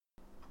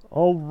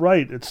All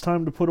right, it's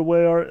time to put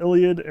away our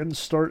Iliad and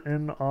start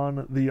in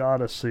on the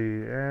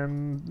Odyssey.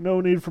 And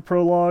no need for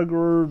prologue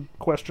or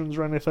questions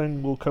or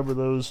anything. We'll cover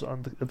those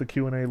at the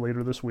Q&A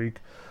later this week.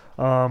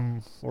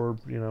 Or,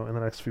 in the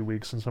next few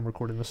weeks since I'm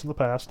recording this in the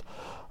past.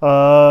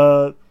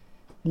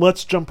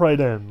 Let's jump right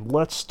in.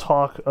 Let's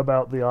talk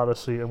about the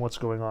Odyssey and what's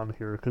going on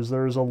here, because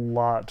there's a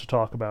lot to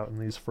talk about in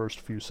these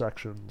first few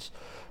sections.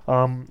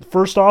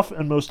 First off,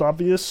 and most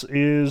obvious,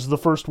 is the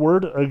first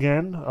word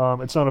again.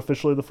 It's not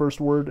officially the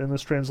first word in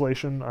this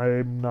translation.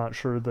 I'm not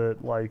sure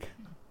that,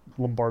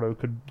 Lombardo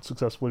could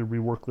successfully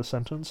rework the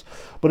sentence,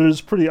 but it is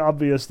pretty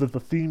obvious that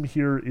the theme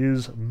here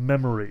is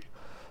memory.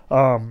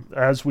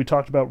 As we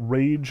talked about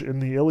rage in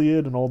the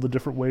Iliad and all the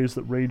different ways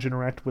that rage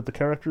interact with the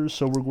characters,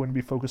 so we're going to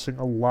be focusing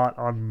a lot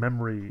on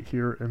memory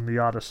here in the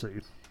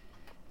Odyssey.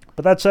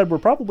 But that said, we're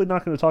probably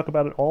not going to talk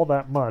about it all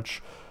that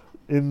much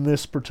in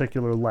this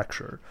particular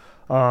lecture.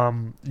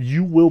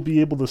 You will be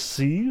able to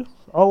see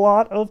a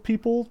lot of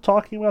people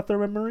talking about their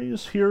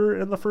memories here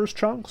in the first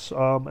chunks,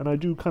 and I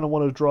do kind of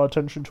want to draw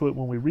attention to it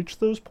when we reach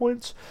those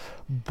points,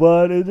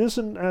 but it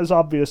isn't as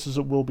obvious as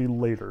it will be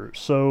later.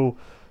 So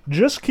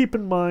just keep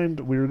in mind,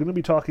 we're going to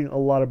be talking a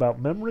lot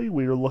about memory.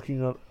 We are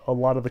looking at a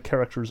lot of the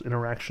characters'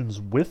 interactions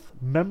with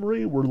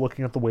memory. We're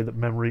looking at the way that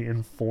memory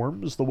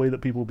informs the way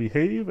that people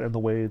behave and the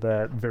way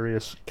that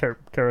various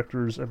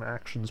characters and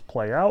actions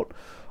play out.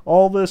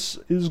 All this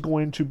is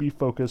going to be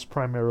focused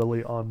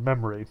primarily on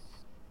memory.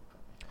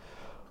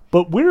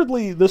 But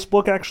weirdly, this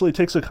book actually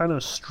takes a kind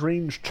of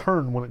strange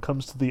turn when it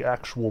comes to the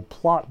actual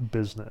plot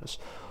business.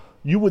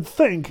 You would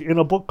think in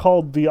a book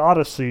called The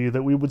Odyssey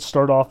that we would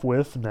start off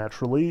with,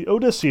 naturally,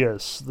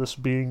 Odysseus, this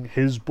being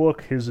his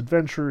book, his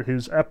adventure,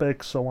 his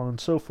epic, so on and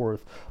so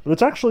forth. But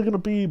it's actually going to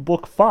be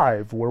book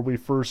 5, where we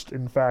first,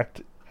 in fact,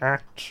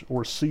 act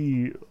or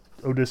see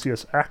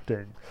Odysseus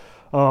acting.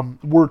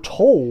 We're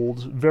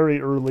told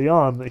very early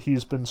on that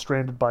he's been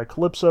stranded by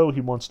Calypso. He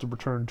wants to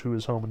return to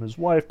his home and his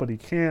wife, but he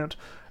can't.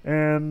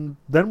 And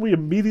then we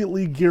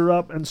immediately gear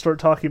up and start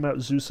talking about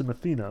Zeus and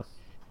Athena.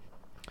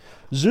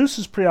 Zeus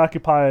is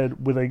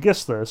preoccupied with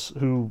Aegisthus,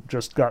 who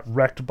just got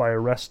wrecked by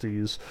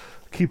Orestes.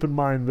 Keep in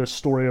mind, this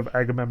story of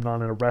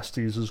Agamemnon and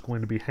Orestes is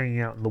going to be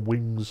hanging out in the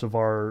wings of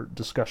our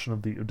discussion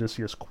of the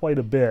Odysseus quite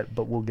a bit,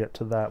 but we'll get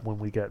to that when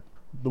we get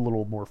a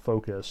little more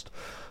focused.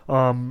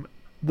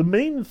 The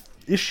main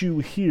issue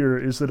here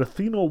is that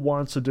Athena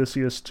wants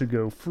Odysseus to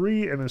go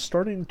free and is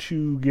starting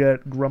to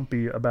get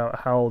grumpy about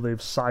how they've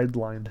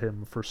sidelined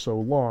him for so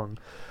long.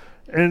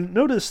 And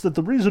notice that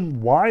the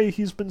reason why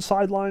he's been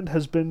sidelined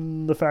has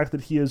been the fact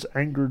that he has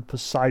angered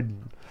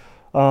Poseidon.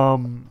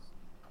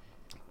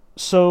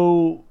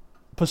 So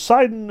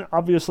Poseidon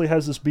obviously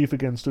has this beef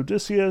against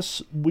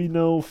Odysseus. We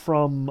know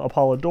from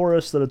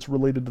Apollodorus that it's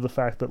related to the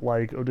fact that,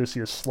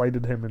 Odysseus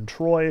slighted him in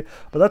Troy,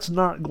 but that's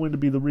not going to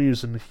be the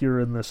reason here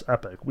in this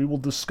epic. We will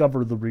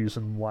discover the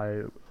reason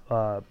why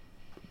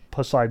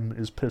Poseidon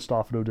is pissed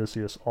off at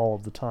Odysseus all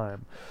of the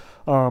time.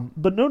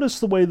 But notice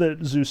the way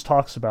that Zeus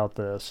talks about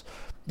this.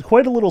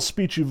 Quite a little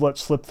speech you've let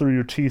slip through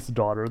your teeth,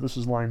 daughter. This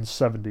is line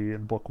 70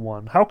 in Book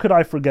 1. How could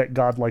I forget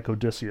God like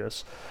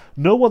Odysseus?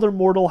 No other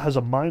mortal has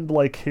a mind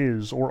like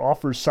his, or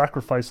offers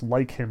sacrifice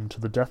like him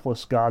to the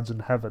deathless gods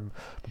in heaven.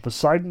 But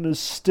Poseidon is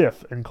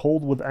stiff and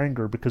cold with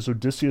anger because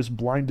Odysseus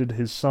blinded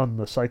his son,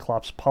 the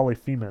Cyclops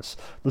Polyphemus,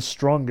 the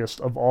strongest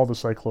of all the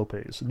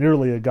Cyclopes,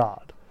 nearly a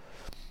god.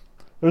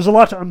 There's a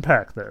lot to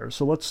unpack there,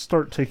 so let's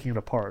start taking it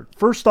apart.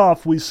 First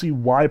off, we see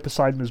why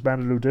Poseidon is mad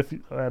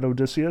at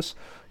Odysseus.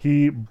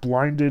 He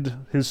blinded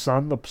his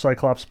son, the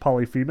Cyclops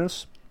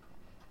Polyphemus.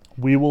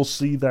 We will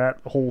see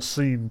that whole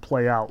scene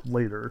play out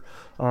later,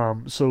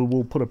 so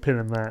we'll put a pin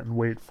in that and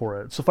wait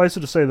for it. Suffice it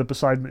to say that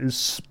Poseidon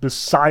is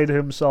beside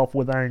himself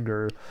with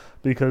anger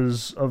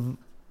because of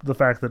the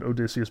fact that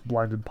Odysseus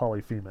blinded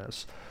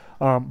Polyphemus.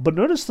 But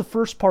notice the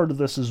first part of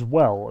this as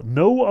well.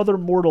 No other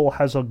mortal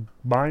has a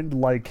mind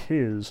like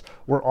his,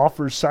 or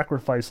offers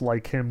sacrifice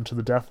like him to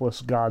the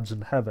deathless gods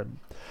in heaven.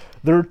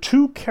 There are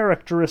two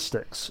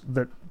characteristics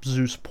that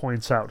Zeus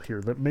points out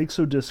here that makes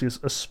Odysseus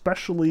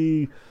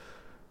especially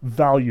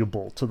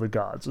valuable to the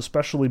gods,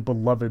 especially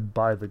beloved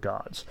by the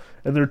gods.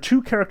 And there are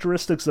two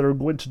characteristics that are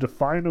going to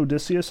define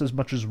Odysseus as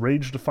much as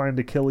rage defined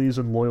Achilles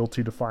and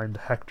loyalty defined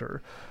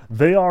Hector.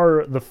 They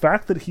are the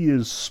fact that he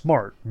is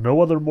smart,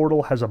 no other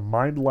mortal has a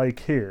mind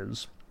like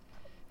his,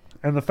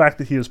 and the fact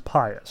that he is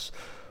pious.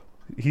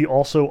 He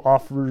also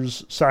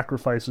offers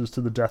sacrifices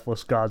to the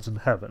deathless gods in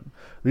heaven.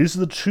 These are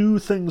the two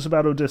things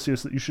about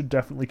Odysseus that you should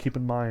definitely keep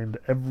in mind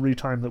every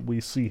time that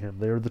we see him.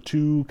 They are the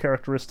two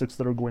characteristics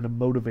that are going to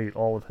motivate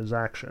all of his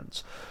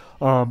actions.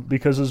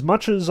 Because as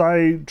much as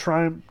I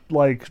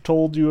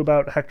told you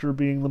about Hector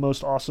being the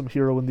most awesome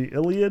hero in the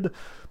Iliad,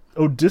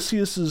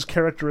 Odysseus's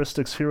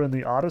characteristics here in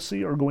the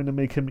Odyssey are going to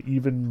make him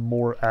even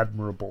more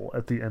admirable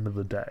at the end of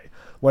the day.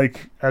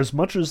 As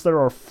much as there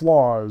are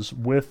flaws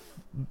with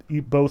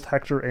both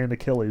Hector and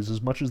Achilles,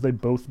 as much as they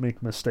both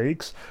make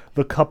mistakes,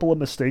 the couple of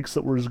mistakes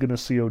that we're going to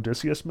see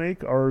Odysseus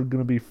make are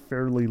going to be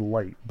fairly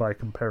light by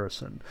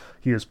comparison.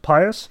 He is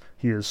pious,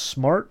 he is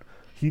smart,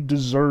 He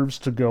deserves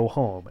to go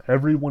home.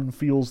 Everyone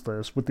feels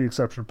this, with the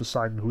exception of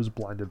Poseidon, who is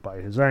blinded by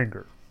his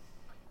anger.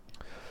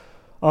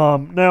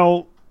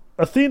 Now,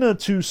 Athena,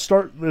 to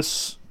start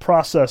this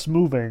process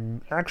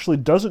moving, actually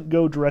doesn't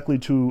go directly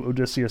to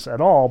Odysseus at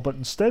all, but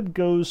instead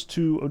goes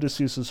to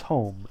Odysseus's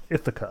home,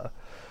 Ithaca.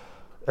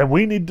 And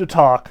we need to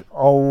talk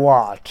a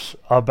lot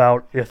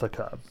about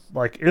Ithaca.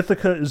 Like,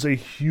 Ithaca is a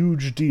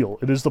huge deal.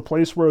 It is the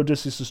place where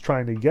Odysseus is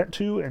trying to get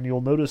to, and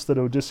you'll notice that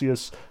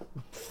Odysseus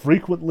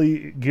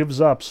frequently gives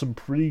up some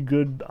pretty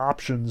good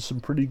options, some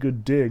pretty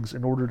good digs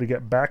in order to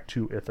get back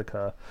to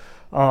Ithaca.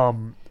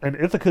 And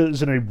Ithaca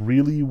is in a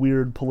really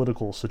weird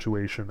political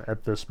situation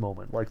at this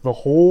moment. Like, the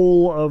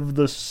whole of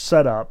the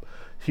setup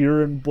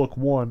here in Book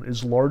 1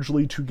 is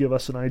largely to give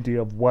us an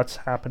idea of what's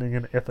happening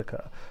in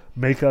Ithaca,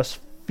 make us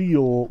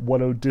feel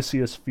what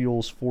Odysseus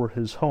feels for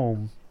his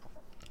home,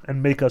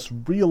 and make us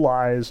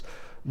realize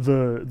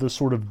the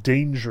sort of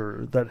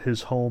danger that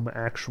his home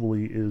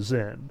actually is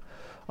in.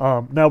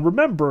 Now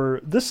remember,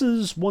 this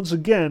is once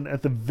again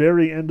at the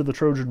very end of the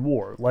Trojan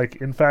War, like,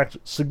 in fact,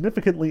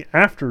 significantly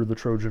after the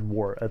Trojan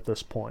War at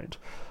this point.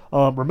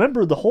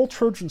 Remember, the whole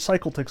Trojan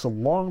cycle takes a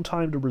long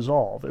time to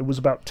resolve. It was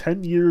about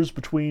 10 years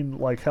between,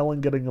 like,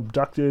 Helen getting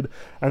abducted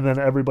and then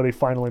everybody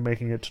finally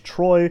making it to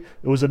Troy.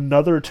 It was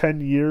another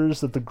 10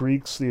 years that the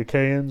Greeks, the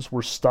Achaeans,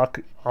 were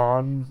stuck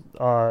on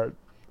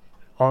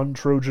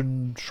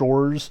Trojan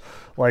shores,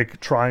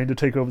 like, trying to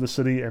take over the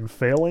city and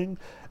failing.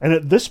 And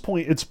at this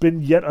point, it's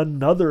been yet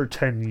another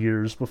 10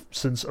 years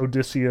since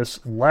Odysseus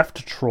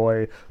left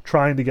Troy,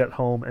 trying to get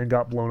home, and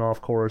got blown off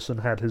course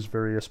and had his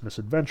various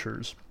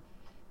misadventures.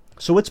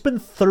 So it's been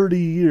 30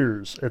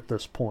 years at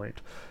this point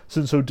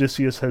since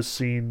Odysseus has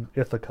seen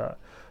Ithaca.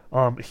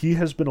 He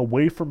has been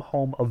away from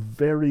home a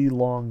very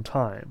long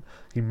time.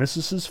 He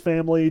misses his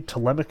family.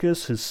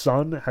 Telemachus, his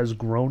son, has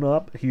grown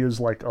up. He is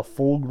like a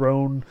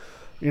full-grown,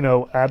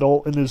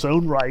 adult in his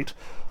own right.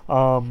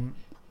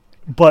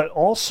 But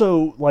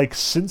also, like,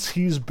 since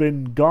he's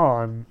been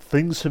gone,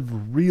 things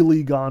have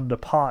really gone to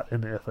pot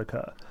in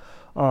Ithaca.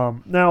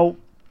 Now,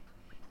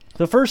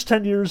 the first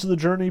 10 years of the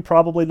journey,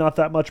 probably not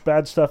that much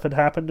bad stuff had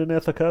happened in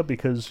Ithaca,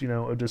 because,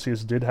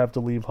 Odysseus did have to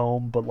leave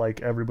home, but,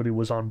 like, everybody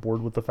was on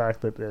board with the fact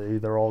that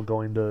they're all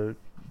going to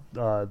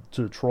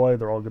Troy,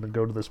 they're all going to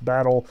go to this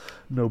battle,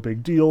 no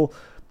big deal.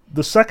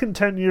 The second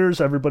 10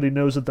 years, everybody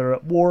knows that they're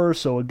at war,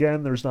 so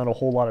again, there's not a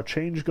whole lot of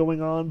change going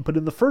on. But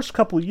in the first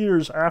couple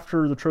years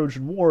after the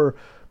Trojan War,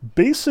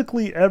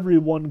 basically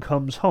everyone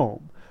comes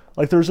home.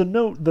 Like, there's a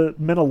note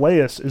that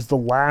Menelaus is the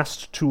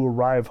last to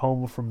arrive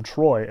home from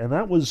Troy, and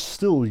that was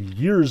still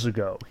years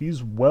ago.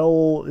 He's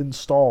well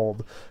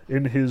installed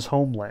in his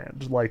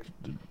homeland. Like,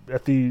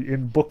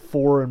 in Book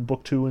 4 and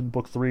Book 2 and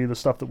Book 3, the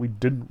stuff that we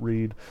didn't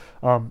read,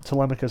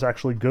 Telemachus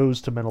actually goes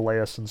to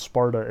Menelaus in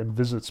Sparta and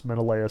visits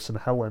Menelaus and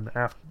Helen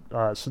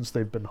since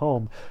they've been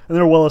home, and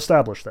they're well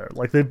established there.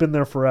 Like, they've been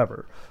there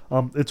forever.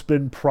 It's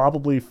been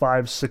probably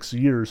 5-6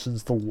 years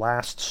since the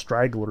last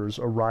stragglers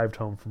arrived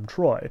home from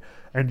Troy,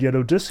 and yet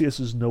Odysseus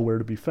is nowhere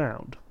to be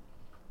found.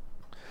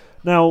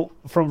 Now,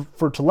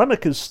 for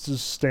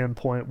Telemachus'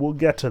 standpoint, we'll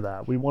get to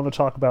that. We want to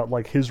talk about,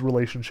 like, his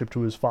relationship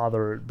to his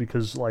father,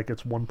 because, like,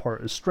 it's one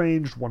part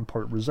estranged, one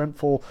part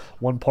resentful,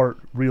 one part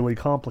really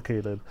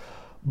complicated.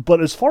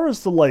 But as far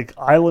as the, like,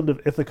 island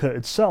of Ithaca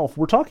itself,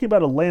 we're talking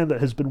about a land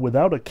that has been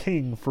without a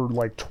king for,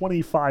 like,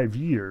 25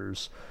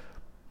 years,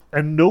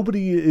 and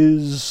nobody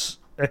is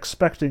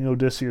expecting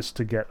Odysseus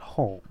to get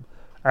home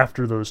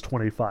after those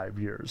 25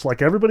 years. Like,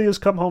 everybody has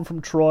come home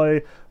from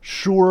Troy.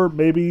 Sure,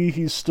 maybe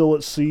he's still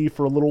at sea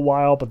for a little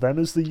while, but then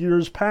as the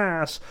years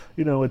pass,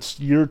 it's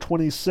year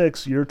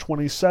 26, year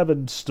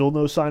 27, still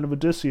no sign of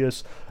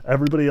Odysseus.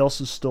 Everybody else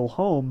is still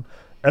home.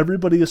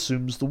 Everybody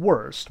assumes the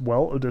worst.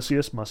 Well,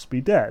 Odysseus must be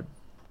dead.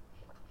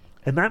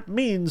 And that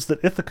means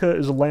that Ithaca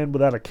is a land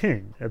without a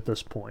king at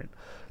this point.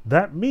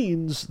 That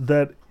means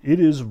that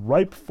it is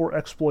ripe for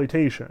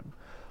exploitation.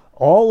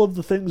 All of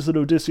the things that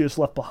Odysseus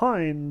left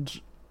behind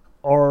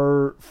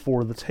are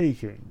for the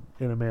taking,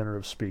 in a manner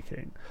of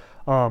speaking.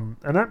 And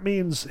that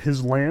means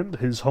his land,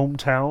 his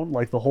hometown,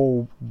 like the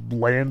whole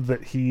land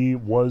that he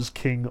was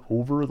king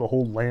over, the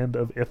whole land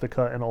of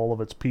Ithaca and all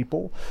of its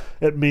people.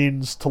 It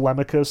means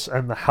Telemachus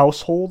and the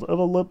household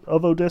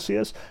of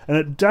Odysseus, and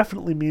it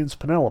definitely means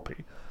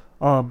Penelope.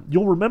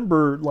 You'll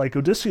remember, like,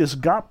 Odysseus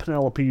got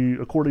Penelope,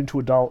 according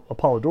to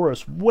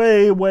Apollodorus,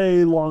 way,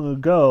 way long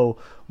ago,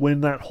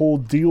 when that whole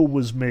deal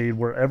was made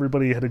where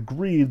everybody had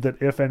agreed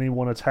that if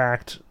anyone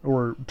attacked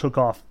or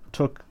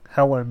took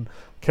Helen,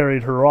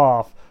 carried her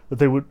off,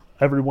 that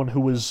everyone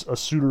who was a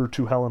suitor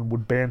to Helen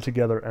would band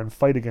together and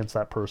fight against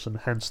that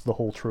person, hence the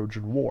whole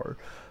Trojan War.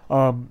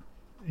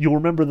 You'll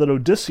remember that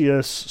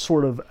Odysseus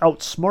sort of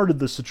outsmarted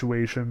the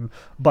situation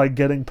by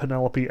getting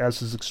Penelope as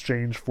his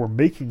exchange for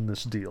making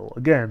this deal.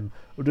 Again,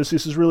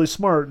 Odysseus is really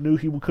smart, knew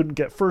he couldn't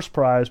get first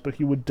prize, but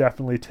he would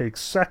definitely take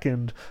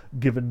second,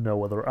 given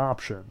no other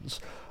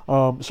options.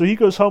 So he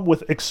goes home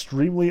with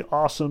extremely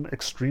awesome,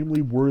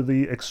 extremely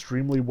worthy,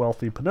 extremely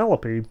wealthy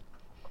Penelope,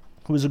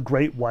 who is a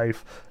great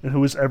wife, and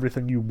who is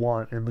everything you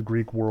want in the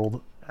Greek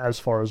world as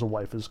far as a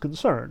wife is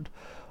concerned.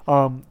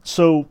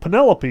 So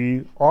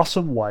Penelope,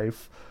 awesome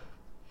wife.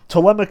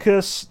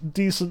 Telemachus,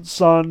 decent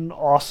son,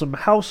 awesome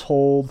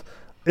household.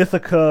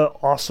 Ithaca,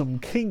 awesome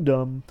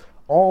kingdom,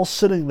 all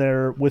sitting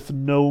there with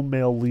no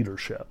male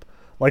leadership.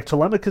 Like,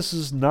 Telemachus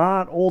is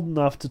not old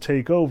enough to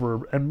take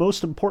over, and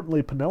most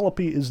importantly,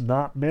 Penelope is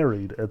not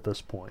married at this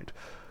point.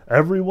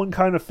 Everyone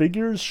kind of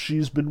figures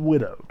she's been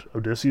widowed.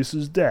 Odysseus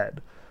is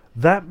dead.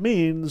 That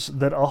means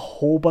that a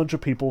whole bunch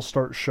of people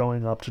start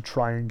showing up to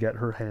try and get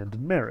her hand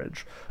in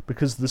marriage,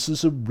 because this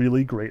is a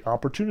really great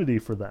opportunity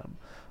for them.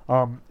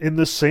 In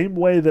the same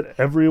way that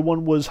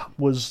everyone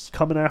was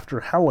coming after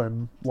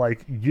Helen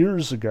like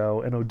years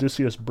ago and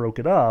Odysseus broke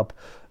it up,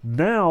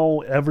 now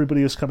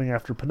everybody is coming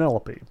after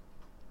Penelope.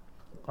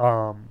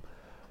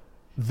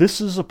 This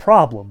is a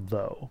problem,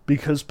 though,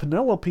 because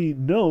Penelope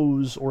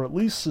knows, or at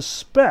least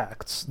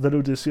suspects, that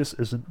Odysseus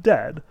isn't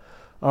dead.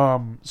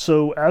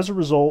 So as a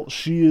result,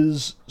 she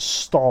is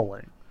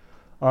stalling.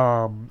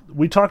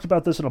 We talked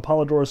about this in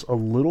Apollodorus a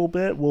little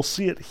bit. We'll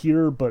see it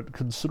here, but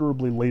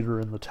considerably later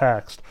in the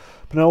text.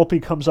 Penelope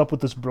comes up with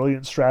this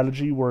brilliant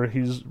strategy where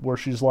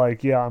she's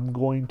like, yeah, I'm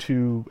going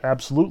to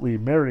absolutely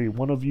marry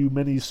one of you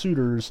many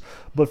suitors,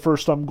 but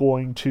first I'm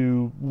going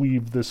to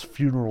weave this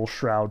funeral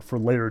shroud for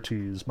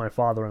Laertes, my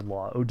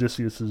father-in-law,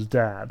 Odysseus's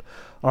dad.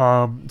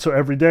 So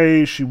every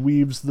day she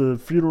weaves the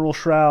funeral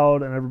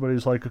shroud, and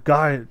everybody's like,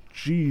 guy,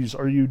 geez,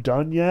 are you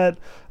done yet?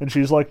 And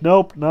she's like,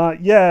 nope,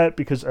 not yet,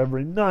 because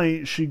every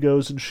night she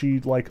goes and she,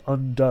 like,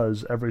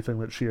 undoes everything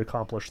that she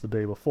accomplished the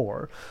day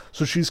before.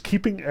 So she's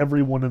keeping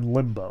everyone in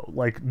limbo.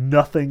 Like,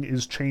 nothing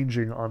is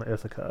changing on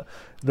Ithaca.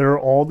 There are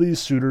all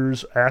these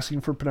suitors asking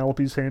for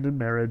Penelope's hand in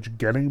marriage,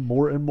 getting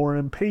more and more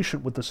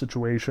impatient with the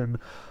situation,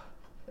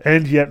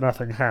 and yet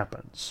nothing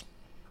happens.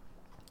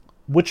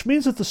 Which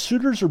means that the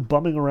suitors are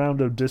bumming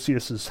around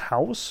Odysseus'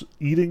 house,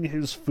 eating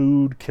his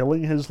food,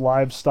 killing his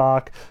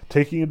livestock,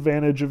 taking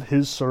advantage of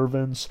his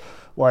servants,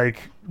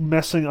 like,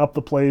 messing up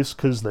the place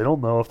because they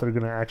don't know if they're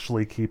going to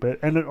actually keep it,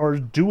 and are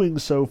doing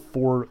so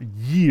for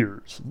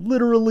years.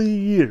 Literally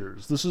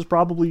years. This is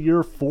probably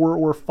year 4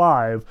 or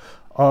 5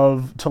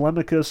 of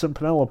Telemachus and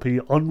Penelope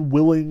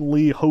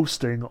unwillingly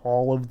hosting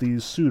all of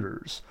these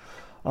suitors.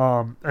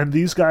 And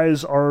these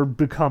guys are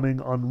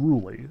becoming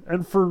unruly,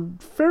 and for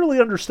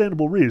fairly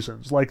understandable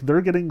reasons. Like,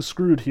 they're getting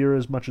screwed here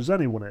as much as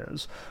anyone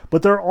is,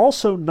 but they're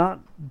also not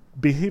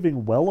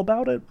behaving well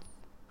about it.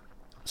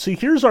 See,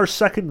 here's our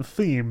second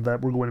theme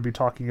that we're going to be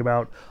talking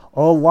about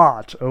a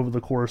lot over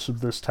the course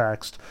of this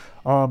text.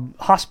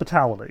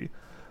 Hospitality.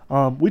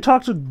 We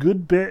talked a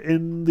good bit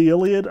in the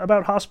Iliad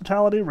about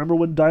hospitality. Remember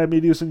when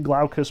Diomedes and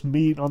Glaucus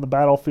meet on the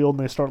battlefield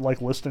and they start,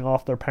 like, listing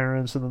off their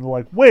parents, and then they're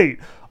like, wait,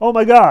 oh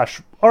my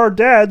gosh, our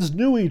dads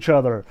knew each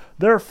other,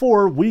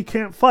 therefore we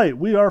can't fight,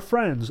 we are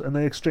friends, and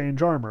they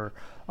exchange armor.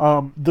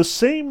 The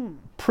same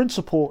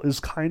principle is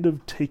kind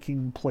of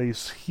taking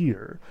place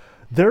here.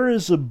 There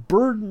is a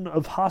burden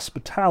of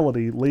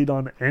hospitality laid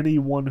on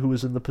anyone who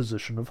is in the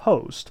position of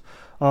host.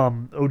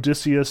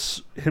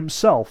 Odysseus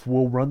himself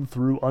will run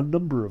through a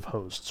number of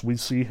hosts. We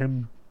see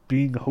him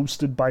being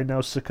hosted by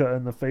Nausicaa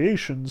and the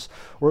Phaeacians,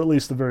 or at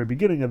least the very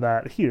beginning of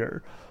that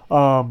here.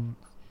 In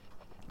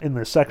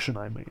this section,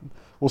 I mean.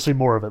 We'll see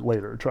more of it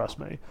later, trust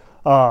me.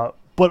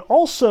 But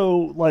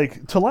also,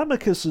 like,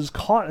 Telemachus is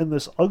caught in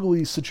this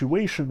ugly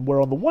situation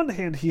where on the one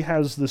hand he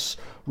has this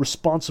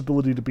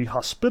responsibility to be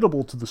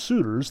hospitable to the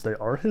suitors. They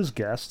are his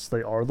guests.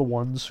 They are the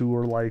ones who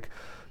are, like,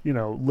 you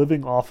know,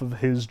 living off of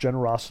his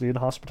generosity and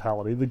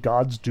hospitality. The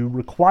gods do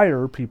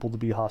require people to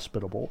be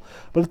hospitable.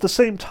 But at the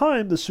same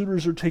time, the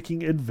suitors are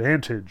taking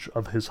advantage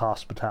of his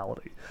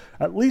hospitality.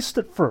 At least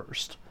at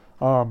first.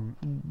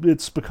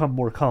 It's become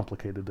more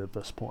complicated at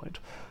this point.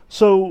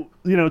 So,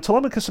 you know,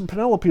 Telemachus and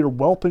Penelope are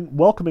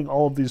welcoming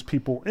all of these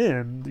people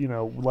in. You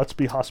know, let's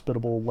be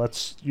hospitable,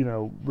 let's, you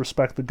know,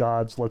 respect the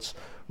gods, let's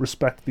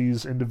respect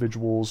these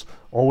individuals.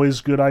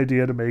 Always good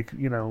idea to make,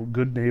 you know,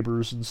 good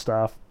neighbors and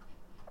stuff.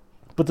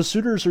 But the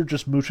suitors are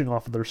just mooching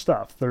off of their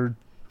stuff. They're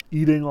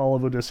eating all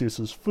of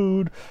Odysseus's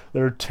food,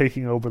 they're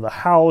taking over the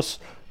house,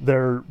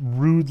 they're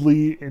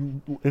rudely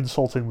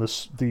insulting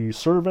the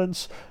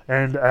servants,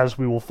 and as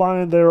we will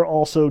find, they're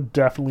also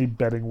definitely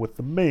betting with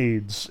the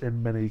maids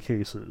in many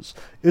cases.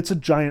 It's a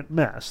giant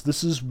mess.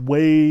 This is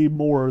way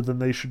more than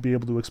they should be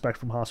able to expect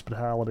from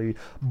hospitality,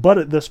 but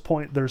at this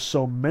point there's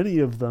so many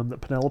of them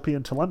that Penelope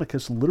and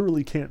Telemachus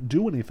literally can't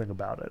do anything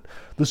about it.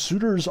 The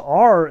suitors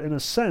are, in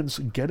a sense,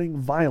 getting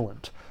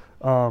violent.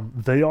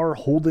 They are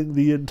holding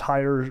the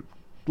entire,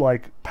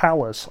 like,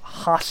 palace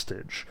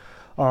hostage.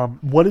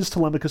 What is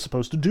Telemachus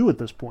supposed to do at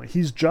this point?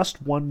 He's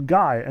just one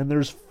guy, and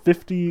there's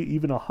 50,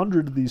 even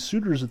 100 of these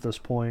suitors at this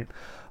point.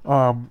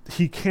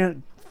 He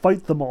can't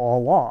fight them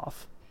all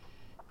off.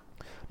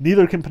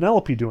 Neither can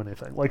Penelope do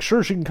anything. Like,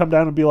 sure, she can come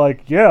down and be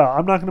like, yeah,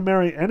 I'm not going to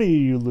marry any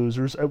of you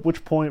losers, at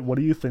which point, what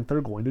do you think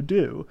they're going to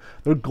do?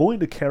 They're going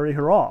to carry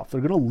her off.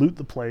 They're going to loot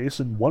the place,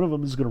 and one of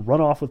them is going to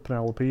run off with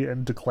Penelope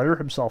and declare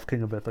himself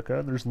king of Ithaca,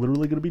 and there's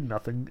literally going to be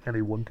nothing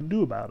anyone can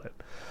do about it.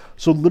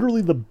 So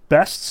literally the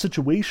best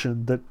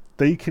situation that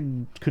they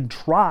can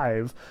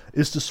contrive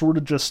is to sort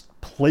of just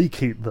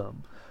placate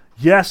them.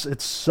 Yes,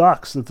 it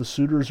sucks that the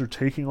suitors are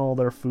taking all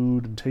their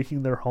food and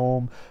taking their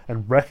home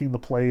and wrecking the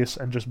place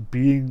and just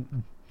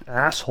being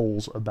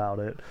assholes about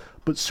it.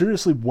 But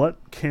seriously, what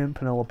can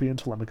Penelope and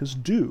Telemachus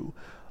do?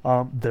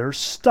 They're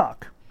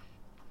stuck.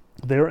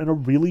 They're in a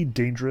really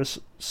dangerous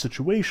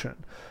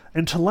situation.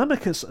 And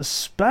Telemachus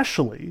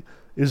especially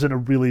is in a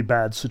really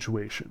bad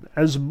situation.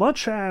 As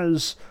much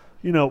as,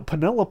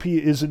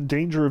 Penelope is in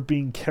danger of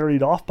being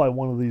carried off by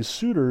one of these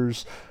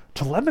suitors,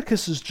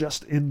 Telemachus is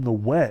just in the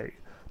way.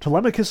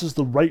 Telemachus is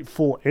the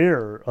rightful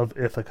heir of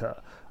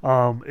Ithaca.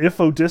 If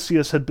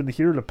Odysseus had been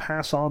here to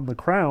pass on the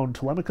crown,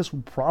 Telemachus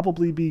would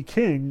probably be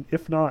king,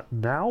 if not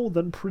now,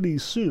 then pretty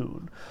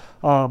soon.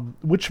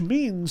 Which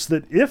means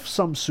that if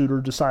some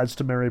suitor decides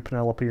to marry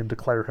Penelope and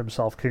declare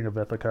himself king of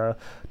Ithaca,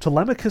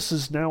 Telemachus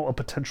is now a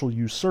potential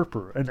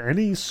usurper, and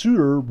any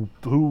suitor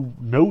who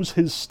knows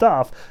his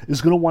stuff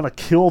is going to want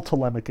to kill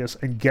Telemachus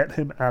and get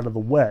him out of the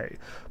way,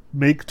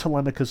 make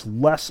Telemachus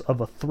less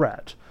of a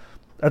threat.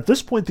 At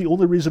this point, the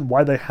only reason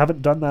why they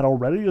haven't done that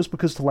already is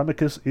because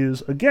Telemachus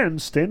is, again,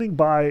 standing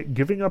by,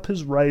 giving up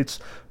his rights,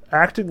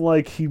 acting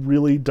like he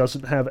really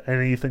doesn't have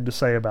anything to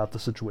say about the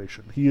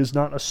situation. He is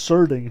not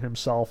asserting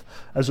himself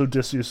as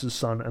Odysseus'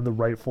 son and the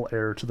rightful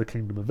heir to the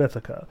kingdom of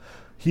Ithaca.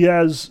 He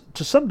has,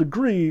 to some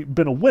degree,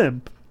 been a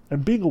wimp,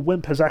 and being a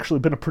wimp has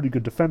actually been a pretty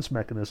good defense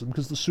mechanism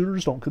because the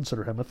suitors don't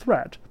consider him a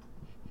threat.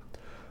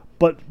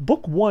 But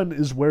Book 1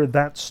 is where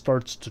that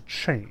starts to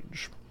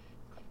change.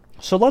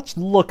 So let's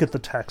look at the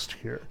text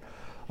here.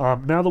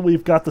 Now that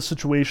we've got the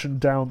situation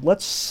down,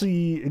 let's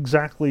see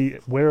exactly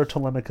where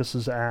Telemachus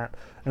is at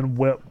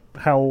and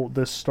how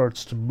this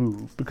starts to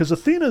move. Because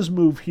Athena's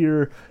move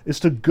here is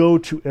to go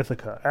to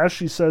Ithaca. As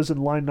she says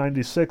in line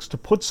 96, to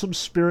put some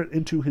spirit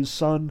into his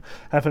son,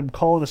 have him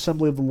call an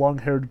assembly of the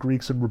long-haired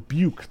Greeks and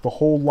rebuke the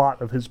whole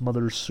lot of his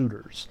mother's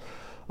suitors.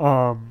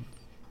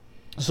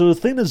 So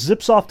Athena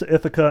zips off to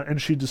Ithaca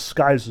and she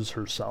disguises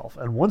herself.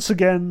 And once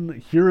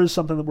again, here is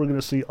something that we're going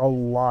to see a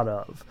lot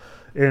of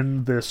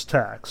in this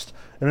text.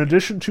 In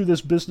addition to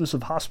this business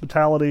of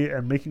hospitality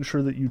and making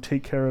sure that you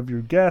take care of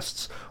your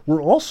guests,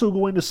 we're also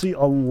going to see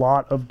a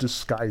lot of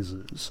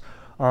disguises.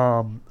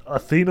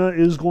 Athena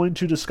is going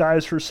to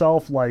disguise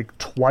herself like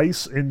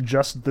twice in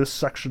just this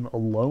section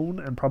alone,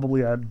 and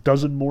probably a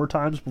dozen more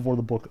times before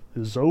the book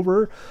is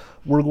over.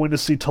 We're going to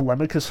see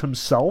Telemachus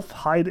himself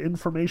hide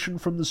information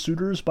from the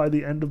suitors by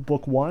the end of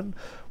book 1.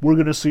 We're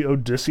going to see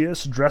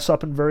Odysseus dress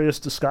up in various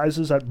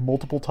disguises at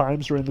multiple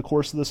times during the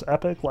course of this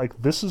epic.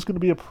 Like, this is going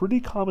to be a pretty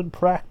common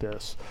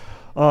practice.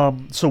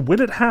 So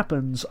when it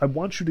happens, I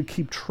want you to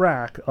keep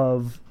track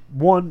of,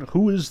 one,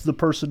 who is the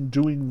person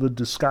doing the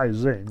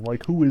disguising?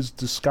 Like, who is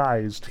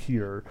disguised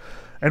here?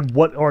 And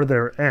what are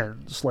their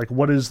ends? Like,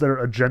 what is their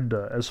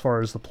agenda as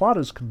far as the plot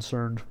is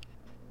concerned?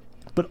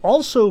 But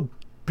also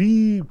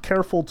be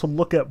careful to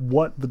look at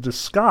what the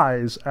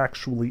disguise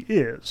actually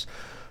is.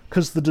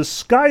 Because the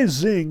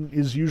disguising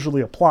is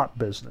usually a plot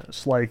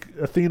business. Like,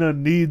 Athena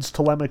needs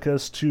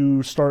Telemachus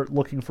to start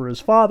looking for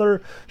his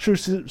father,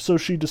 so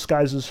she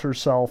disguises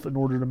herself in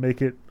order to make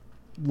it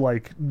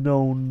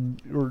known,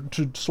 or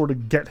to sort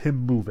of get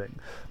him moving,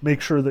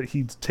 make sure that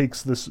he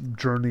takes this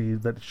journey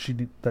that she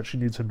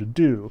needs him to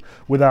do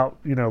without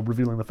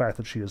revealing the fact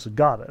that she is a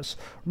goddess.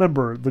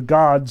 Remember, the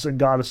gods and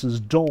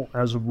goddesses don't,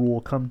 as a rule,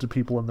 come to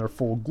people in their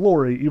full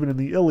glory. Even in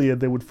the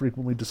Iliad, they would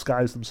frequently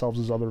disguise themselves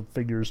as other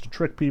figures to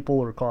trick people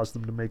or cause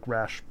them to make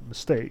rash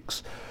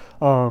mistakes.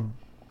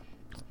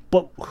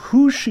 But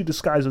who she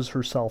disguises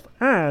herself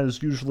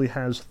as usually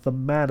has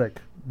thematic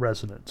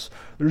resonance.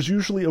 There's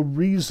usually a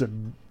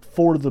reason,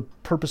 for the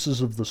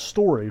purposes of the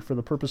story, for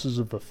the purposes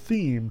of the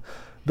theme,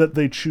 that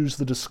they choose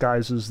the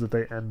disguises that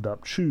they end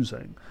up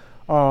choosing.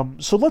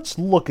 So let's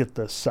look at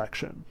this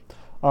section.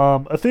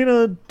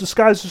 Athena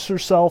disguises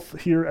herself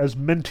here as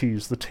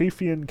Mentes, the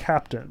Taphian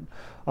captain,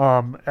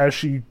 as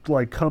she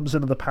comes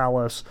into the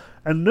palace.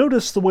 And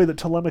notice the way that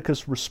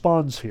Telemachus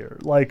responds here.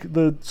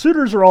 The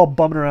suitors are all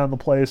bumming around the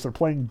place, they're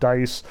playing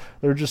dice,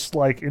 they're just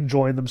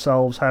enjoying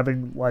themselves,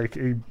 having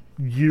a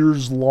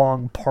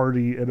years-long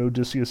party at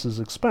Odysseus'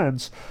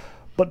 expense,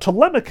 but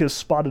Telemachus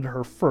spotted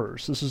her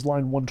first. This is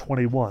line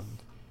 121.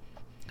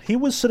 He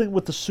was sitting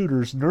with the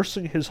suitors,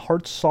 nursing his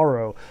heart's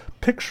sorrow,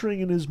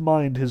 picturing in his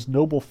mind his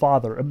noble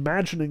father,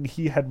 imagining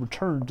he had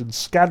returned and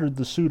scattered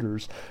the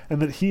suitors,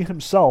 and that he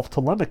himself,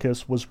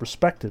 Telemachus, was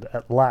respected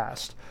at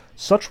last.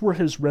 Such were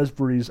his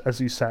reveries as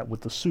he sat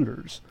with the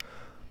suitors.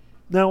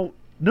 Now,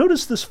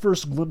 notice this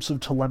first glimpse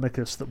of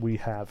Telemachus that we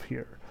have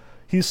here.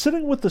 He's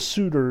sitting with the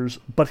suitors,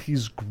 but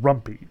he's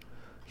grumpy.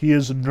 He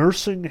is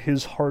nursing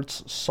his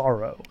heart's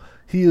sorrow.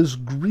 He is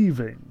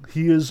grieving.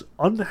 He is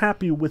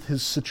unhappy with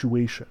his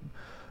situation.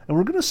 And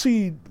we're going to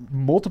see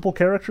multiple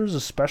characters,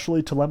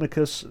 especially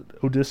Telemachus,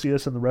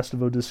 Odysseus, and the rest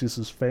of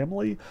Odysseus'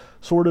 family,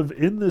 sort of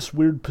in this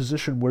weird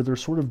position where they're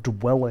sort of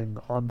dwelling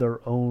on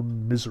their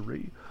own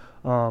misery,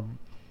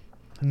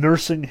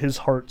 nursing his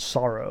heart's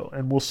sorrow.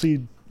 And we'll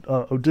see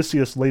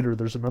Odysseus later.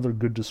 There's another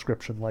good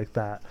description like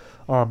that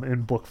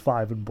in Book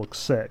 5 and Book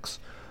 6.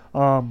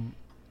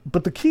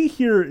 But the key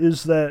here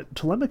is that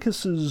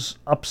Telemachus is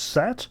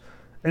upset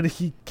and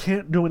he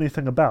can't do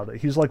anything about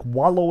it. He's like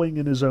wallowing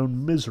in his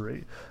own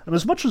misery. And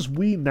as much as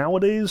we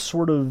nowadays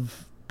sort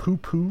of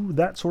poo-poo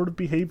that sort of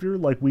behavior,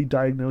 like we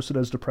diagnose it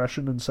as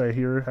depression and say,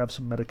 here, have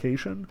some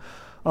medication,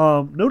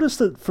 notice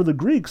that for the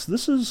Greeks,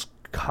 this is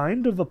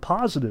kind of a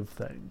positive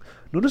thing.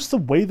 Notice the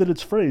way that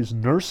it's phrased,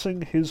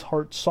 nursing his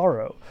heart's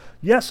sorrow.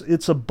 Yes,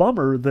 it's a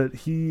bummer that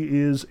he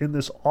is in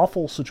this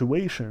awful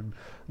situation,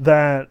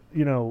 that,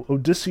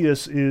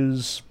 Odysseus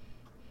is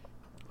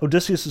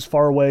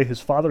far away,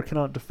 his father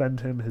cannot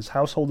defend him, his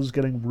household is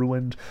getting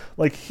ruined.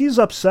 Like, he's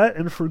upset,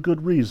 and for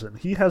good reason.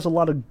 He has a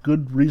lot of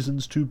good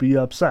reasons to be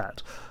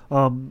upset.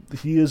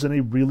 He is in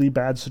a really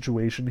bad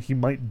situation. He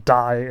might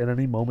die at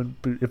any moment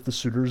if the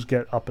suitors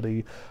get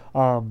uppity.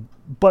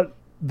 But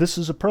this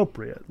is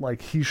appropriate.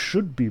 Like, he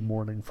should be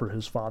mourning for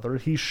his father.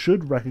 He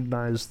should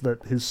recognize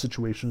that his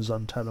situation is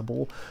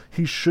untenable.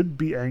 He should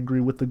be angry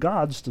with the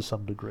gods to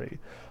some degree.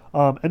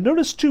 And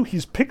notice, too,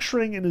 he's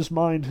picturing in his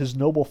mind his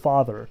noble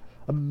father,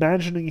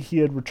 imagining he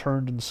had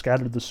returned and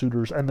scattered the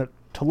suitors, and that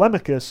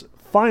Telemachus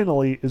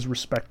finally is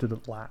respected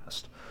at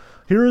last.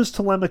 Here is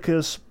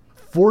Telemachus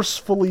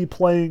forcefully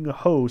playing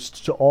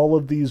host to all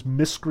of these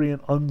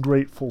miscreant,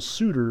 ungrateful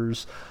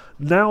suitors.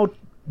 Now,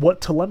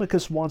 what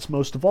Telemachus wants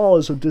most of all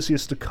is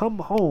Odysseus to come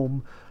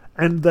home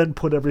and then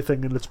put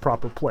everything in its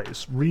proper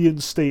place.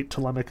 Reinstate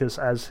Telemachus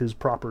as his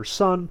proper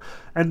son,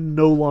 and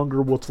no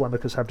longer will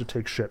Telemachus have to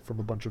take shit from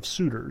a bunch of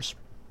suitors.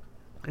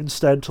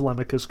 Instead,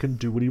 Telemachus can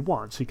do what he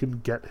wants. He can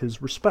get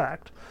his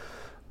respect.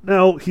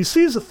 Now, he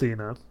sees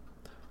Athena,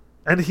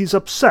 and he's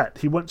upset.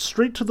 He went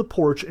straight to the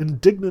porch,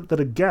 indignant that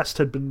a guest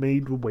had been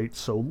made to wait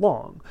so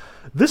long.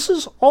 This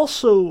is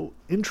also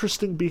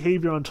interesting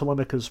behavior on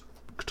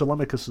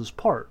Telemachus's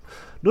part.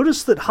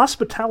 Notice that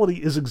hospitality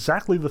is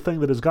exactly the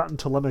thing that has gotten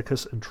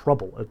Telemachus in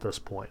trouble at this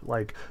point.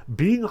 Like,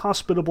 being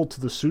hospitable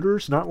to the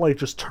suitors, not like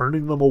just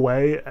turning them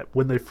away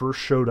when they first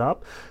showed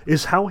up,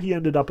 is how he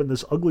ended up in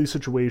this ugly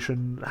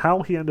situation,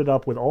 how he ended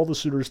up with all the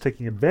suitors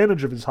taking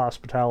advantage of his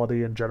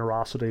hospitality and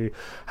generosity,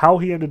 how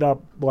he ended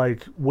up,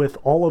 like, with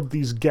all of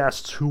these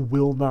guests who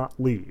will not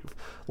leave.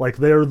 Like,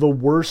 they're the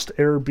worst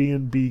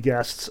Airbnb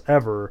guests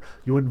ever.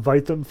 You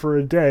invite them for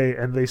a day,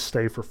 and they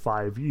stay for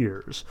 5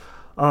 years.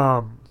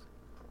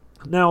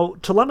 Now,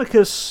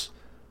 Telemachus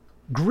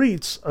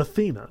greets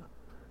Athena.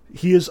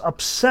 He is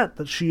upset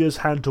that she has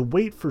had to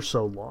wait for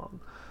so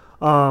long.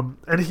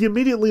 And he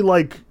immediately,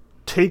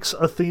 takes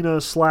Athena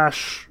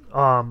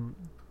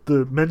 /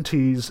 the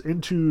Mentes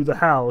into the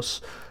house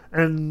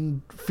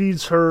and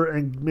feeds her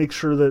and makes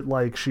sure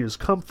that, she is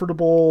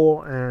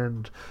comfortable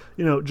and,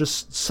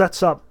 just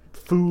sets up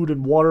food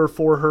and water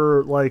for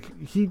her.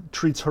 He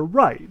treats her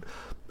right.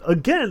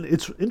 Again,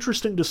 it's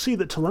interesting to see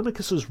that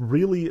Telemachus is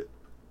really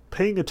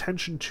paying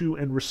attention to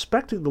and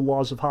respecting the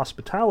laws of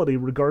hospitality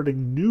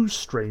regarding new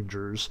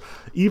strangers,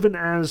 even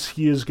as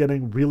he is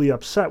getting really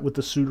upset with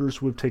the suitors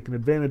who have taken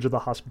advantage of the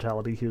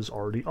hospitality he has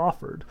already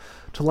offered.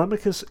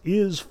 Telemachus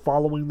is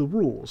following the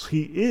rules.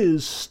 He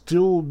is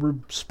still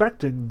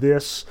respecting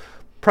this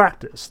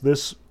practice,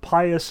 this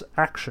pious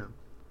action.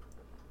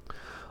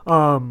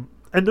 And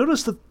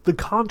notice that the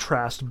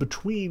contrast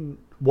between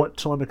what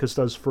Telemachus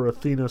does for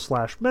Athena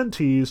 /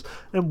 Mentes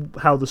and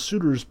how the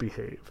suitors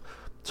behave.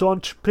 So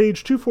on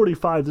page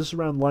 245, this is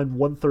around line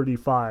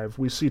 135,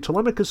 we see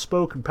Telemachus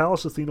spoke, and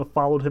Pallas Athena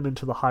followed him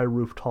into the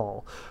high-roofed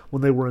hall.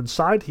 When they were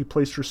inside, he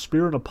placed her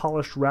spear in a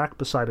polished rack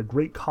beside a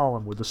great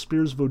column where the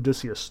spears of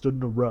Odysseus stood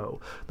in a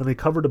row. Then he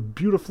covered a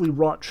beautifully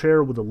wrought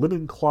chair with a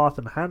linen cloth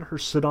and had her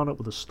sit on it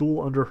with a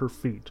stool under her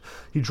feet.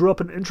 He drew up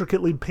an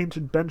intricately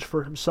painted bench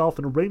for himself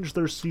and arranged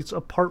their seats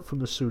apart from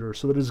the suitor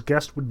so that his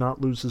guest would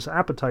not lose his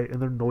appetite in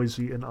their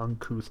noisy and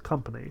uncouth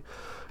company,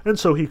 and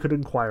so he could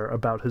inquire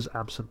about his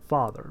absent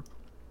father.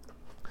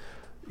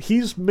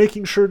 He's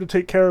making sure to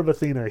take care of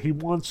Athena. He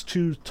wants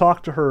to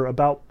talk to her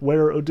about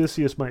where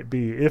Odysseus might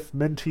be, if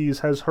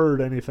Mentes has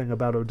heard anything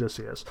about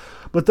Odysseus.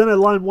 But then at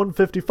line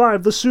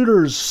 155, the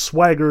suitors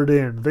swaggered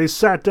in. They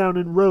sat down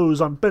in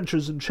rows on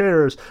benches and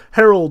chairs.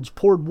 Heralds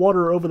poured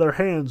water over their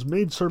hands.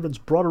 Maidservants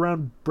brought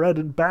around bread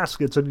in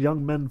baskets, and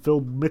young men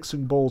filled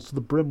mixing bowls to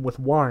the brim with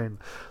wine.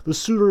 The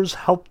suitors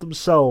helped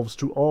themselves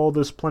to all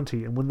this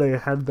plenty, and when they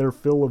had their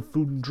fill of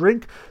food and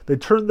drink, they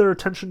turned their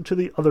attention to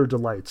the other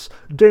delights,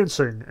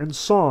 dancing and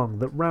song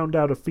that round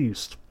out a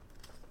feast.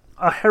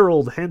 A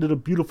herald handed a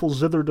beautiful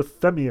zither to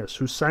Phemius,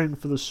 who sang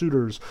for the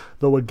suitors,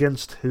 though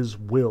against his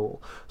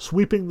will.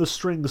 Sweeping the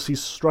strings, he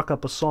struck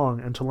up a song,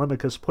 and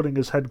Telemachus, putting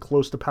his head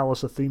close to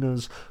Pallas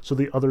Athena's so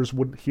the others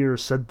wouldn't hear,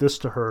 said this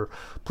to her: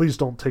 "Please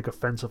don't take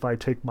offense if I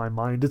take my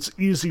mind. It's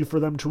easy for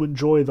them to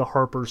enjoy the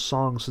harper's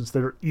song, since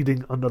they're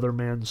eating another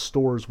man's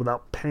stores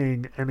without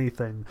paying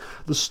anything,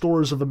 the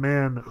stores of a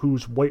man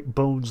whose white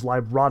bones lie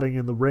rotting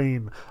in the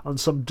rain on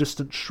some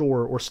distant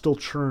shore or still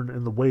churn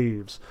in the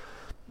waves."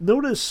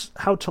 Notice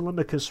how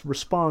Telemachus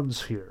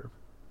responds here,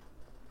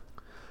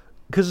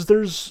 because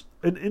there's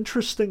an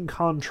interesting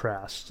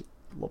contrast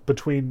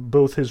between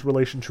both his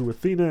relation to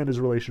Athena and his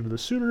relation to the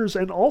suitors,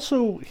 and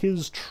also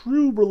his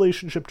true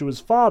relationship to his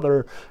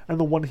father and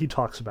the one he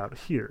talks about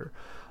here.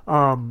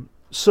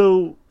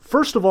 So,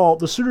 first of all,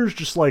 the suitors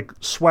just like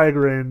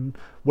swagger in,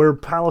 where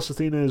Pallas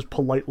Athena is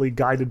politely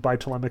guided by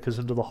Telemachus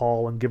into the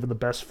hall and given the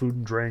best food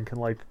and drink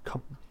and like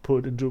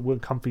put into a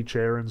comfy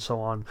chair and so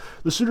on.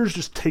 The suitors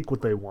just take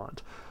what they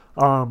want.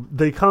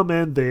 They come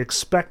in, they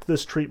expect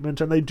this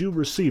treatment, and they do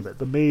receive it.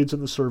 The maids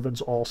and the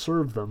servants all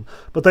serve them.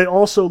 But they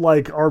also,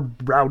 like, are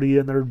rowdy,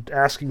 and they're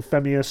asking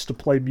Phemius to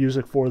play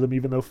music for them,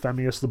 even though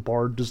Phemius the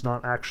bard does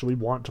not actually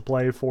want to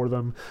play for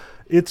them.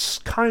 It's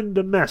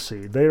kinda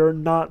messy. They are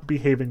not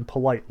behaving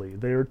politely.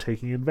 They are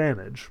taking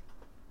advantage.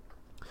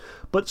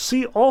 But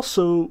see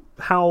also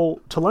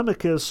how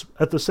Telemachus,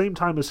 at the same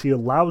time as he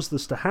allows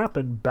this to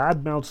happen,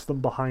 badmouths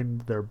them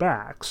behind their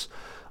backs.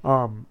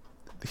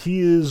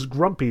 He is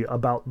grumpy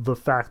about the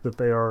fact that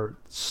they are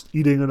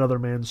eating another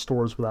man's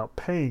stores without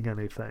paying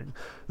anything,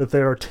 that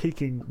they are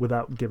taking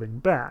without giving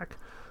back.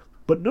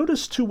 But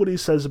notice too what he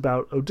says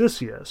about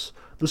Odysseus,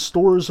 the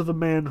stores of a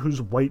man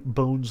whose white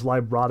bones lie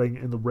rotting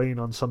in the rain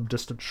on some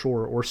distant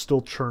shore or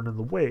still churn in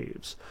the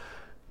waves.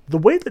 The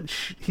way that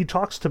he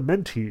talks to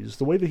Mentes,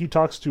 the way that he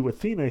talks to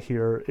Athena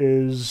here,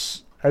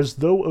 is as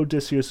though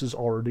Odysseus is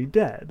already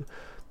dead.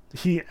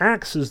 He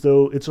acts as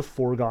though it's a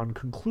foregone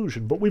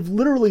conclusion, but we've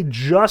literally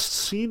just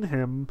seen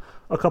him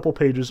a couple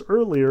pages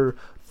earlier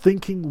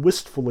thinking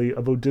wistfully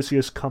of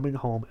Odysseus coming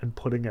home and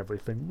putting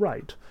everything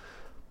right.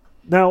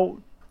 Now,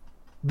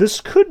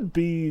 this could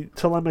be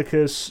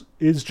Telemachus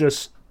is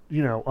just,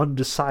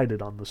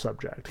 undecided on the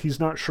subject. He's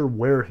not sure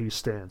where he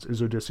stands.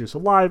 Is Odysseus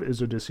alive?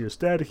 Is Odysseus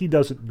dead? He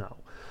doesn't know.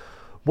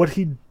 What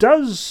he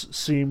does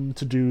seem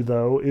to do,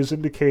 though, is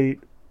indicate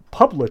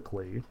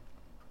publicly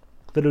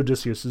that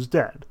Odysseus is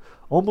dead,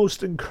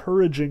 almost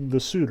encouraging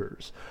the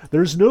suitors.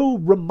 There's no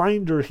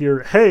reminder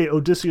here, hey,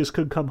 Odysseus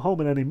could come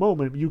home at any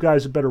moment, you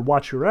guys had better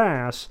watch your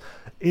ass.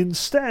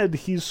 Instead,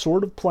 he's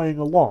sort of playing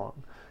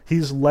along.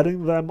 He's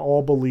letting them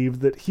all believe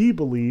that he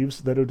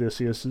believes that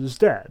Odysseus is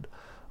dead.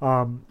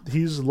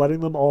 He's letting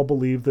them all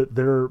believe that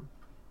their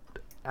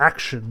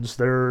actions,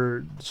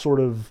 their sort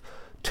of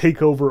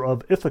takeover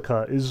of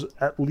Ithaca is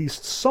at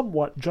least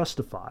somewhat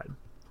justified.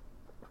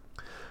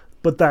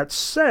 But that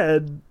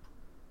said,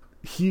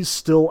 he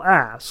still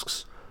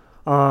asks.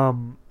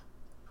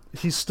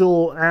 He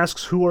still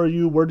asks, who are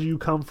you? Where do you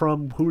come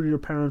from? Who are your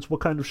parents?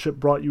 What kind of ship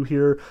brought you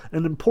here?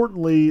 And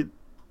importantly,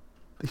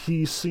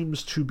 he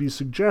seems to be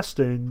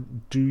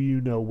suggesting, do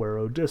you know where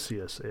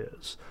Odysseus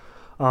is?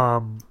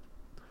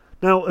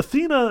 Now,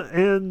 Athena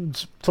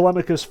and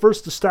Telemachus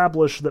first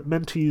establish that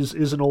Mentes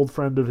is an old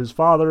friend of his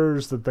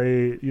father's, that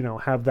they,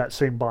 have that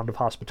same bond of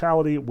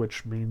hospitality,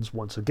 which means,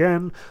 once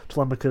again,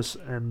 Telemachus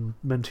and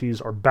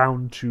Mentes are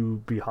bound to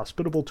be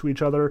hospitable to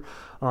each other.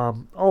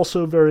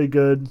 Also very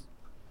good.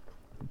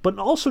 But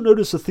also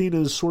notice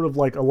Athena's sort of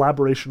like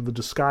elaboration of the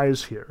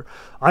disguise here.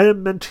 I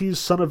am Mentes,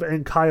 son of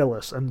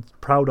Anchialus, and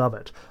proud of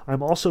it. I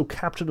am also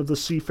captain of the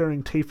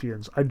seafaring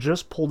Taphians. I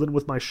just pulled in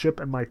with my ship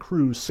and my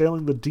crew,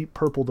 sailing the deep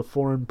purple to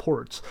foreign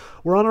ports.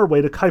 We're on our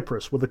way to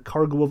Cyprus with a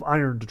cargo of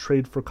iron to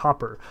trade for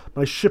copper.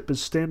 My ship is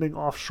standing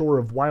offshore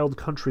of wild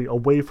country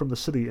away from the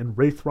city in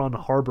Raythron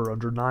harbor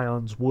under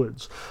Nion's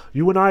woods.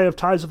 You and I have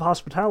ties of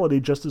hospitality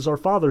just as our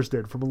fathers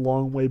did from a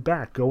long way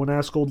back. Go and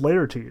ask old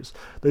Laertes.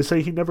 They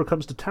say he never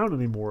comes to town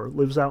anymore.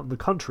 Lives out in the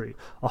country,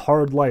 a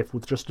hard life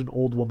with just an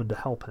old woman to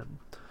help him.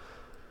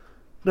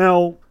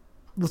 Now,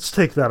 let's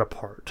take that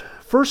apart.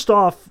 First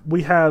off,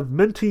 we have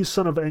Mentes,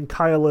 son of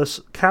Anchialus,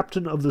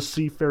 captain of the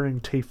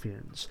seafaring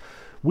Taphians.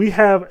 We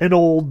have an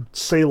old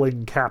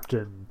sailing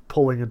captain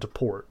pulling into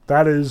port.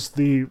 That is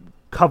the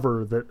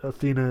cover that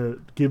Athena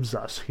gives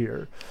us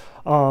here.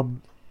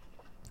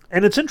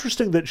 And it's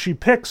interesting that she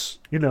picks,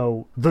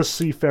 the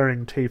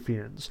seafaring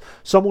Taphians,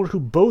 someone who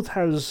both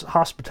has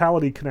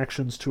hospitality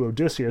connections to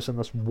Odysseus and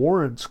thus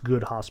warrants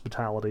good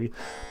hospitality,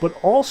 but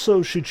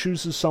also she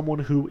chooses someone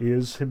who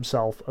is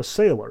himself a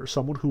sailor,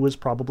 someone who has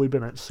probably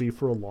been at sea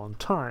for a long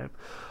time.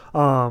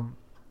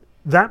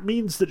 That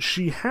means that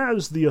she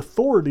has the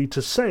authority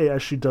to say,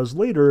 as she does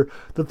later,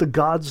 that the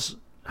gods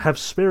have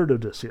spared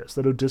Odysseus,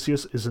 that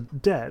Odysseus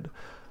isn't dead.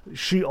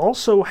 She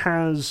also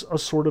has a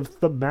sort of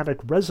thematic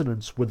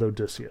resonance with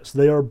Odysseus.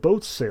 They are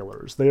both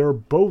sailors. They are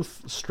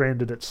both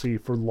stranded at sea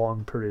for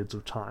long periods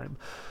of time.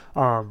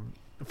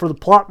 For the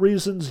plot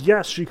reasons,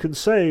 yes, she can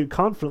say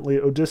confidently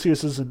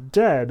Odysseus isn't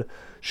dead.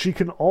 She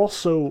can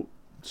also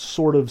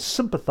sort of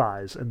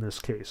sympathize in this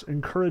case,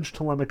 encourage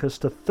Telemachus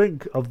to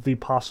think of the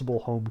possible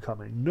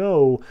homecoming,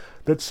 know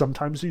that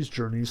sometimes these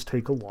journeys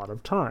take a lot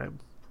of time.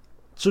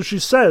 So she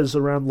says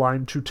around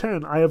line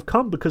 210, I have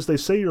come because they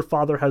say your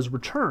father has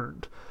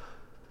returned.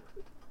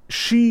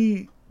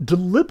 She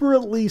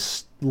deliberately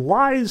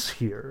lies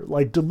here,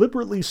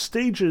 deliberately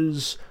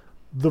stages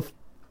the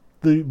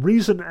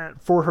reason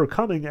for her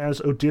coming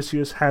as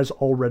Odysseus has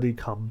already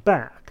come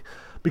back.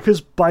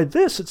 Because by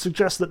this, it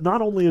suggests that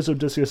not only is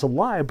Odysseus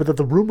alive, but that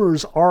the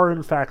rumors are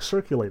in fact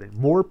circulating.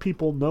 More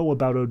people know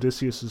about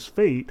Odysseus's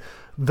fate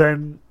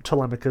than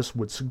Telemachus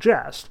would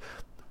suggest.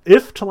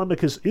 if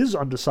Telemachus is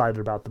undecided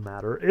about the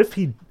matter, if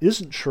he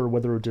isn't sure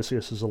whether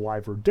Odysseus is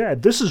alive or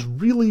dead, this is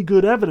really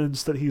good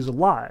evidence that he's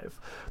alive.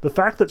 The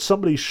fact that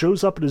somebody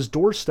shows up at his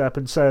doorstep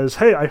and says,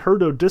 "Hey, I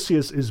heard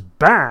Odysseus is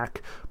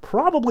back,"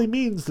 probably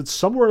means that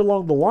somewhere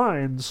along the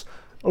lines,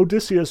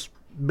 Odysseus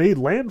made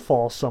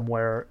landfall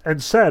somewhere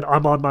and said,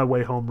 "I'm on my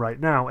way home right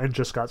now," and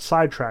just got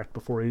sidetracked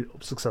before he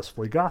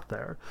successfully got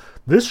there.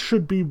 This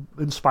should be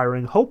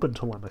inspiring hope in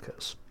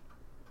Telemachus.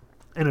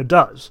 And it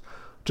does,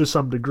 to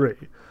some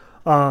degree.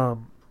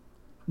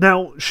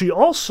 Now, she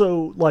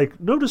also,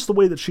 notice the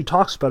way that she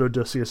talks about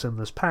Odysseus in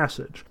this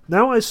passage.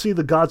 "Now I see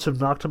the gods have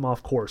knocked him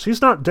off course.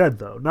 He's not dead,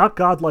 though. Not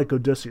god like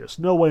Odysseus.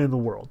 No way in the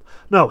world.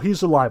 No,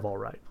 he's alive all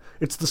right.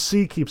 It's the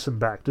sea keeps him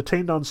back,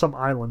 detained on some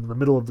island in the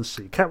middle of the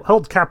sea,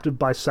 held captive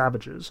by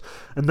savages.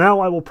 And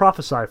now I will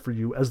prophesy for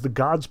you, as the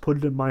gods put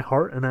it in my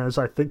heart, and as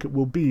I think it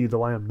will be,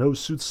 though I am no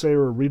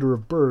soothsayer or reader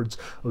of birds,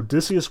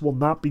 Odysseus will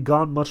not be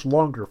gone much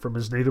longer from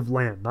his native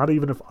land, not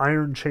even if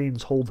iron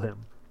chains hold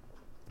him.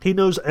 He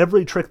knows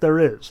every trick there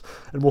is,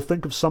 and will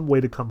think of some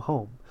way to come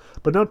home.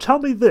 But now tell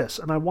me this,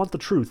 and I want the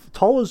truth.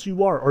 Tall as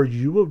you are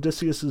you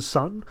Odysseus'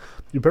 son?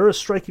 You bear a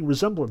striking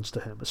resemblance to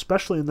him,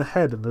 especially in the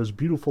head and those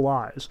beautiful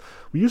eyes.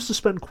 We used to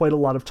spend quite a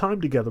lot of time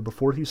together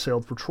before he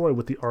sailed for Troy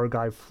with the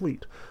Argive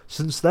fleet.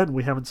 Since then,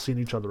 we haven't seen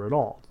each other at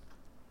all."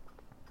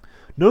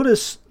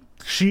 Notice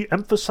she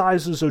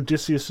emphasizes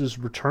Odysseus'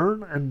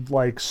 return and,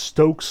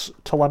 stokes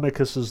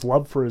Telemachus'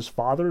 love for his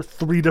father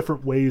 3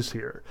 different ways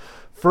here.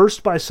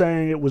 First, by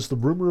saying it was the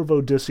rumor of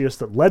Odysseus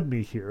that led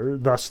me here,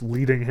 thus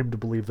leading him to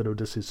believe that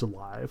Odysseus is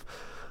alive.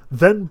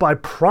 Then by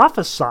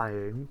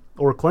prophesying,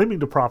 or claiming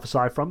to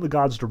prophesy from the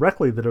gods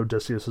directly that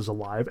Odysseus is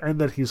alive and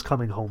that he's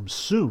coming home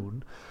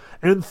soon.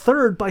 And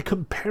third, by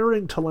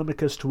comparing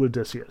Telemachus to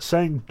Odysseus,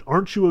 saying,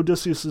 "Aren't you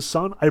Odysseus'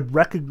 son? I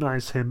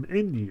recognize him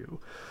in you."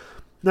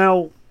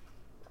 Now,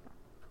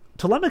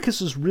 Telemachus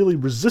is really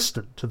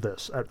resistant to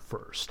this at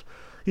first.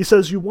 He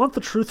says, "You want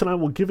the truth and I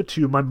will give it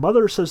to you. My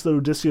mother says that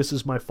Odysseus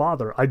is my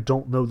father. I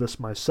don't know this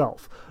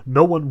myself.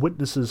 No one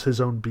witnesses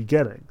his own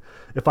begetting.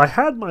 If I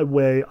had my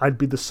way, I'd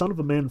be the son of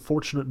a man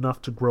fortunate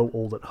enough to grow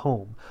old at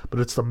home.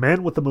 But it's the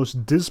man with the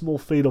most dismal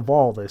fate of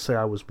all they say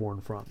I was born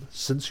from,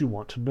 since you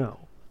want to know."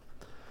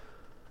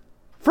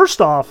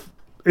 First off,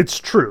 it's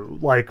true.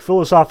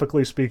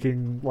 Philosophically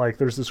speaking,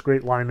 there's this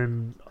great line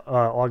in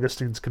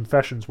Augustine's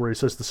Confessions where he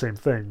says the same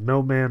thing.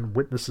 No man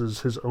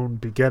witnesses his own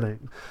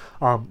begetting.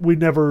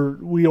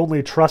 We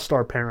only trust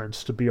our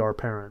parents to be our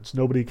parents.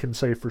 Nobody can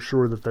say for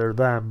sure that they're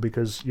them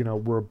because,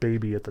 we're a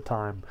baby at the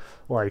time.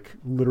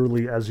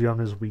 Literally as young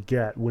as we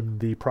get when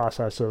the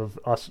process of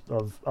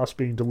us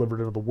being delivered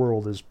into the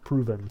world is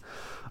proven.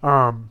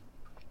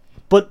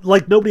 But,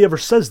 nobody ever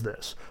says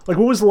this.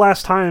 When was the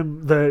last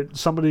time that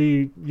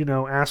somebody,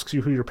 asks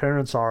you who your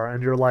parents are,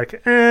 and you're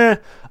like, I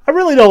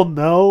really don't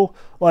know.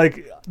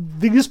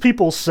 These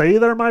people say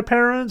they're my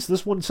parents.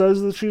 This one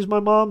says that she's my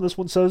mom. This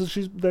one says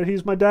that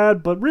he's my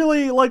dad. But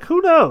really,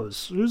 who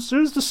knows? Who's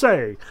to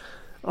say?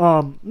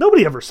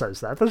 Nobody ever says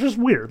that. That's just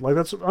weird.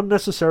 That's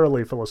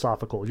unnecessarily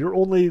philosophical. You're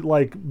only,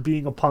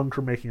 being a punk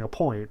or making a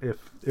point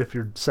if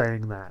you're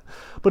saying that.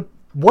 But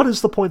what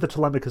is the point that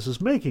Telemachus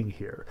is making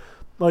here?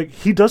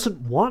 He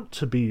doesn't want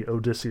to be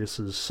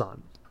Odysseus'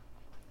 son.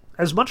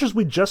 As much as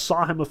we just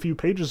saw him a few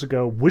pages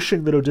ago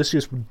wishing that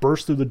Odysseus would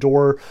burst through the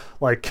door,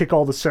 kick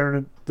all the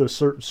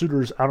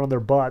suitors out on their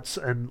butts,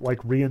 and,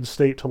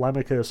 reinstate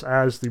Telemachus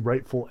as the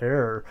rightful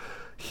heir,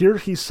 here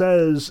he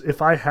says,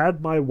 "If I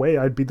had my way,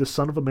 I'd be the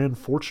son of a man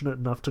fortunate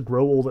enough to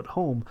grow old at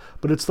home,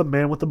 but it's the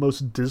man with the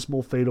most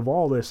dismal fate of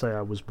all they say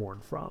I was born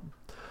from."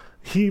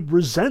 He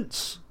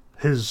resents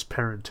his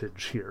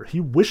parentage here.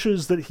 He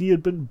wishes that he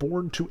had been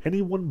born to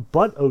anyone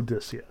but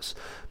Odysseus,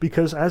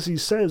 because, as he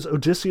says,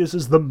 Odysseus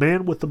is the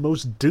man with the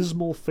most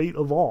dismal fate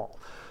of all.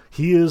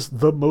 He is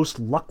the most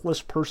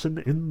luckless person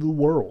in the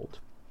world.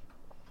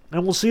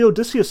 And we'll see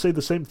Odysseus say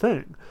the same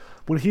thing.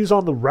 When he's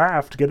on the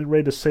raft getting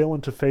ready to sail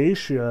into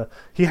Phaeacia,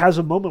 he has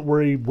a moment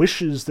where he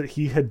wishes that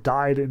he had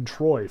died in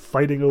Troy,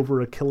 fighting over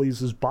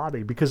Achilles'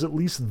 body, because at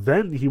least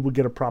then he would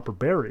get a proper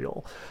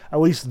burial.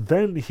 At least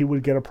then he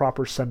would get a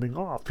proper sending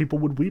off. People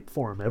would weep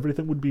for him.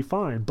 Everything would be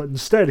fine. But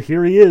instead,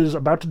 here he is,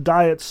 about to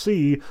die at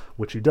sea,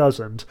 which he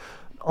doesn't,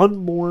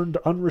 unmourned,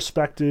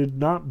 unrespected,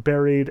 not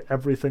buried,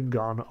 everything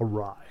gone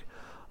awry.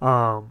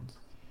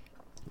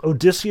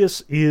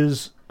 Odysseus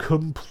is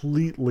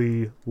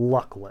completely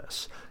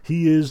luckless.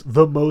 He is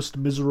the most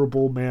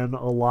miserable man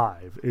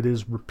alive. It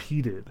is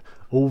repeated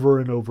over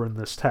and over in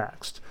this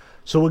text.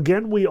 So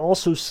again, we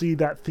also see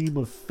that theme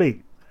of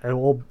fate,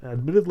 and well,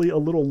 admittedly a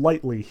little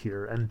lightly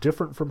here, and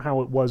different from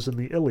how it was in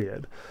the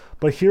Iliad.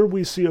 But here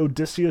we see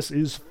Odysseus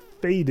is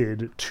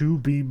fated to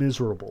be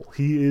miserable.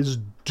 He is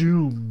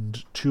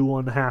doomed to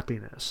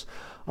unhappiness.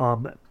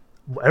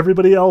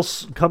 Everybody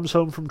else comes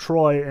home from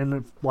Troy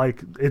and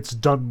it's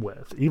done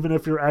with. Even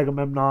if you're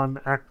Agamemnon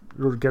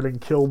or getting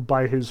killed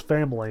by his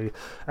family,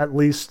 at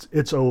least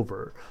it's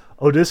over.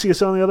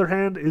 Odysseus, on the other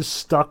hand, is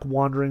stuck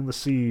wandering the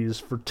seas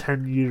for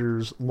 10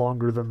 years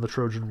longer than the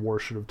Trojan War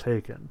should have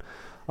taken.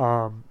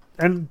 And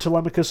And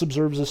Telemachus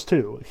observes this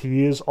too.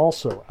 He is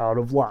also out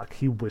of luck.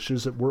 He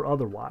wishes it were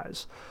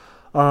otherwise.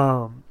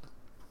 Now,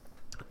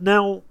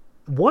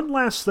 one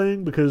last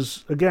thing,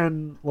 because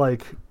again,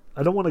 like,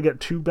 I don't want to get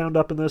too bound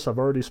up in this. I've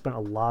already spent a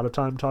lot of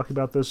time talking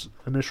about this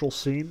initial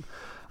scene.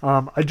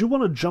 I do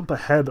want to jump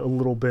ahead a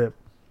little bit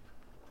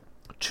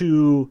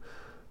to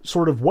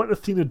sort of what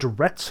Athena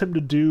directs him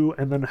to do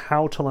and then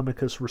how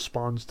Telemachus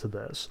responds to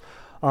this.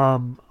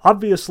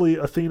 Obviously,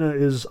 Athena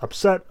is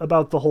upset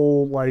about the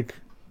whole, like,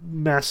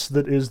 mess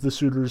that is the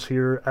suitors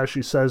here. As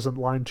she says in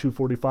line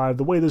 245,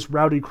 the way this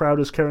rowdy crowd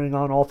is carrying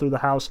on all through the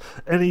house,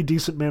 any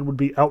decent man would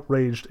be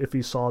outraged if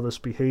he saw this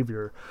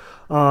behavior.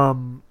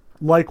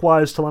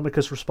 Likewise,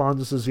 Telemachus responds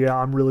and says, yeah,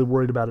 I'm really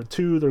worried about it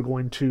too. They're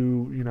going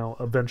to,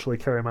 eventually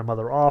carry my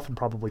mother off and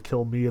probably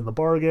kill me in the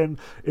bargain.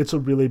 It's a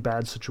really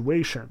bad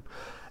situation.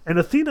 And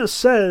Athena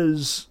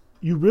says,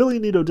 you really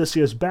need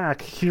Odysseus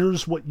back.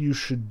 Here's what you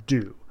should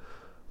do.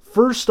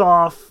 First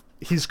off,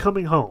 he's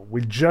coming home.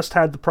 We just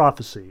had the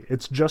prophecy.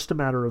 It's just a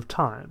matter of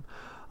time.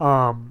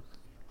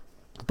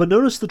 But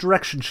notice the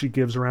direction she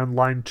gives around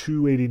line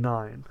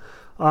 289.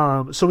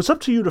 So it's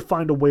up to you to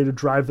find a way to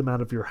drive them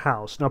out of your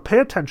house. Now pay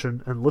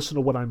attention and listen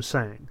to what I'm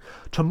saying.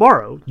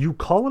 Tomorrow, you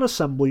call an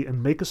assembly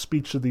and make a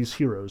speech to these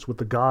heroes with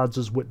the gods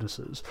as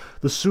witnesses.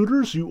 The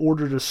suitors you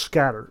order to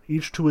scatter,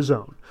 each to his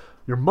own.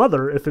 Your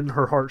mother, if in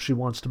her heart she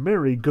wants to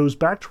marry, goes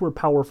back to her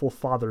powerful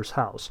father's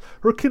house.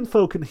 Her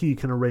kinfolk and he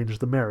can arrange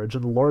the marriage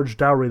and the large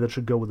dowry that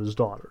should go with his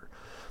daughter.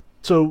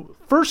 So,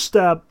 first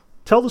step,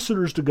 tell the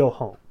suitors to go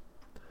home.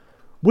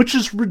 Which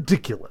is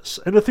ridiculous,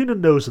 and Athena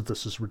knows that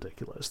this is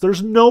ridiculous.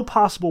 There's no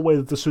possible way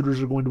that the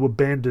suitors are going to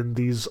abandon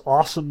these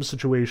awesome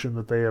situation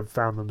that they have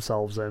found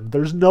themselves in.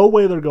 There's no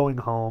way they're going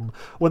home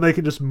when they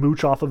can just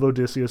mooch off of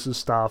Odysseus'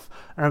 stuff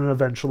and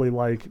eventually,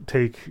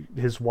 take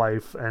his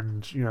wife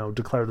and,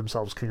 declare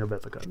themselves king of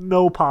Ithaca.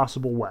 No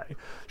possible way.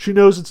 She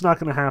knows it's not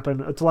going to happen.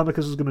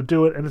 Telemachus is going to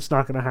do it, and it's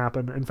not going to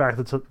happen. In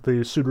fact,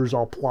 the suitors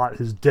all plot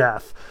his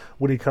death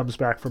when he comes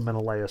back from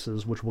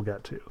Menelaus's, which we'll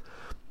get to.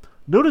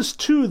 Notice,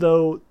 too,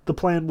 though, the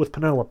plan with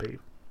Penelope.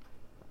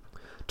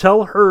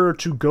 Tell her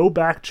to go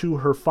back to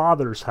her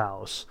father's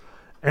house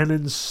and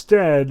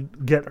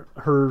instead get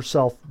her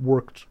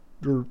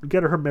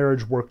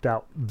marriage worked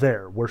out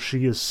there, where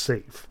she is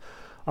safe.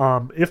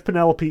 If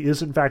Penelope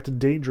is in fact in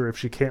danger, if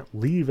she can't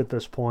leave at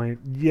this point,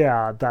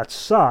 yeah, that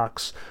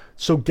sucks.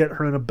 So get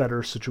her in a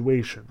better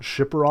situation.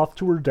 Ship her off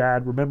to her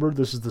dad. Remember,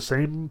 this is the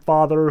same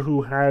father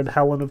who had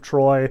Helen of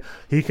Troy.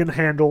 He can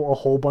handle a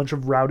whole bunch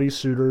of rowdy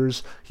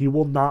suitors. He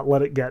will not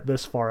let it get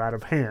this far out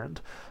of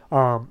hand.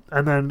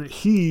 And then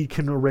he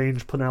can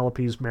arrange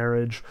Penelope's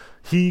marriage.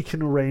 He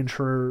can arrange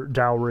her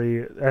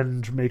dowry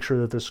and make sure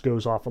that this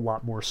goes off a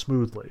lot more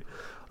smoothly.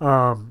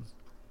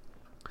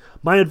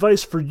 My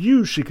advice for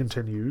you, she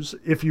continues,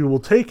 if you will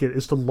take it,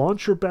 is to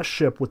launch your best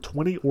ship with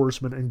 20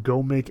 oarsmen and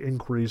go make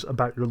inquiries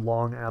about your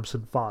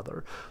long-absent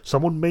father.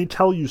 Someone may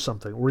tell you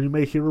something, or you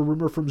may hear a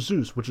rumor from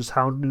Zeus, which is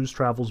how news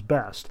travels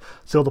best.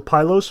 Sail to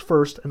Pylos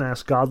first and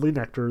ask godly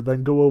Nestor,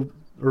 then go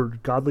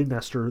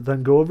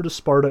over to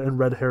Sparta and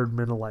red-haired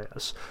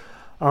Menelaus.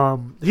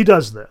 He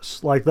does this.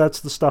 That's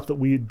the stuff that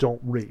we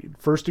don't read.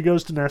 First he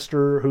goes to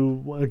Nestor,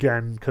 who,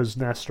 again, because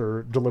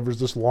Nestor delivers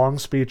this long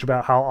speech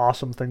about how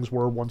awesome things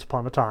were once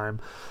upon a time.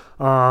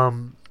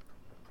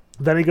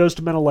 Then he goes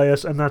to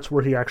Menelaus, and that's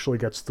where he actually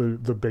gets the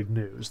big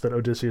news, that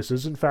Odysseus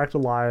is in fact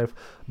alive.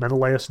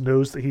 Menelaus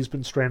knows that he's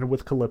been stranded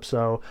with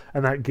Calypso,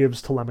 and that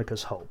gives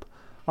Telemachus hope.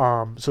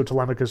 So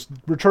Telemachus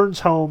returns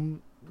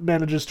home,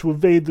 manages to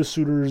evade the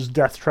suitors'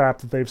 death trap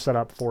that they've set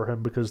up for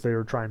him because they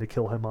are trying to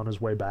kill him on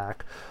his way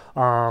back.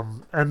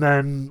 And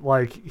then,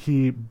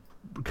 he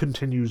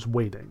continues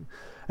waiting.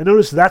 And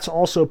notice that's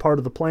also part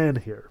of the plan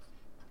here.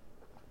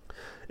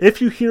 If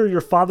you hear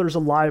your father's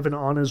alive and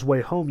on his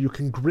way home, you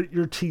can grit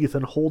your teeth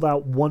and hold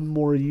out one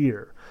more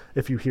year.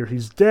 If you hear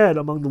he's dead,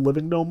 among the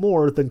living no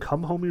more, then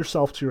come home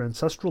yourself to your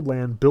ancestral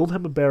land, build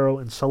him a barrow,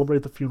 and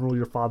celebrate the funeral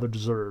your father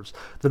deserves.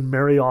 Then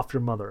marry off your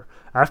mother.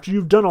 After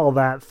you've done all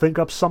that, think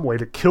up some way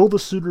to kill the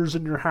suitors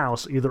in your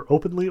house, either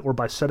openly or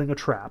by setting a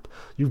trap.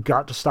 You've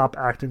got to stop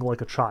acting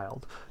like a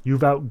child.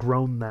 You've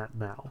outgrown that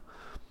now.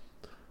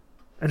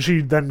 And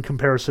she then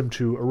compares him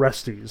to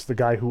Orestes, the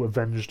guy who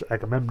avenged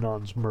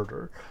Agamemnon's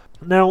murder.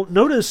 Now,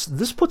 notice,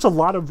 this puts a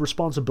lot of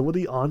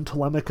responsibility on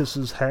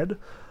Telemachus's head.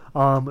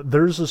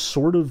 There's a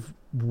sort of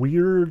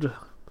weird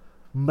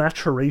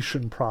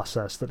maturation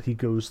process that he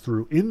goes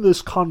through in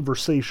this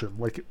conversation.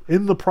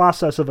 In the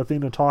process of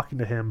Athena talking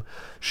to him,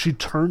 she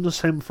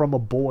turns him from a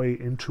boy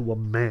into a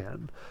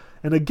man.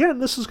 And again,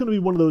 this is going to be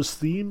one of those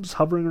themes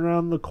hovering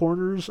around the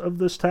corners of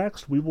this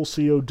text. We will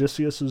see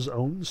Odysseus'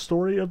 own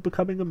story of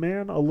becoming a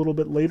man a little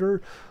bit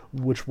later,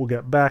 which we'll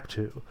get back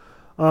to.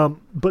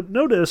 But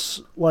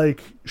notice,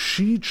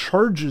 she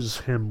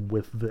charges him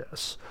with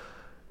this.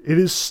 It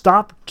is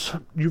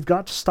you've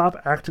got to stop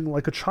acting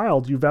like a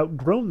child. You've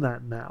outgrown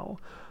that now.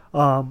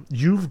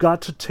 You've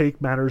got to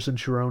take matters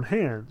into your own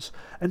hands.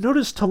 And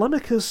notice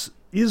Telemachus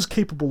is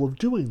capable of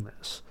doing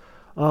this.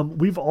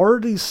 We've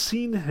already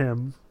seen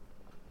him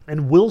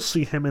And we'll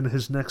see him in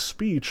his next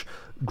speech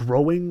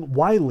growing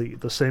wily,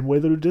 the same way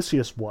that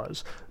Odysseus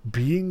was,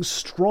 being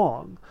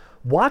strong.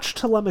 Watch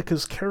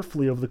Telemachus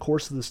carefully over the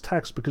course of this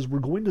text, because we're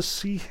going to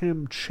see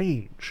him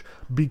change,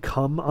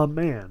 become a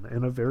man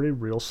in a very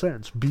real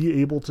sense,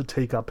 be able to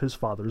take up his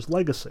father's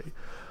legacy.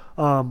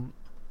 Now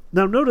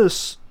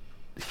notice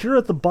here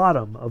at the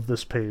bottom of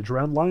this page,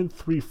 around line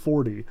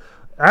 340,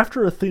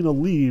 after Athena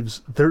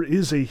leaves, there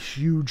is a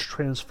huge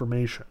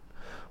transformation.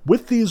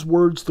 With these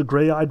words, the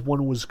gray-eyed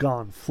one was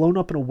gone, flown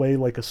up and away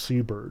like a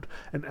seabird.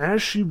 And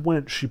as she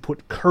went, she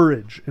put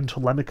courage in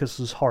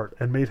Telemachus's heart,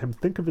 and made him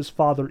think of his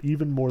father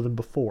even more than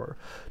before.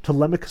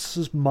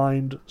 Telemachus's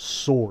mind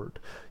soared.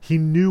 He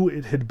knew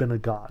it had been a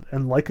god,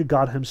 and like a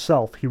god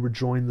himself, he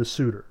rejoined the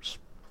suitors.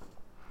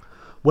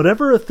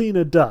 Whatever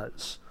Athena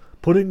does,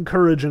 putting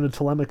courage into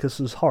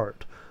Telemachus's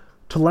heart,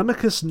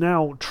 Telemachus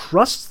now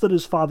trusts that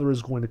his father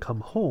is going to come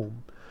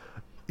home,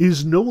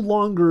 is no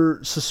longer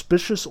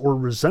suspicious or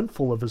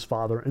resentful of his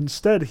father.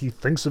 Instead, he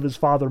thinks of his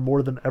father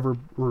more than ever,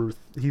 or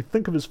he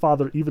thinks of his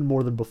father even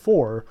more than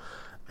before.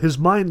 His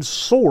mind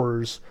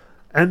soars,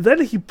 and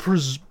then he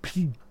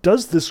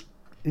does this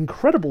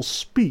incredible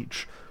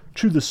speech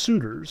to the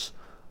suitors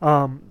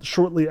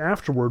shortly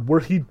afterward,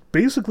 where he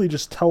basically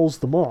just tells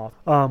them off.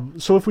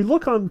 So if we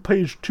look on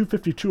page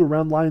 252,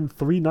 around line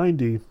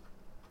 390,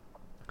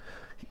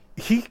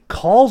 he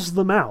calls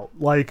them out.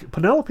 Like,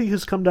 Penelope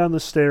has come down the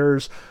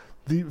stairs.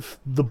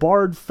 The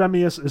bard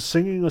Phemius is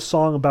singing a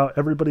song about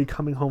everybody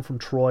coming home from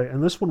Troy,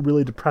 and this one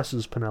really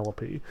depresses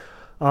Penelope.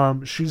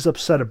 She's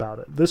upset about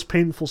it. This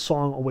painful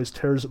song always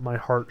tears at my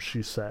heart,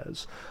 she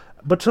says.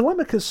 But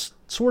Telemachus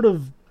sort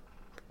of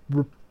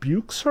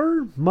rebukes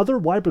her. Mother,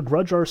 why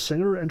begrudge our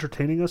singer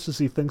entertaining us as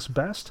he thinks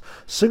best?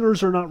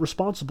 Singers are not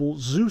responsible,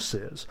 Zeus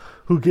is,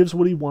 who gives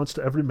what he wants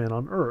to every man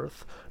on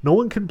earth. No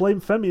one can blame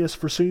Phemius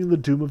for singing the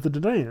doom of the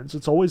Danaans.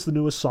 It's always the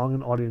newest song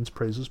an audience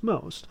praises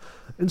most.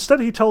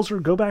 Instead, he tells her,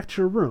 go back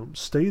to your room,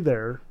 stay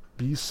there,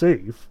 be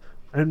safe,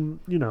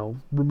 and,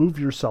 remove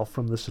yourself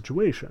from this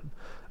situation.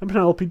 And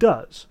Penelope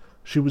does.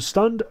 She was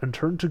stunned and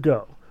turned to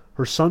go.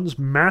 Her son's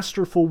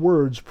masterful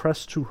words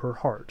pressed to her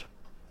heart.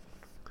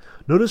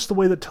 Notice the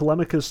way that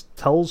Telemachus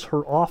tells her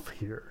off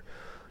here.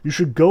 You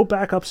should go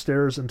back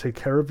upstairs and take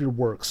care of your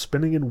work,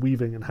 spinning and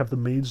weaving, and have the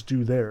maids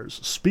do theirs.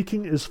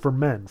 Speaking is for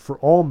men, for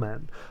all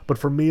men, but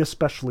for me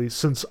especially,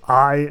 since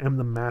I am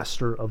the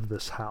master of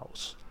this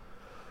house.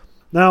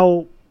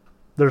 Now,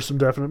 there's some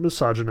definite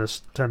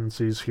misogynist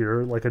tendencies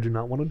here, like I do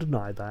not want to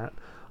deny that.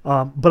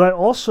 But I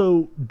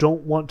also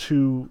don't want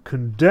to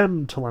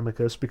condemn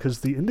Telemachus, because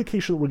the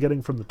indication that we're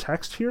getting from the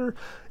text here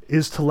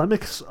is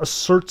Telemachus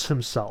asserts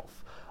himself.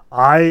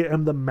 I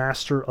am the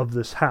master of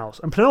this house.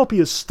 And Penelope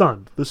is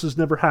stunned. This has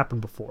never happened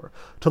before.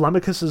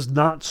 Telemachus has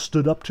not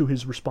stood up to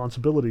his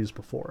responsibilities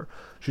before.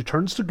 She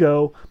turns to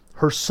go,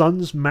 her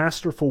son's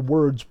masterful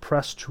words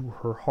press to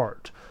her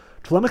heart.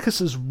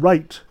 Telemachus is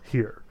right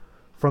here,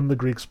 from the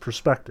Greeks'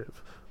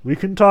 perspective. We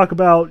can talk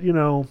about,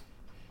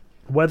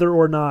 whether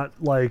or not,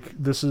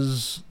 this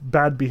is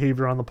bad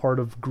behavior on the part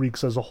of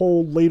Greeks as a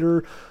whole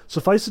later.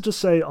 Suffice it to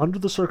say, under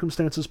the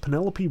circumstances,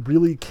 Penelope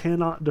really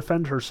cannot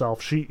defend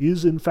herself. She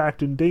is, in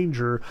fact, in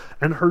danger,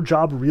 and her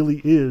job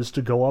really is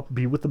to go up,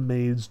 be with the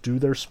maids, do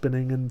their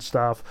spinning and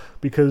stuff,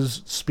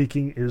 because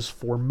speaking is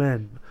for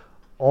men,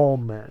 all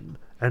men,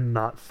 and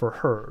not for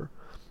her.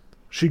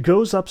 She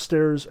goes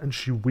upstairs, and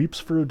she weeps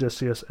for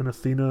Odysseus, and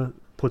Athena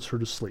puts her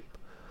to sleep.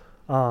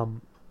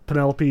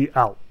 Penelope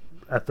out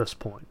at this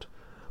point.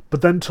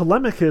 But then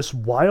Telemachus,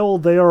 while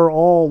they are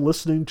all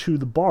listening to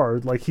the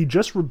bard, he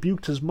just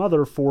rebuked his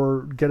mother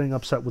for getting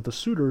upset with the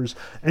suitors,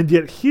 and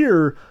yet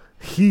here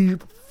he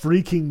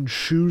freaking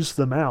shoos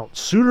them out.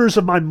 Suitors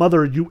of my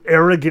mother, you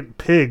arrogant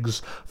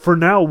pigs, for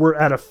now we're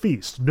at a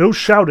feast. No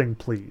shouting,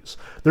 please.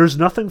 There's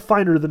nothing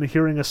finer than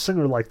hearing a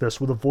singer like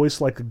this with a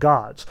voice like a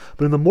god's,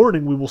 but in the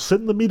morning we will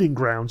sit in the meeting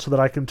ground so that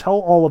I can tell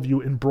all of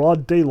you in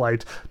broad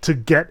daylight to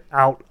get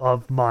out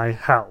of my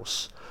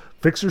house.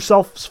 Fix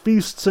yourselves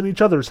feasts in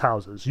each other's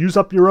houses. Use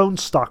up your own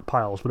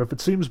stockpiles, but if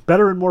it seems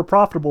better and more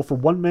profitable for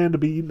one man to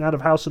be eaten out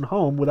of house and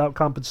home without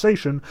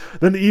compensation,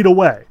 then eat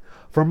away.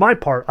 For my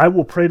part, I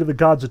will pray to the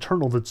gods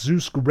eternal that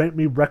Zeus grant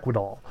me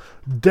requidal,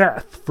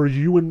 death for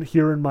you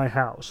here in my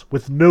house,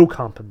 with no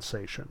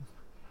compensation.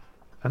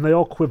 And they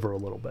all quiver a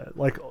little bit.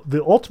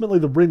 Ultimately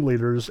the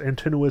ringleaders,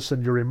 Antinous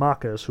and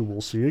Eurymachus, who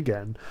we'll see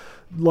again,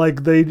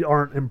 they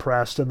aren't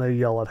impressed and they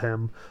yell at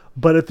him.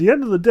 But at the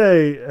end of the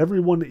day,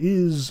 everyone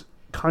is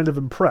kind of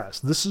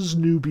impressed. This is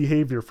new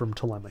behavior from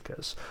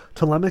Telemachus.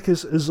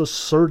 Telemachus is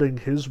asserting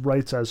his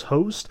rights as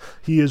host.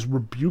 He is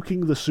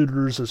rebuking the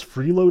suitors as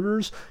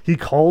freeloaders. He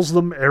calls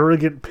them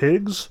arrogant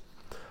pigs.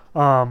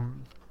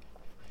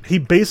 He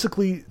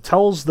basically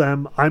tells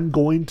them, I'm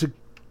going to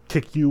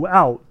kick you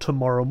out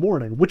tomorrow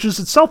morning, which is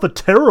itself a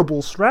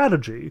terrible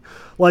strategy.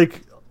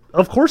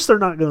 Of course they're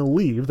not going to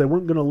leave. They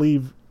weren't going to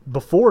leave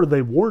before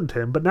they warned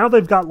him, but now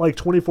they've got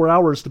 24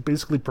 hours to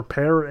basically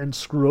prepare and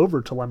screw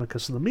over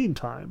Telemachus in the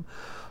meantime.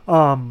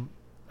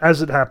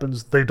 As it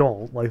happens, they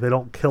don't. They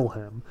don't kill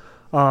him.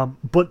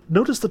 But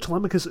notice that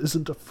Telemachus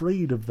isn't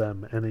afraid of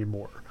them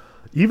anymore.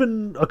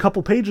 Even a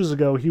couple pages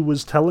ago, he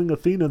was telling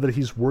Athena that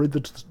he's worried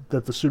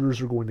that the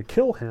suitors are going to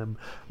kill him.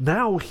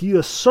 Now he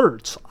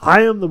asserts,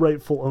 I am the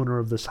rightful owner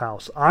of this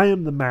house. I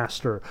am the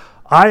master.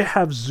 I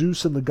have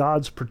Zeus and the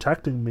gods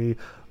protecting me.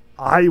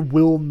 I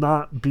will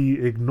not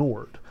be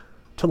ignored.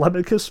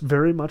 Telemachus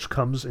very much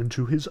comes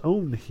into his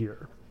own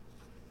here.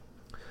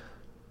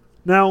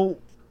 Now,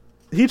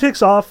 he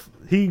takes off.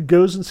 He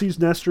goes and sees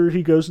Nestor.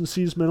 He goes and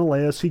sees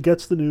Menelaus. He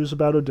gets the news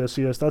about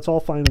Odysseus. That's all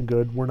fine and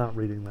good. We're not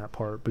reading that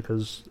part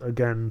because,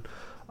 again,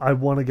 I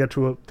want to get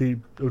to the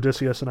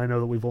Odysseus, and I know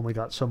that we've only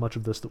got so much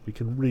of this that we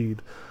can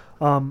read.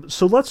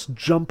 So let's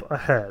jump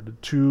ahead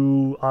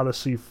to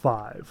Odyssey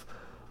 5,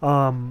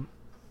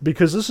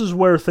 because this is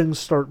where things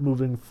start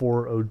moving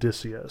for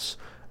Odysseus.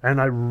 And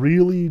I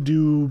really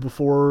do,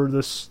 before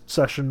this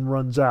session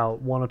runs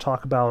out, want to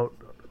talk about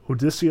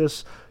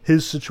Odysseus,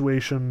 his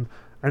situation,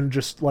 and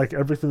just, like,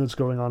 everything that's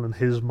going on in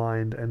his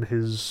mind and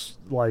his,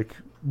 like,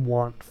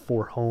 want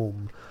for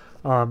home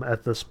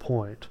at this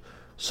point.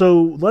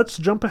 So let's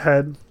jump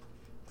ahead.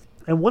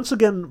 And once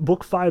again,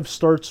 Book 5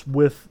 starts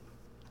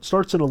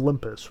in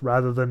Olympus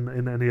rather than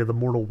in any of the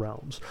mortal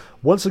realms.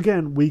 Once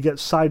again, we get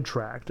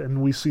sidetracked,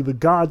 and we see the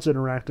gods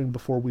interacting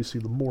before we see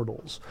the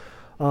mortals.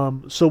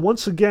 So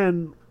once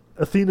again,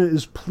 Athena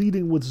is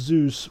pleading with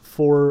Zeus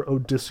for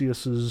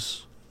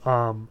Odysseus's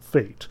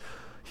fate.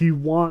 She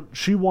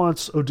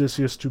wants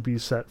Odysseus to be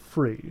set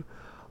free.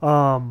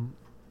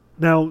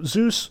 Now,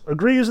 Zeus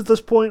agrees at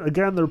this point.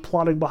 Again, they're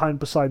plotting behind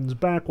Poseidon's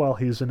back while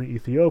he's in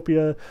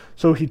Ethiopia.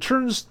 So he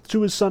turns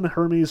to his son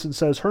Hermes and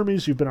says,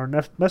 Hermes, you've been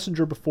our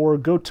messenger before.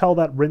 Go tell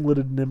that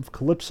ringleted nymph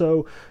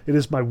Calypso, it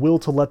is my will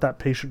to let that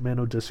patient man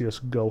Odysseus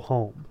go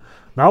home.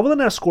 Not with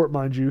an escort,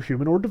 mind you,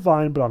 human or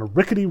divine, but on a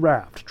rickety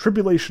raft,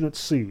 tribulation at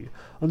sea,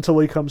 until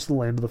he comes to the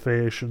land of the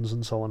Phaeacians,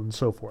 and so on and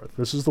so forth.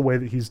 This is the way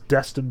that he's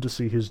destined to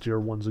see his dear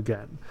ones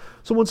again.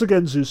 So once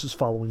again, Zeus is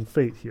following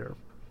fate here.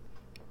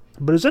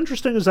 But as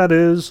interesting as that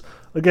is,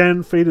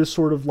 again, fate is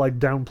sort of like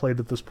downplayed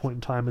at this point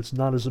in time. It's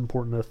not as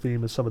important a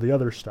theme as some of the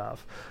other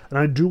stuff. And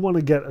I do want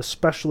to get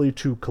especially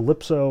to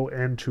Calypso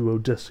and to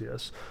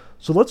Odysseus.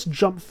 So let's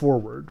jump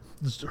forward.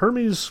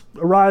 Hermes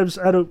arrives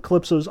at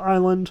Calypso's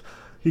island.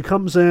 He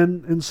comes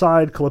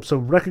inside. Calypso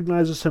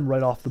recognizes him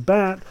right off the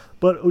bat,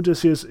 but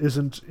Odysseus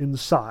isn't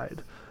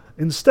inside.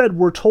 Instead,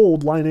 we're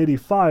told, line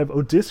 85,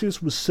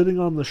 Odysseus was sitting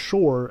on the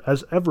shore,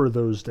 as ever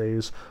those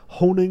days,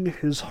 honing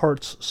his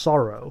heart's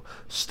sorrow,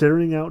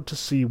 staring out to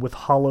sea with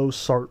hollow,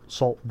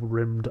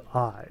 salt-rimmed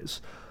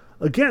eyes.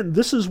 Again,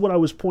 this is what I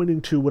was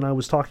pointing to when I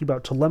was talking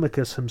about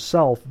Telemachus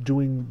himself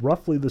doing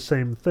roughly the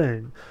same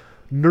thing.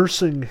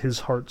 Nursing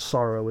his heart's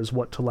sorrow is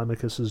what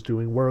Telemachus is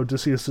doing, where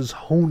Odysseus is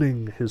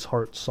honing his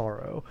heart's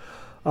sorrow.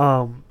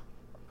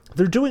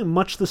 They're doing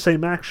much the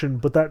same action,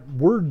 but that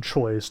word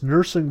choice,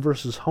 nursing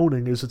versus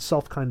honing, is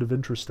itself kind of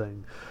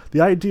interesting. The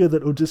idea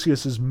that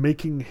Odysseus is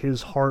making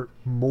his heart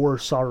more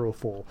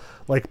sorrowful,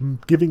 like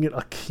giving it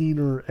a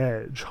keener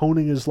edge.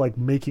 Honing is like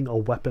making a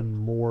weapon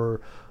more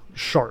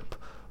sharp,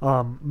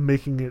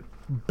 making it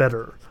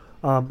better.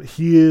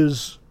 He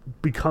is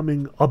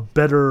becoming a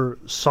better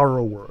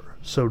sorrower,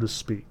 so to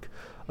speak.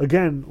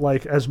 Again,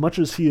 like, as much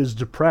as he is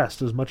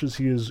depressed, as much as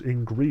he is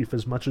in grief,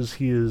 as much as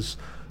he is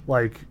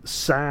like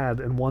sad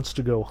and wants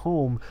to go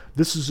home,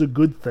 this is a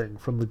good thing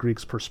from the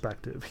Greeks'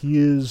 perspective. He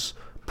is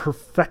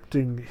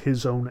perfecting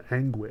his own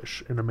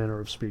anguish, in a manner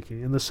of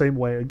speaking, in the same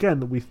way, again,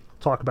 that we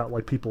talk about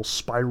like people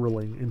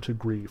spiraling into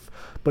grief.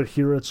 But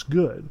here it's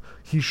good.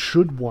 He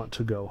should want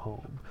to go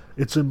home.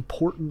 It's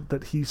important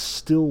that he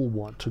still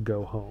want to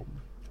go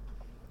home.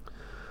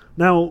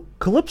 Now,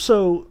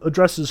 Calypso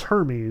addresses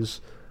Hermes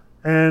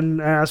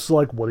and asks,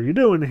 like, what are you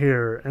doing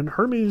here? And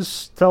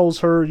Hermes tells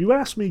her, you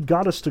asked me,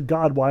 goddess to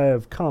god, why I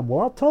have come.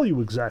 Well, I'll tell you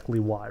exactly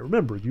why.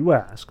 Remember, you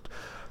asked.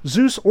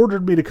 Zeus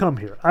ordered me to come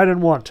here. I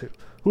didn't want to.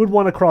 Who would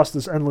want to cross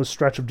this endless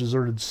stretch of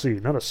deserted sea?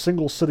 Not a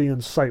single city in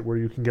sight where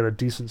you can get a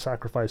decent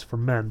sacrifice for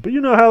men. But you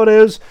know how it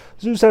is.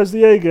 Zeus has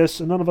the Aegis,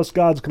 and none of us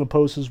gods can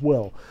oppose his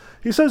will.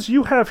 He says,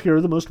 you have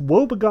here the most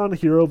woebegone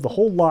hero of the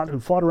whole lot who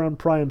fought around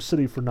Priam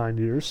City for 9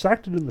 years,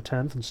 sacked it in the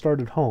 10th, and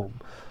started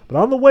home. But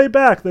on the way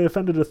back, they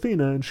offended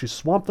Athena, and she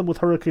swamped them with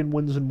hurricane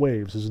winds and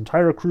waves. His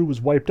entire crew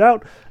was wiped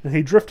out, and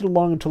he drifted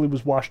along until he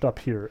was washed up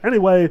here.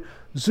 Anyway,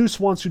 Zeus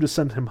wants you to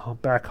send him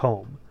back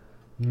home.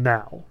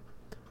 Now.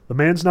 The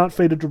man's not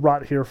fated to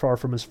rot here far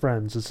from his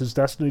friends. It's his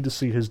destiny to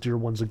see his dear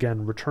ones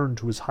again return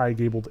to his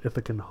high-gabled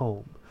Ithacan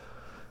home.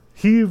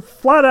 He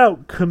flat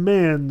out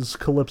commands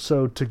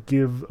Calypso to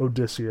give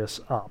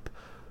Odysseus up.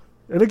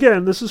 And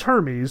again, this is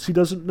Hermes. He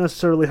doesn't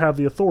necessarily have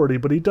the authority,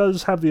 but he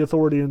does have the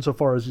authority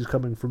insofar as he's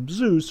coming from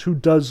Zeus, who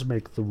does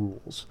make the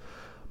rules.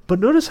 But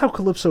notice how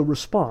Calypso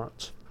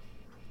responds.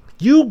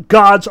 You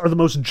gods are the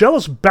most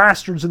jealous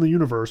bastards in the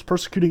universe,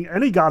 persecuting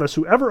any goddess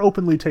who ever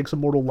openly takes a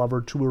mortal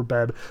lover to her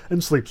bed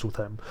and sleeps with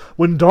him.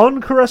 When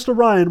Dawn caressed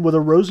Orion with her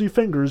rosy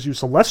fingers, you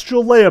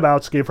celestial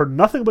layabouts gave her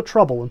nothing but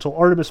trouble until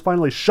Artemis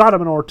finally shot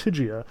him in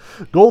Ortygia,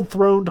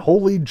 gold-throned,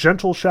 holy,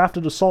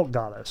 gentle-shafted assault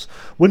goddess.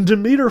 When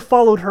Demeter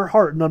followed her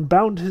heart and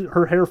unbound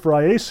her hair for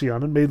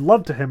Iasion and made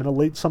love to him in a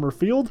late summer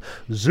field,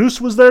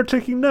 Zeus was there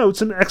taking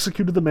notes and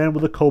executed the man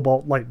with a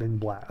cobalt lightning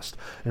blast.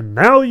 And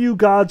now you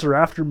gods are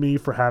after me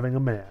for having a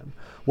man.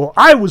 Well,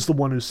 I was the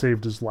one who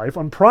saved his life,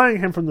 unprying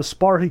him from the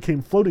spar he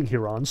came floating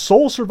here on,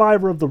 sole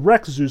survivor of the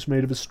wreck Zeus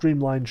made of his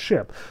streamlined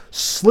ship,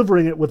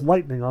 slivering it with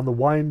lightning on the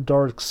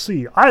wine-dark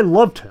sea. I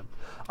loved him.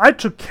 I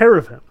took care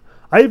of him.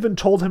 I even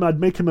told him I'd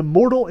make him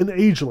immortal and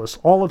ageless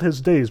all of his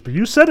days. But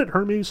you said it,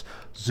 Hermes.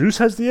 Zeus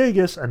has the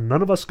Aegis, and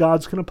none of us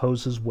gods can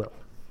oppose his will.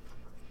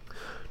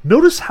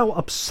 Notice how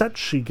upset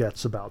she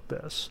gets about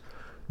this.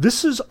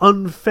 This is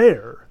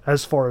unfair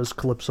as far as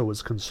Calypso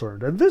is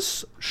concerned, and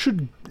this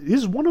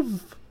is one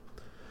of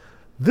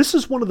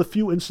the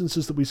few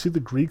instances that we see the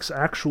Greeks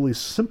actually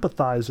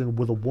sympathizing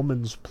with a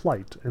woman's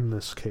plight in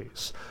this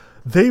case.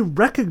 They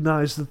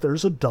recognize that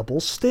there's a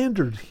double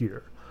standard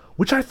here,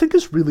 which I think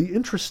is really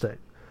interesting.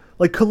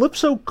 Like,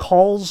 Calypso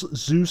calls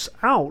Zeus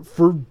out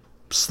for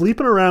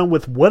sleeping around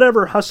with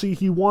whatever hussy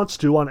he wants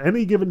to on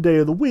any given day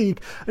of the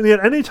week, and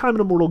yet any time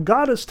an immortal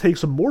goddess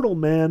takes a mortal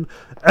man,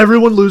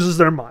 everyone loses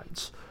their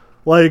minds.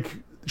 Like,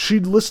 she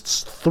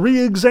lists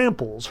 3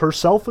 examples,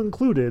 herself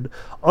included,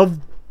 of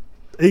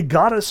a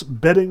goddess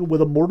bedding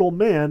with a mortal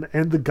man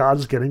and the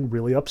gods getting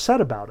really upset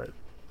about it.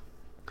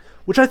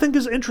 Which I think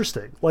is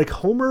interesting. Like,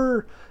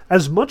 Homer,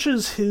 as much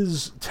as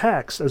his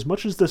text, as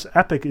much as this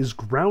epic is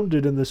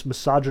grounded in this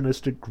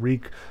misogynistic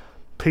Greek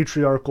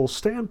patriarchal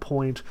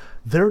standpoint,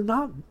 they're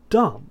not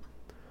dumb.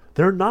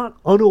 They're not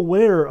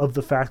unaware of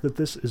the fact that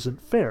this isn't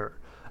fair.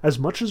 As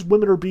much as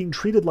women are being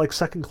treated like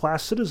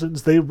second-class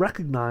citizens, they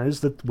recognize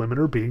that women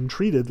are being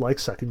treated like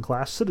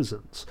second-class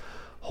citizens.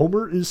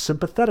 Homer is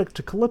sympathetic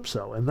to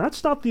Calypso, and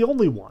that's not the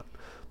only one.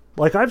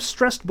 Like I've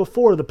stressed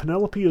before, that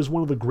Penelope is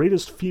one of the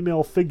greatest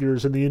female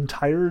figures in the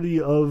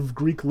entirety of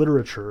Greek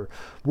literature.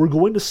 We're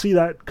going to see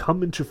that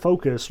come into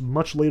focus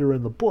much later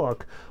in the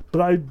book,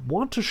 but I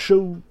want to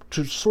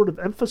sort of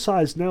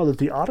emphasize now that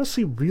the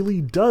Odyssey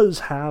really does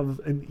have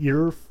an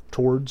ear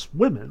towards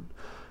women,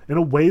 in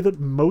a way that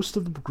most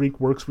of the Greek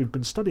works we've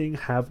been studying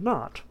have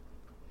not.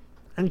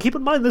 And keep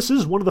in mind, this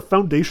is one of the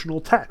foundational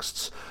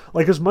texts.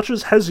 Like, as much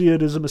as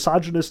Hesiod is a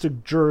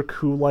misogynistic jerk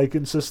who, like,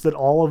 insists that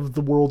all of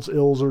the world's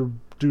ills are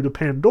due to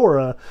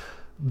Pandora,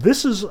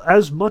 this is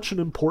as much an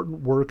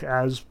important work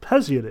as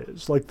Hesiod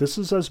is. Like, this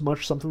is as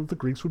much something that the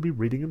Greeks would be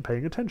reading and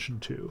paying attention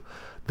to.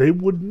 They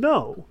would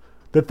know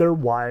that their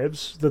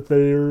wives, that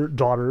their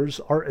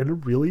daughters are in a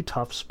really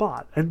tough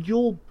spot. And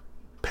you'll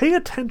pay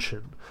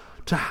attention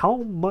to how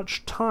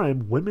much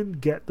time women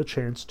get the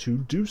chance to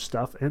do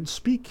stuff and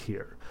speak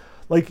here.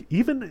 Like,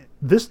 even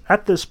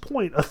at this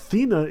point,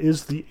 Athena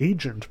is the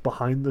agent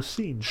behind the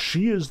scenes.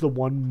 She is the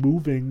one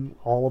moving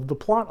all of the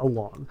plot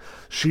along.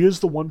 She is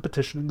the one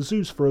petitioning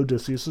Zeus for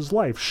Odysseus'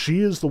 life. She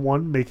is the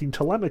one making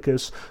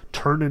Telemachus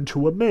turn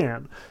into a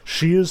man.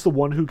 She is the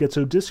one who gets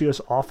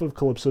Odysseus off of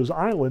Calypso's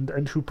island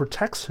and who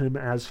protects him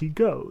as he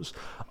goes.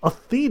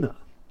 Athena,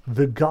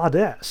 the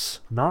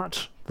goddess,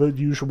 not the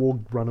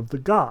usual run of the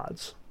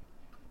gods.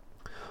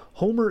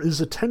 Homer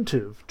is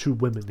attentive to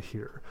women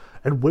here.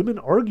 And women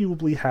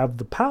arguably have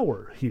the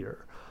power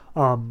here.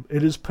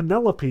 It is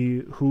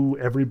Penelope who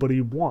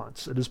everybody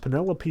wants. It is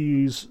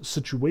Penelope's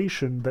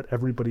situation that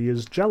everybody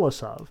is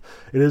jealous of.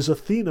 It is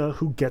Athena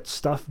who gets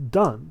stuff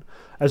done.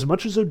 As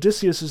much as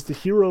Odysseus is the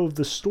hero of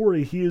the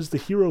story, he is the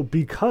hero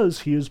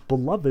because he is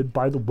beloved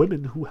by the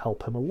women who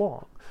help him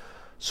along.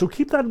 So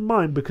keep that in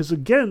mind, because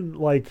again,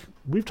 like,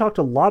 we've talked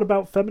a lot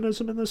about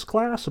feminism in this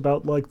class,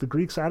 about, like, the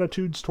Greeks'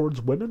 attitudes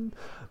towards women.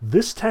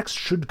 This text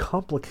should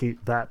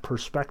complicate that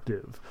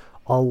perspective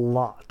a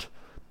lot,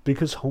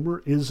 because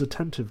Homer is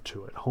attentive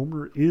to it.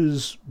 Homer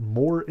is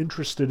more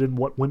interested in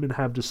what women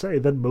have to say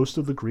than most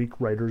of the Greek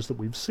writers that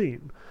we've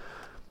seen.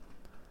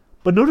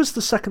 But notice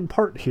the second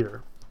part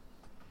here.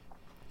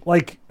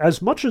 Like,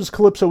 as much as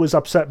Calypso is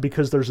upset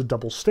because there's a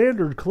double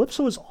standard,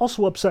 Calypso is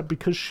also upset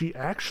because she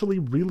actually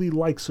really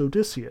likes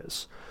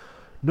Odysseus.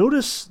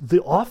 Notice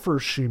the offer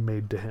she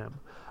made to him.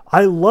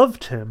 I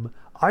loved him.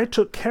 I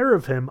took care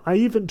of him. I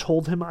even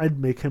told him I'd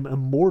make him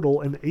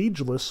immortal and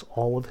ageless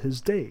all of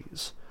his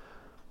days.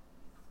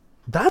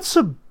 That's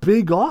a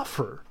big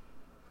offer.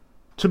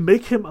 To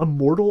make him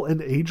immortal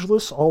and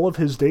ageless all of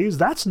his days,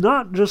 that's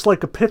not just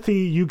like a pithy,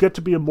 you get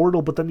to be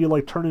immortal, but then you,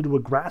 like, turn into a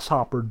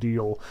grasshopper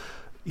deal.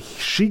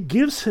 She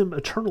gives him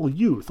eternal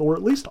youth, or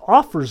at least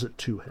offers it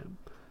to him.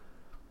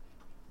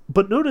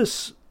 But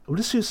notice,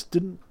 Odysseus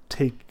didn't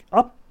take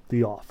up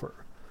the offer.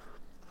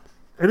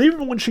 And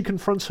even when she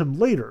confronts him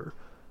later,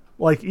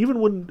 like, even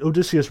when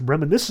Odysseus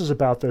reminisces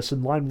about this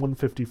in line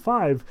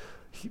 155,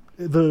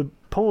 the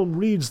poem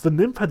reads, "The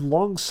nymph had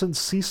long since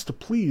ceased to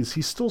please.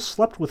 He still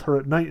slept with her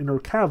at night in her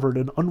cavern,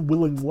 an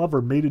unwilling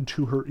lover mated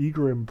to her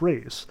eager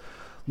embrace."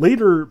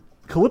 Later,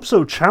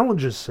 Calypso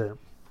challenges him.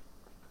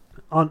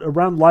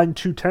 Around line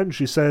 210,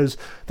 she says,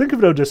 "Think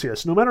of it,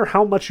 Odysseus. No matter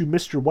how much you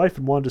missed your wife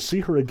and wanted to see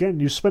her again,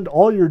 you spend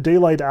all your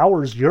daylight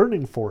hours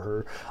yearning for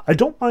her. I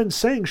don't mind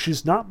saying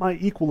she's not my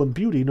equal in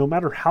beauty, no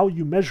matter how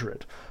you measure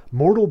it.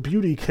 Mortal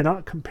beauty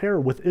cannot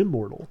compare with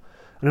immortal."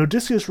 And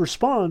Odysseus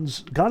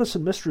responds, "Goddess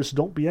and mistress,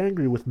 don't be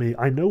angry with me.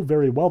 I know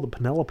very well that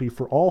Penelope,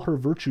 for all her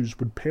virtues,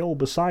 would pale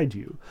beside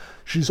you.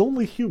 She's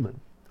only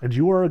human, and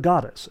you are a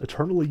goddess,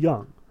 eternally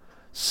young.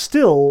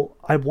 Still,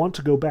 I want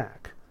to go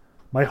back.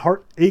 My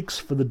heart aches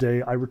for the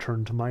day I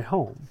return to my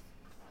home."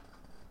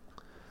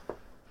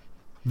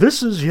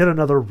 This is yet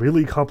another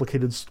really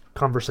complicated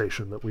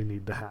conversation that we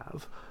need to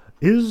have.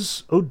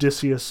 Is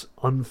Odysseus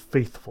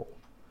unfaithful?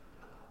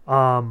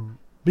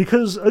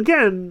 Because,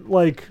 again,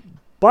 like,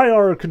 by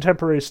our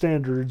contemporary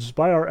standards,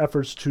 by our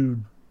efforts to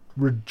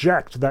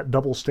reject that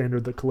double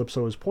standard that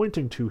Calypso is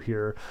pointing to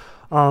here,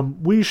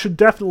 we should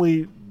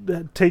definitely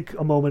take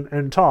a moment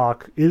and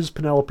talk, is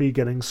Penelope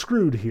getting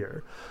screwed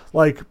here?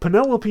 Like,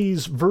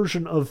 Penelope's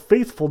version of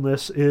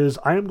faithfulness is,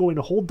 I am going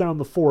to hold down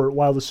the fort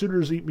while the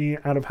suitors eat me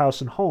out of house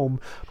and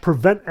home,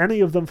 prevent any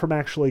of them from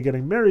actually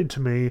getting married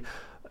to me,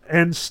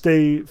 and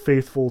stay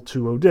faithful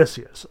to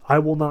Odysseus. I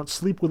will not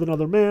sleep with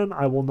another man.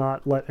 I will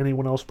not let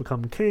anyone else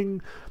become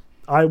king.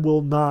 I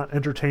will not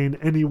entertain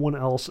anyone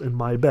else in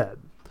my bed.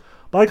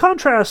 By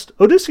contrast,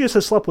 Odysseus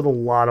has slept with a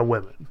lot of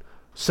women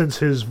since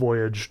his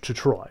voyage to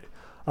Troy.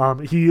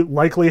 He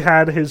likely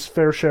had his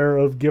fair share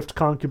of gift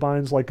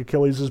concubines like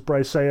Achilles'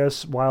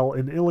 Briseis while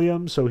in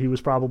Ilium, so he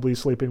was probably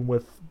sleeping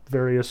with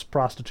various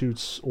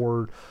prostitutes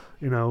or,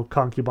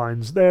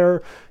 concubines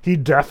there. He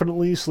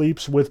definitely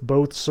sleeps with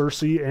both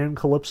Circe and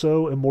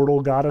Calypso,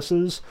 immortal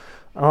goddesses.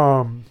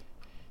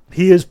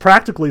 He is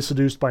practically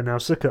seduced by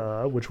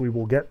Nausicaa, which we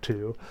will get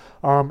to,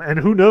 and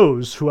who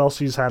knows who else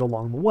he's had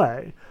along the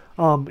way.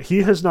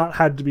 He has not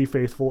had to be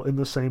faithful in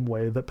the same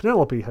way that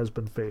Penelope has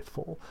been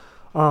faithful.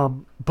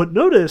 But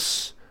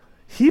notice,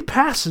 he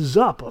passes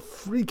up a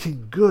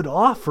freaking good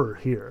offer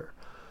here.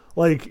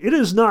 Like, it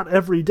is not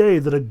every day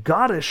that a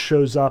goddess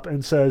shows up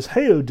and says,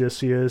 "Hey,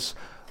 Odysseus,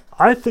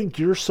 I think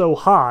you're so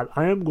hot,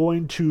 I am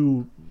going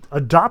to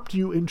adopt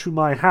you into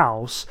my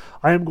house.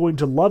 I am going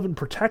to love and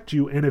protect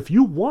you, and if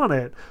you want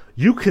it,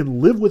 you can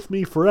live with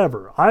me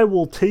forever. I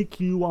will take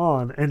you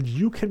on, and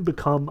you can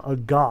become a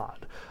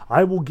god.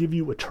 I will give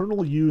you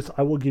eternal youth.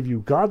 I will give you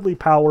godly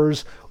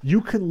powers.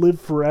 You can live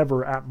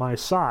forever at my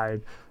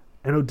side."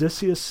 And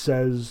Odysseus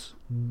says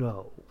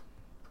no.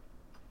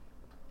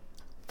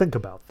 Think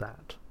about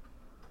that.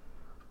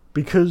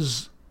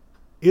 Because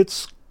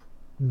it's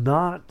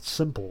not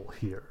simple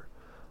here.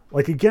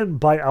 Like, again,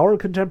 by our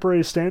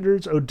contemporary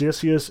standards,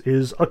 Odysseus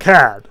is a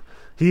cad.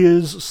 He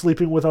is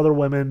sleeping with other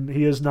women.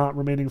 He is not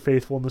remaining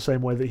faithful in the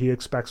same way that he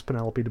expects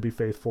Penelope to be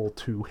faithful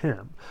to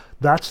him.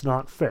 That's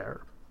not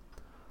fair.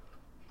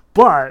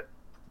 But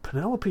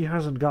Penelope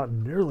hasn't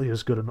gotten nearly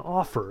as good an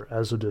offer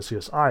as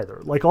Odysseus either.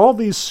 Like, all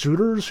these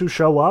suitors who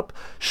show up,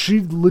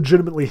 she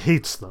legitimately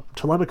hates them.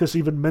 Telemachus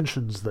even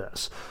mentions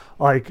this.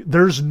 Like,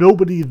 there's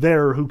nobody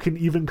there who can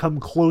even come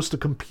close to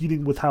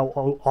competing with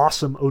how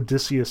awesome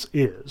Odysseus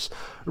is.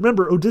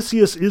 Remember,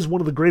 Odysseus is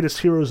one of the greatest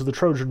heroes of the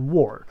Trojan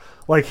War.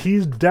 Like,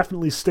 he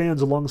definitely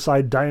stands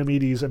alongside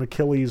Diomedes and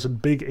Achilles and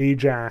Big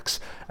Ajax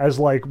as,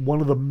 like,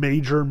 one of the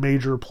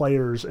major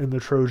players in the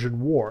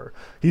Trojan War.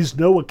 He's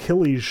no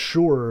Achilles,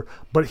 sure,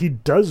 but he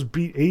does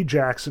beat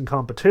Ajax in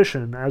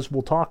competition, as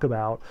we'll talk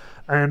about,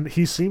 and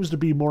he seems to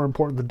be more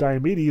important than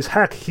Diomedes.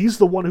 Heck, he's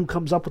the one who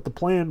comes up with the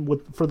plan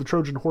for the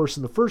Trojan horse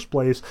in the first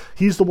place.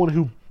 He's the one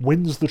who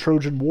wins the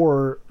Trojan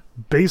War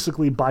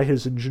basically by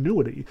his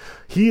ingenuity.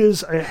 He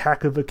is a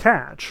heck of a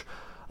catch.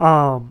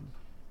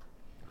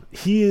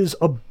 He is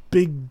a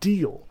big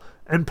deal,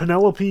 and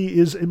Penelope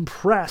is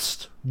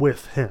impressed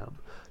with him.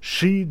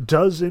 She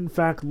does in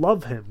fact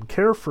love him,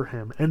 care for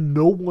him, and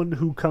no one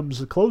who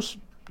comes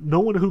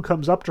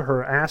up to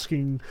her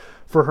asking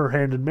for her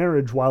hand in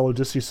marriage while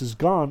Odysseus is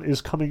gone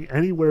is coming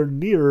anywhere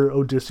near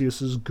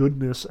Odysseus's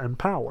goodness and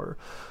power.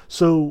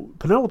 So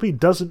Penelope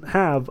doesn't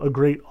have a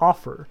great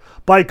offer.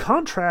 By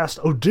contrast,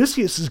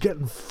 Odysseus is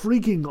getting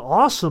freaking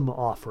awesome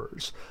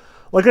offers.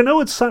 Like, I know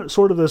it's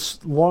sort of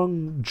this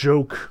long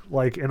joke,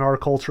 like, in our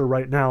culture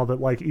right now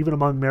that, like, even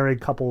among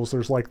married couples,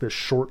 there's, like, this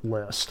short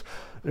list.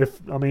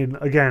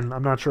 Again,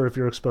 I'm not sure if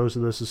you're exposed to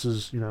this. This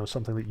is,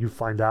 something that you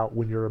find out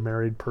when you're a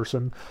married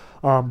person.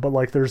 But,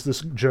 like, there's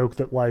this joke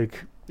that,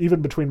 like,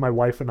 even between my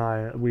wife and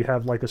I, we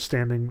have, like, a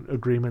standing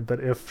agreement that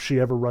if she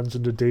ever runs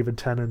into David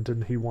Tennant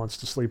and he wants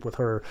to sleep with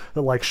her,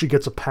 that, like, she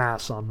gets a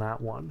pass on that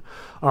one.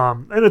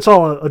 And it's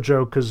all a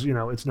joke because,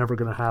 it's never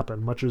going to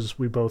happen. Much as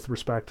we both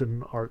respect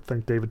and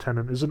think David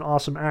Tennant is an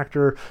awesome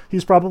actor,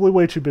 he's probably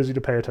way too busy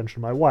to pay attention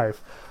to my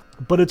wife.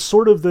 But it's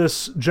sort of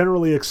this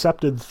generally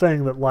accepted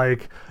thing that,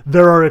 like,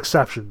 there are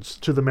exceptions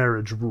to the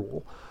marriage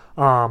rule.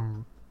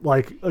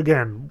 Like,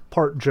 again,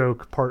 part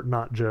joke, part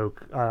not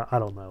joke. I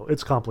don't know.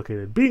 It's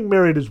complicated. Being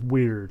married is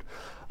weird.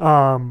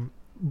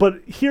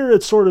 But here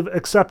it's sort of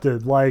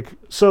accepted. Like,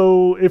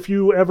 so if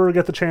you ever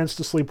get the chance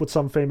to sleep with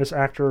some famous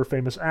actor or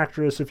famous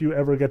actress, if you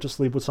ever get to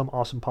sleep with some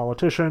awesome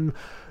politician,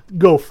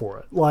 go for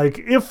it. Like,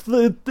 if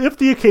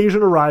the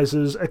occasion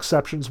arises,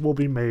 exceptions will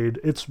be made.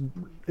 It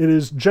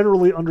is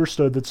generally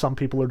understood that some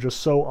people are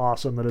just so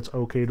awesome that it's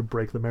okay to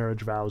break the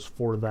marriage vows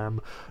for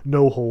them,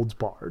 no holds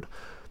barred.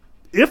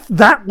 If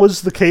that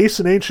was the case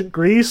in ancient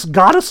Greece,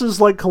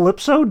 goddesses like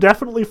Calypso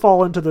definitely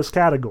fall into this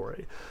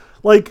category.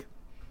 Like,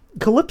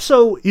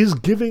 Calypso is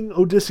giving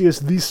Odysseus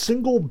the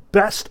single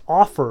best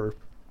offer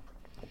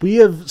we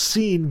have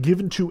seen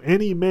given to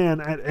any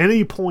man at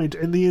any point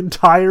in the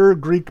entire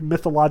Greek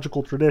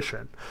mythological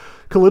tradition.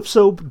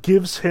 Calypso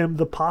gives him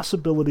the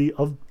possibility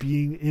of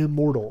being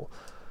immortal,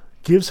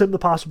 gives him the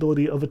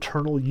possibility of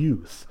eternal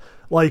youth.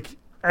 Like,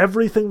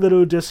 everything that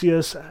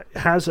Odysseus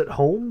has at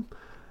home,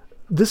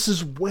 this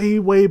is way,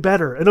 way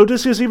better. And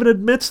Odysseus even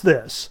admits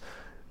this.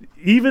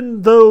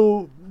 Even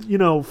though,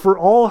 for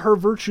all her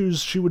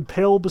virtues, she would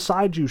pale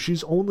beside you.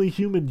 She's only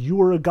human. You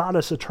are a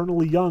goddess,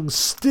 eternally young.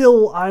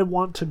 Still, I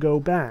want to go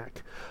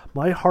back.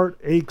 My heart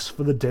aches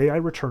for the day I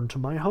return to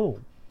my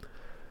home.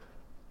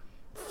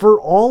 For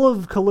all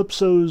of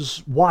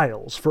Calypso's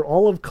wiles, for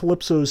all of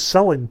Calypso's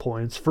selling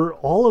points, for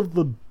all of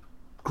the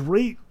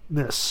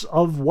greatness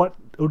of what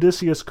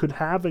Odysseus could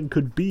have and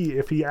could be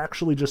if he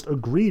actually just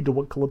agreed to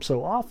what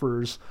Calypso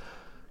offers,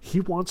 he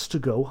wants to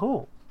go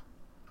home.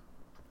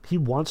 He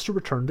wants to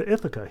return to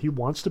Ithaca. He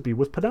wants to be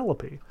with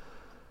Penelope.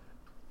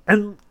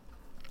 And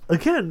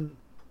again,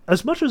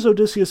 as much as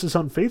Odysseus is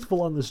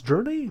unfaithful on this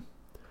journey,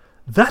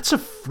 that's a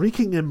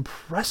freaking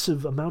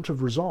impressive amount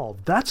of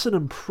resolve. That's an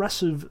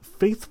impressive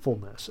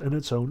faithfulness in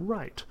its own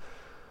right.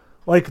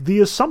 Like,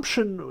 the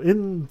assumption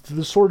in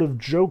the sort of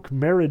joke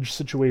marriage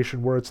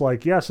situation where it's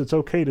like, yes, it's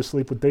okay to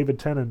sleep with David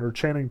Tennant or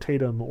Channing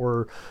Tatum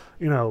or,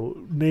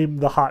 name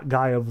the hot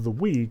guy of the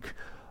week,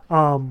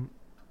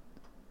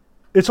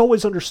 it's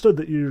always understood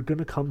that you're going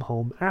to come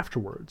home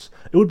afterwards.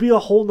 It would be a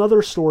whole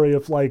nother story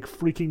if, like,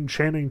 freaking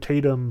Channing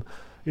Tatum,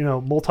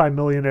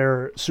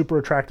 multi-millionaire, super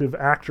attractive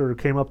actor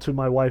came up to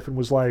my wife and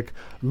was like,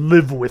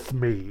 live with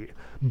me.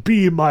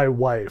 Be my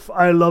wife.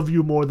 I love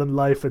you more than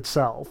life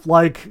itself.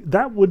 Like,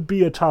 that would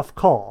be a tough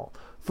call,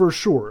 for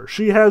sure.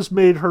 She has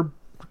made her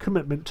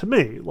commitment to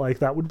me. Like,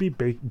 that would be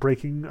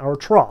breaking our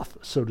troth,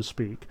 so to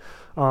speak.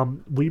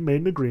 We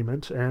made an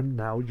agreement, and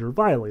now you're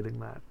violating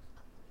that.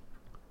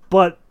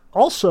 But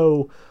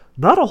also,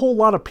 not a whole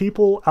lot of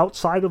people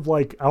outside of,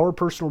 like, our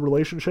personal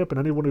relationship and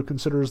anyone who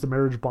considers the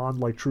marriage bond,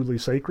 like, truly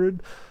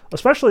sacred,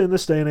 especially in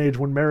this day and age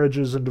when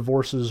marriages and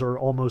divorces are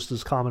almost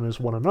as common as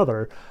one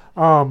another,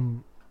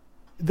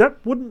 that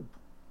wouldn't,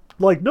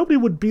 like, nobody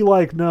would be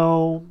like,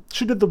 no,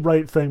 she did the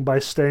right thing by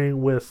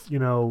staying with,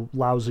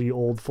 lousy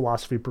old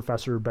philosophy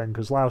professor Ben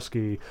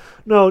Kozlowski.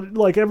 No,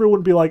 like, everyone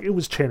would be like, it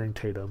was Channing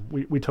Tatum.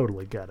 We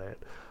totally get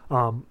it.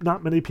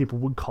 Not many people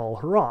would call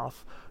her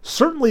off.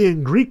 Certainly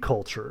in Greek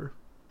culture,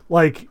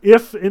 like,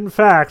 if in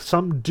fact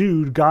some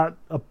dude got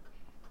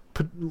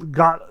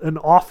an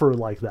offer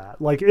like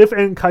that, like if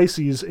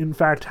Anchises in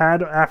fact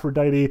had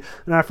Aphrodite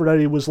and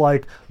Aphrodite was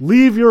like,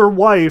 leave your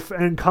wife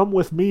and come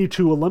with me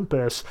to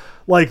Olympus,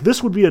 like,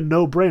 this would be a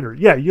no-brainer.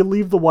 Yeah, you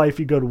leave the wife,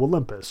 you go to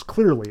Olympus,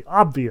 clearly,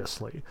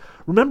 obviously.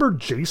 Remember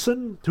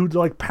Jason, who,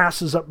 like,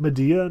 passes up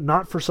Medea,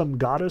 not for some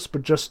goddess,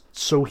 but just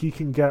so he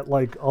can get,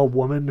 like, a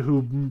woman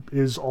who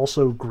is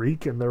also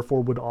Greek and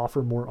therefore would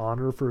offer more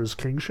honor for his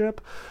kingship?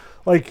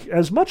 Like,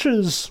 as much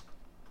as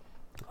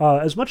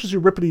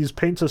Euripides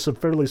paints us a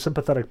fairly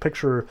sympathetic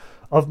picture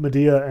of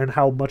Medea and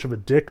how much of a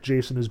dick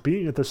Jason is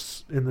being in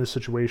this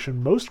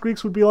situation, most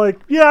Greeks would be like,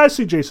 yeah, I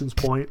see Jason's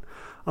point.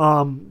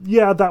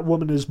 Yeah, that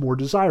woman is more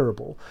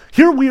desirable.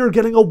 Here we are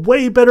getting a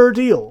way better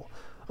deal.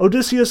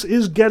 Odysseus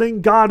is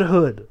getting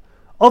godhood.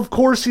 Of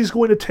course he's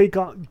going to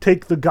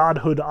take the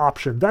godhood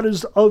option. That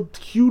is a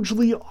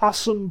hugely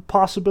awesome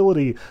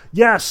possibility.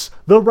 Yes,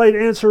 the right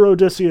answer,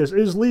 Odysseus,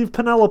 is leave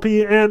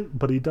Penelope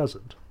but he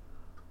doesn't.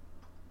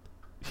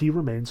 He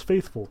remains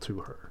faithful to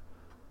her.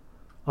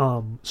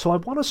 So I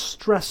want to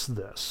stress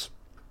this.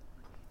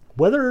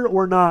 Whether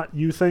or not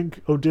you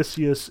think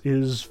Odysseus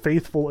is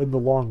faithful in the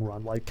long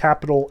run, like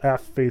capital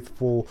F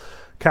faithful,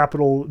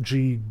 capital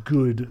G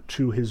good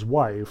to his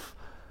wife,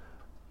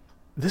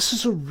 this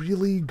is a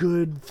really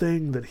good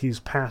thing that he's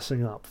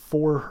passing up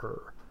for her.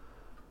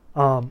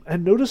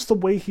 And notice the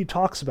way he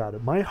talks about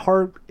it. My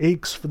heart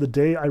aches for the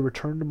day I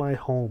return to my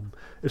home.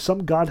 If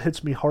some god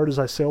hits me hard as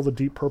I sail the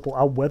deep purple,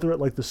 I'll weather it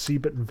like the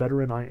sea-bitten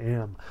veteran I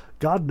am.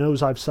 God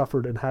knows I've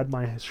suffered and had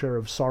my share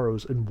of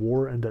sorrows in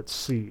war and at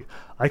sea.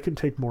 I can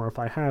take more if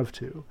I have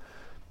to.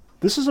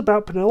 This is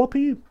about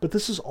Penelope, but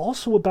this is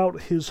also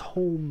about his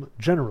home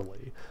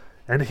generally.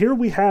 And here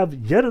we have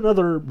yet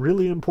another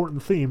really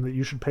important theme that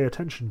you should pay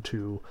attention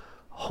to.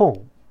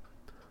 Home.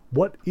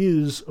 What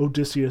is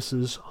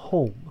Odysseus's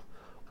home?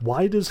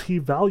 Why does he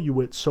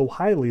value it so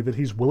highly that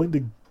he's willing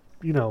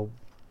to,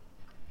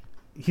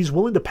 he's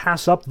willing to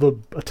pass up the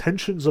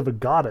attentions of a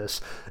goddess,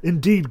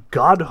 indeed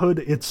godhood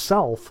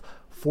itself,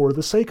 for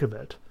the sake of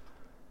it?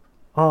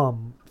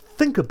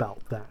 Think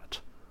about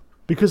that.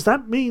 Because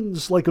that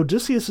means, like,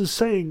 Odysseus is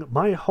saying,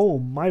 my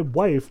home, my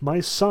wife,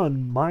 my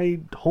son, my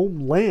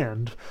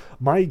homeland,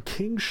 my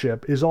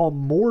kingship is all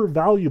more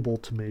valuable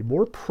to me,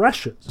 more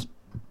precious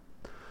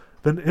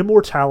than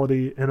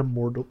immortality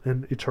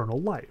and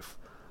eternal life.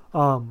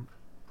 Who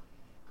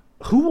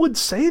would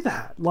say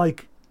that?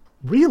 Like,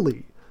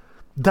 really?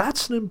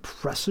 That's an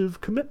impressive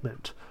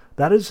commitment.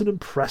 That is an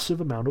impressive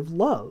amount of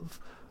love.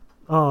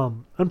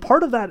 And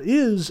part of that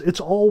is, it's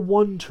all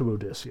one to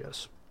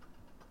Odysseus.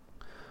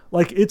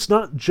 Like, it's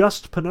not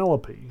just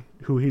Penelope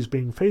who he's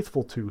being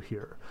faithful to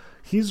here.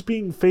 He's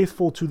being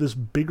faithful to this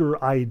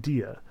bigger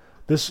idea,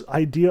 this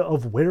idea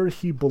of where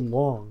he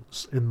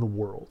belongs in the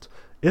world.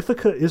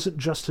 Ithaca isn't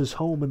just his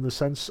home in the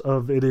sense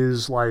of it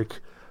is like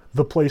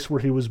the place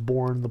where he was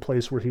born, the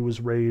place where he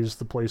was raised,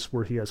 the place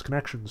where he has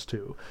connections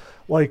to.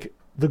 Like,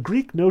 the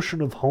Greek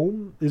notion of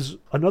home is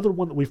another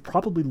one that we've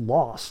probably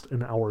lost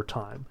in our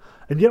time,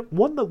 and yet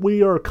one that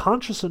we are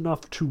conscious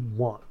enough to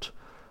want.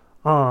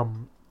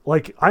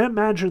 Like, I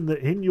imagine that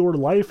in your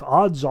life,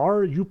 odds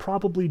are you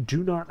probably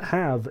do not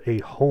have a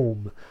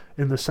home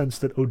in the sense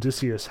that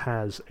Odysseus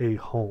has a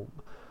home.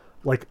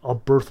 Like a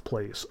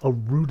birthplace, a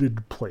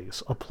rooted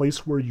place, a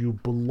place where you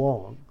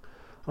belong.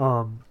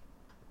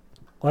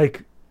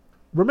 Like,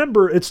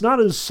 remember, it's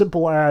not as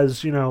simple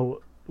as,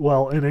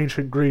 well, in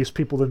ancient Greece,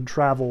 people didn't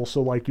travel,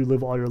 so, like, you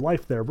live all your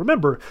life there.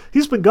 Remember,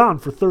 he's been gone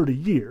for 30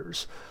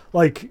 years.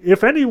 Like,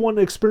 if anyone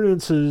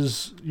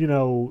experiences,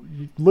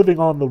 living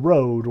on the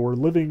road or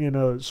living in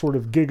a sort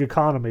of gig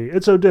economy,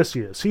 it's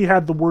Odysseus. He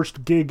had the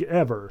worst gig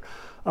ever.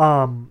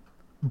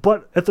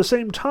 But at the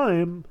same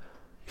time,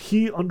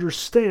 he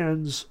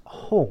understands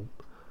home.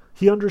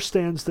 He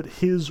understands that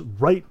his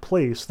right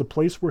place, the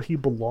place where he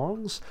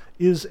belongs,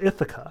 is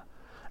Ithaca.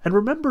 And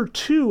remember,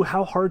 too,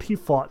 how hard he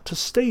fought to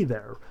stay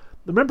there.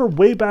 Remember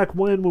way back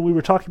when we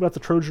were talking about the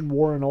Trojan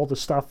War and all the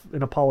stuff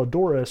in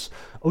Apollodorus,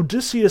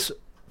 Odysseus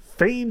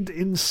feigned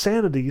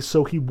insanity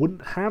so he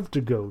wouldn't have to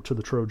go to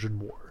the Trojan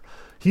War.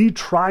 He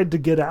tried to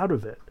get out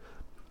of it.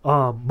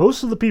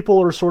 Most of the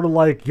people are sort of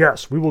like,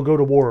 yes, we will go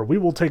to war. We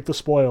will take the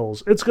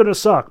spoils. It's going to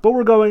suck, but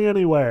we're going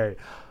anyway.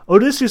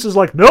 Odysseus is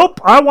like,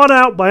 nope, I want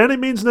out by any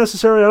means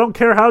necessary. I don't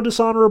care how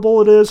dishonorable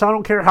it is. I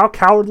don't care how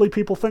cowardly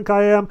people think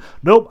I am.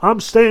 Nope, I'm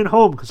staying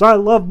home because I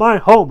love my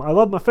home. I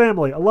love my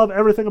family. I love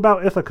everything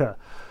about Ithaca.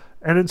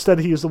 And instead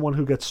he is the one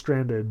who gets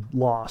stranded,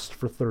 lost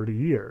for 30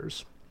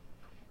 years.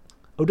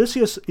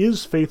 Odysseus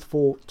is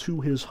faithful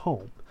to his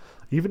home,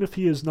 even if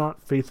he is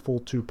not faithful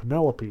to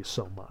Penelope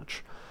so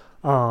much.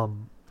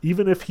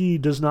 Even if he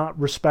does not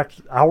respect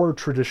our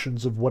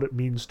traditions of what it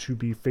means to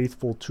be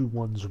faithful to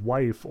one's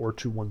wife or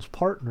to one's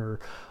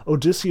partner,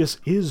 Odysseus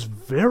is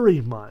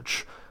very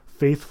much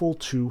faithful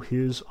to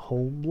his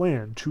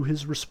homeland, to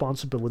his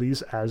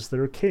responsibilities as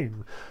their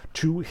king,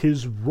 to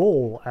his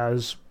role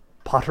as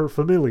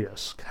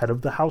paterfamilias, head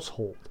of the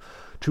household,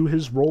 to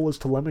his role as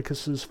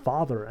Telemachus's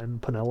father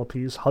and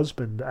Penelope's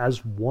husband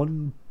as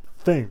one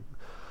thing.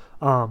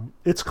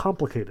 It's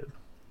complicated,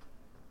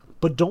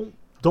 but don't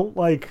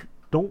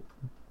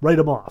write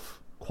him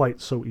off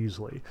quite so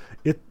easily.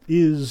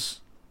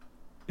 It's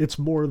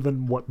more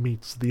than what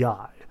meets the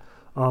eye.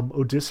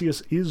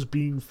 Odysseus is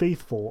being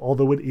faithful,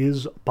 although it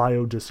is by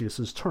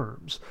Odysseus's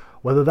terms.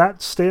 Whether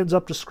that stands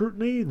up to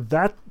scrutiny,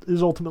 that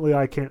is ultimately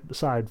I can't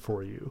decide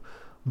for you.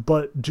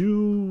 But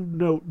do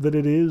note that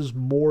it is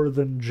more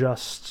than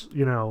just,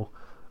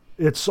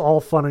 it's all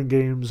fun and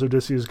games.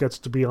 Odysseus gets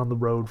to be on the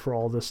road for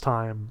all this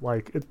time.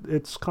 Like,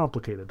 it's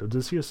complicated.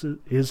 Odysseus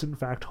is in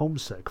fact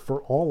homesick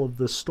for all of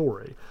this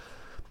story.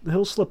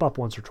 He'll slip up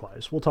once or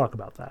twice. We'll talk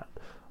about that.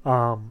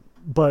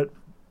 But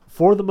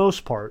for the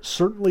most part,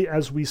 certainly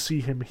as we see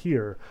him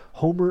here,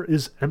 Homer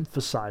is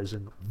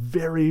emphasizing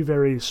very,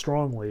 very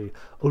strongly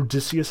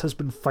Odysseus has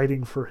been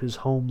fighting for his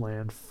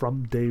homeland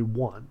from day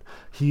one.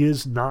 He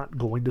is not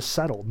going to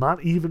settle,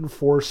 not even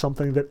for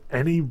something that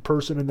any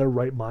person in their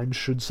right mind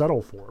should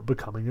settle for,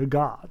 becoming a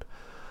god.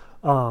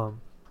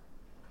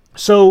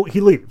 So he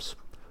leaves.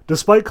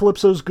 Despite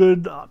Calypso's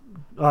good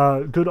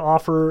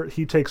offer,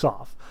 he takes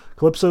off.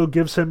 Calypso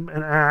gives him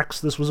an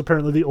axe. This was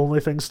apparently the only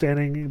thing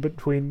standing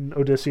between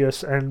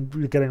Odysseus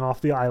and getting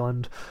off the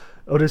island.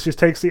 Odysseus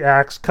takes the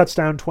axe, cuts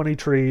down 20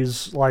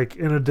 trees, like,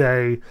 in a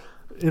day.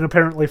 In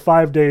apparently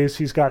 5 days,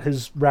 he's got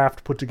his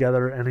raft put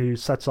together, and he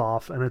sets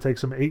off, and it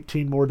takes him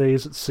 18 more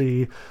days at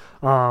sea,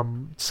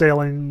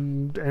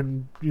 sailing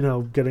and,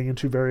 getting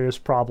into various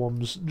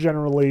problems.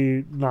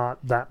 Generally not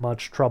that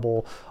much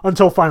trouble,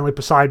 until finally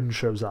Poseidon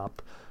shows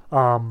up.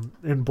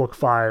 In book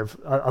 5.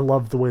 I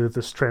love the way that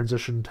this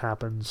transition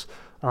happens.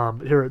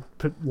 Here at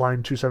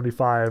line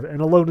 275, and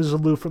alone is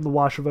aloof from the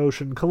wash of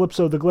ocean.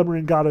 Calypso, the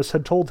glimmering goddess,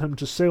 had told him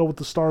to sail with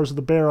the stars of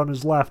the bear on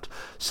his left.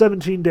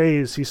 17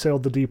 days he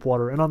sailed the deep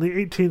water, and on the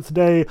 18th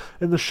day,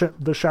 in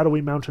the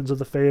shadowy mountains of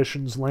the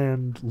Phaeacians'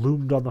 land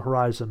loomed on the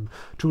horizon,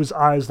 to his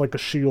eyes like a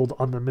shield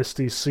on the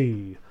misty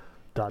sea. ...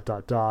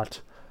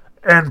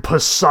 and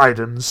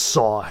Poseidon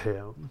saw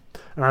him.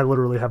 And I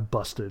literally have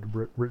busted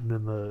written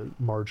in the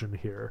margin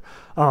here.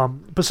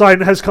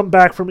 Poseidon has come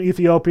back from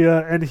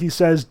Ethiopia, and he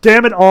says,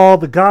 "Damn it all,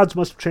 the gods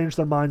must have changed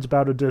their minds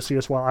about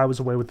Odysseus while I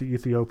was away with the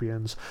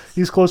Ethiopians.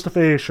 He's close to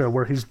Phaeacia,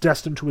 where he's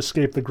destined to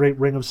escape the great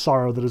ring of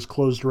sorrow that is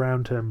closed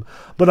around him.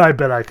 But I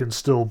bet I can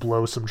still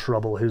blow some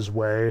trouble his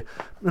way."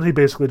 And he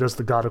basically does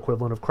the god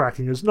equivalent of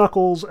cracking his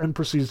knuckles and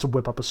proceeds to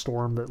whip up a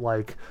storm that,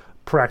 like,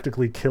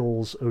 practically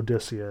kills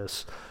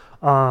Odysseus.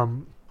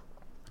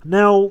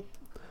 Now,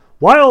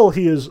 while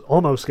he is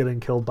almost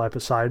getting killed by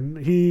Poseidon,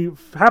 he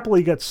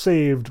happily gets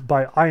saved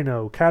by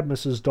Ino,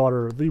 Cadmus's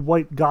daughter, the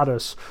white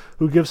goddess,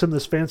 who gives him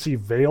this fancy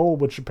veil,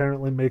 which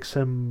apparently makes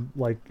him,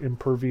 like,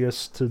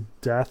 impervious to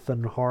death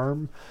and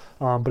harm.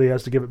 But he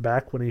has to give it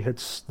back when he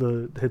hits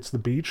the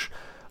beach.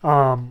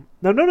 Now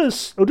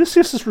notice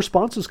Odysseus'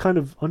 response is kind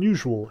of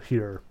unusual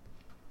here.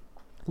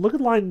 Look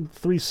at line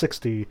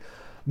 360.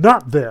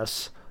 "Not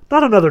this.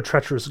 Not another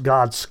treacherous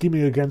god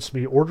scheming against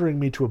me, ordering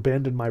me to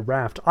abandon my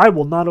raft. I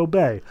will not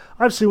obey.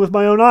 I've seen with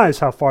my own eyes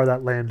how far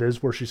that land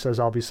is where she says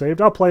I'll be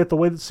saved. I'll play it the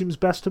way that seems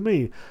best to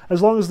me.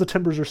 As long as the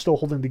timbers are still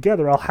holding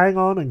together, I'll hang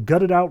on and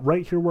gut it out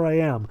right here where I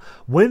am.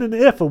 When and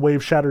if a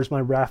wave shatters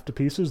my raft to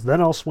pieces,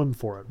 then I'll swim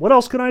for it. What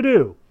else can I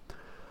do?"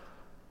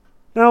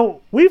 Now,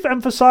 we've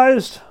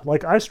emphasized,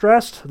 like I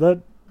stressed,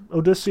 that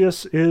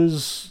Odysseus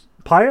is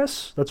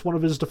pious. That's one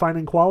of his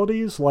defining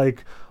qualities.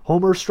 Like,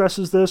 Homer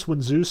stresses this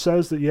when Zeus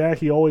says that, yeah,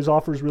 he always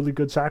offers really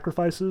good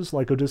sacrifices.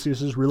 Like,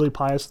 Odysseus is really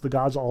pious to the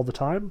gods all the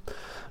time.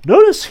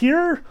 Notice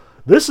here,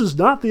 this is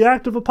not the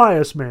act of a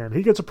pious man.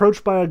 He gets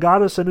approached by a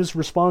goddess and his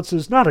response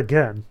is, "Not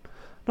again.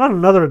 Not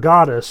another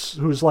goddess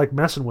who's, like,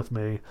 messing with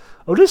me."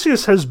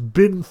 Odysseus has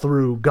been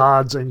through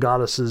gods and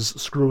goddesses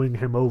screwing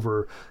him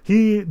over.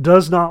 He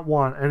does not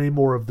want any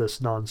more of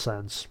this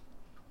nonsense.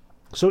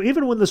 So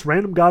even when this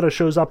random goddess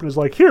shows up and is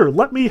like, "Here,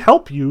 let me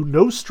help you,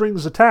 no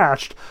strings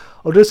attached,"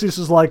 Odysseus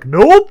is like,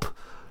 "Nope,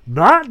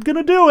 not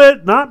gonna do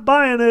it, not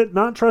buying it,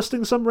 not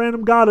trusting some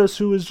random goddess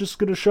who is just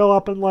gonna show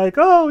up and like,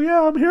 'Oh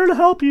yeah, I'm here to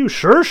help you.'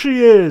 Sure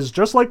she is,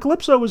 just like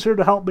Calypso was here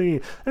to help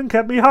me and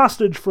kept me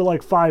hostage for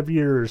like 5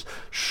 years.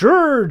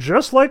 Sure,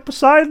 just like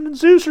Poseidon and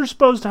Zeus are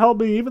supposed to help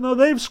me, even though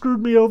they've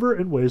screwed me over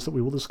in ways that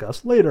we will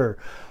discuss later."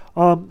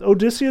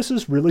 Odysseus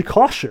is really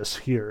cautious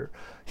here.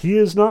 He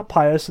is not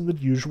pious in the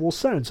usual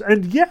sense.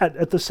 And yet,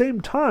 at the same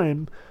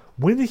time,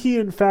 when he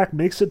in fact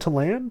makes it to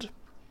land,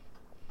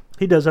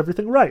 he does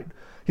everything right.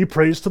 He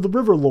prays to the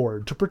river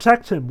lord to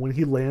protect him when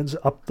he lands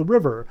up the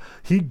river.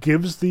 He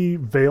gives the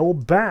veil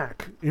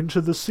back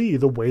into the sea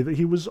the way that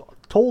he was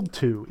told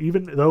to,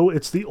 even though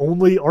it's the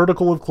only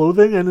article of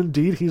clothing, and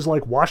indeed he's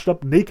like washed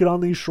up naked on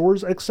these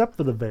shores except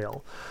for the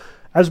veil.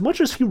 As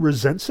much as he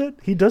resents it,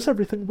 he does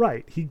everything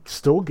right. He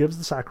still gives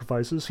the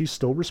sacrifices. He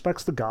still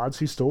respects the gods.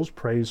 He still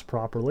prays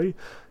properly.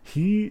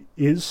 He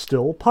is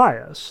still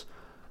pious.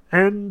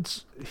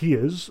 And he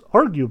is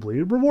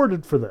arguably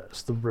rewarded for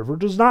this. The river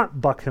does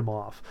not buck him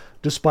off.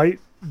 Despite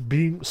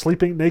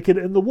sleeping naked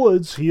in the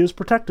woods, he is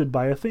protected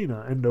by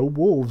Athena, and no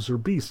wolves or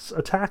beasts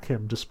attack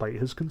him despite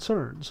his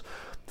concerns.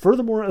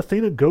 Furthermore,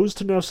 Athena goes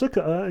to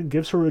Nausicaa and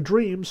gives her a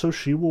dream so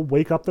she will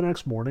wake up the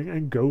next morning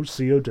and go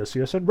see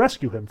Odysseus and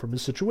rescue him from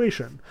his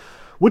situation.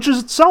 Which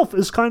itself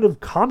is kind of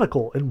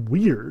comical and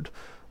weird.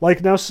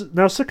 Like,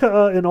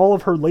 Nausicaa and all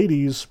of her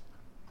ladies,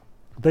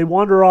 they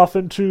wander off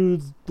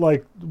towards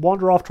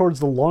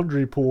the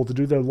laundry pool to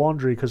do their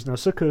laundry, because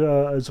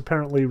Nausicaa is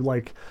apparently,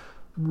 like,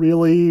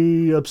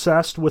 really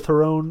obsessed with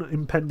her own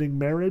impending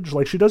marriage.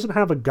 Like, she doesn't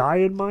have a guy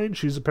in mind.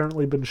 She's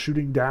apparently been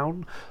shooting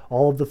down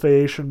all of the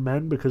Phaeacian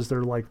men because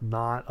they're, like,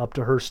 not up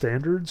to her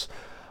standards.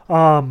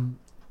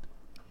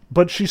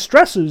 But she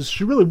stresses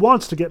she really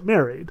wants to get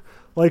married.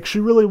 Like, she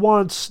really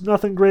wants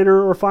nothing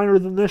greater or finer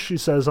than this, she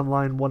says on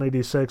line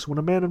 186, "When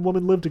a man and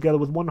woman live together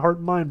with one heart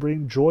and mind,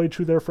 bringing joy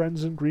to their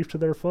friends and grief to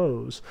their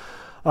foes,"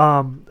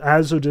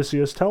 as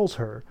Odysseus tells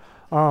her.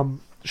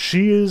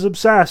 She is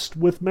obsessed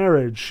with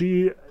marriage.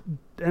 She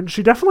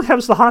definitely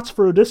has the hots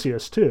for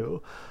Odysseus,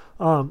 too.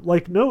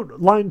 Note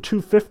line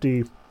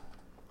 250,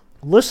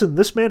 "Listen,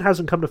 this man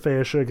hasn't come to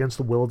Phaeacia against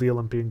the will of the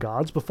Olympian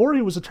gods. Before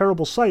he was a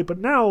terrible sight, but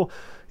now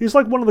he's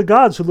like one of the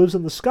gods who lives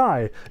in the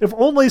sky. If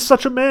only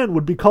such a man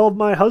would be called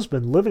my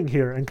husband, living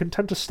here and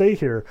content to stay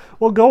here.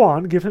 Well, go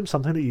on, give him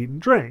something to eat and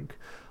drink."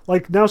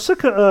 Like,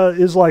 Nausicaa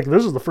is like,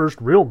 "This is the first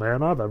real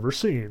man I've ever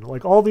seen."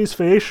 Like, all these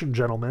Phaeacian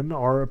gentlemen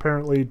are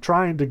apparently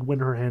trying to win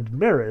her hand in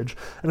marriage,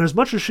 and as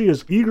much as she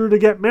is eager to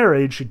get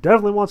married, she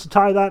definitely wants to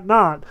tie that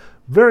knot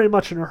very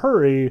much in a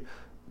hurry.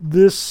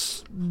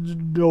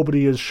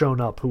 Nobody has shown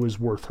up who is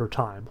worth her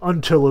time,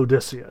 until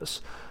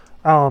Odysseus.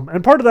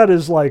 And part of that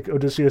is, like,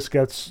 Odysseus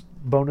gets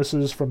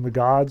bonuses from the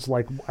gods.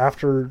 Like,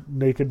 after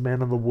Naked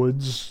Man in the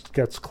Woods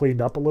gets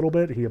cleaned up a little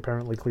bit, he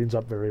apparently cleans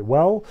up very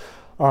well.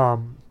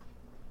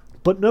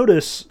 But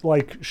notice,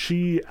 like,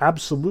 she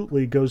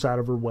absolutely goes out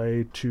of her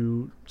way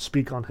to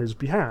speak on his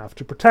behalf,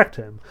 to protect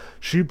him.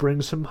 She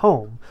brings him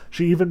home.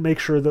 She even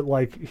makes sure that,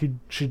 like,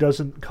 she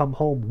doesn't come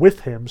home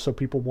with him so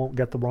people won't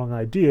get the wrong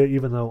idea,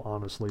 even though,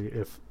 honestly,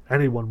 if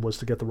anyone was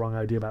to get the wrong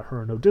idea about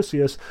her and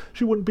Odysseus,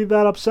 she wouldn't be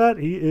that upset.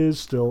 He is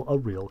still a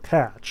real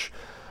catch.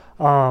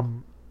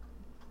 Now,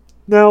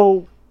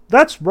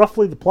 that's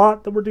roughly the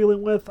plot that we're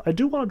dealing with. I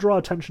do want to draw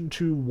attention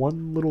to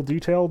one little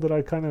detail that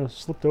I kind of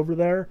slipped over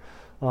there.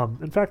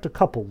 In fact, a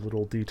couple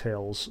little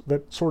details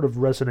that sort of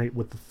resonate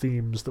with the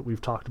themes that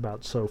we've talked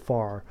about so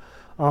far.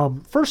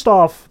 First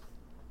off,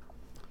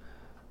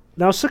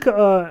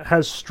 Nausicaa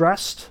has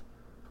stresses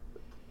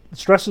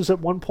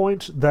at one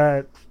point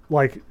that,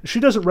 like,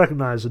 she doesn't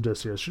recognize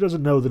Odysseus. She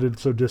doesn't know that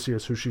it's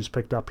Odysseus who she's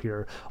picked up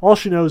here. All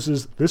she knows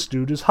is, this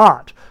dude is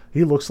hot.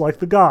 He looks like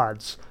the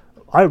gods.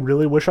 I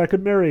really wish I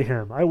could marry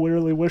him. I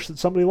really wish that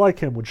somebody like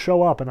him would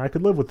show up and I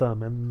could live with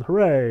them, and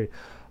hooray.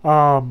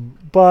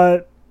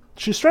 But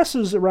she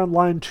stresses around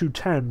line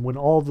 210 when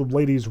all the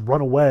ladies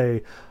run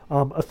away.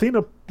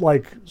 Athena,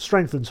 like,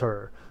 strengthens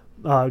her,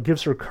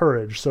 gives her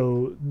courage,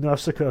 so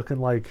Nausicaa can,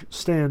 like,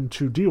 stand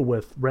to deal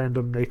with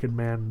random naked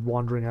man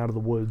wandering out of the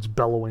woods,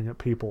 bellowing at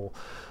people.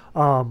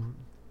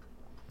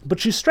 But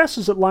she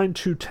stresses at line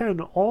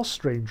 210, all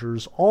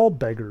strangers, all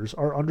beggars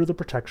are under the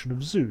protection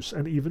of Zeus,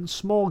 and even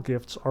small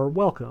gifts are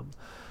welcome.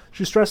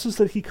 She stresses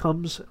that he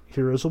comes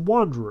here as a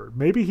wanderer.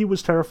 Maybe he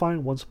was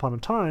terrifying once upon a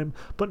time,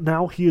 but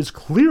now he is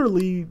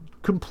clearly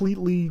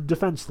completely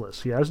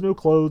defenseless. He has no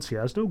clothes, he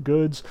has no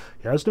goods,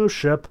 he has no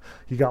ship,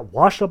 he got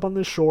washed up on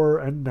this shore,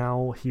 and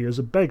now he is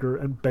a beggar,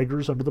 and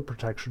beggars under the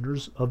protection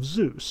of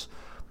Zeus.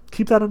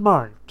 Keep that in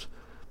mind,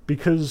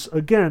 because,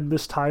 again,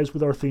 this ties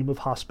with our theme of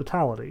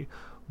hospitality.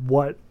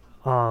 What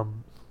are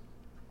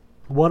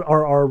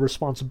our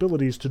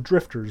responsibilities to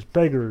drifters,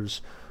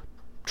 beggars,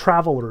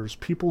 travelers,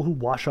 people who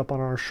wash up on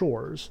our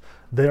shores?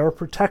 They are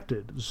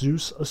protected.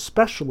 Zeus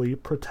especially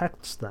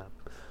protects them.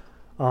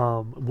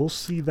 We'll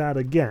see that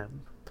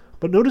again.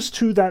 But notice,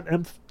 too, that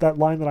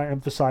line that I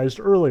emphasized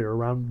earlier,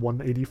 around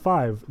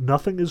 185.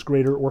 Nothing is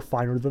greater or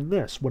finer than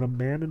this, when a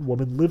man and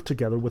woman live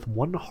together with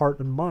one heart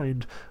and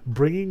mind,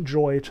 bringing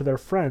joy to their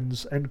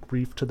friends and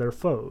grief to their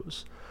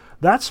foes.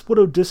 That's what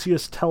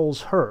Odysseus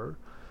tells her.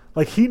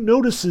 Like, he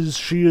notices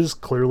she is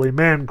clearly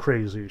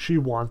man-crazy. She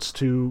wants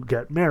to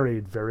get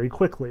married very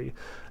quickly.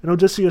 And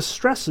Odysseus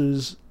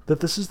stresses that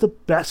this is the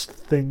best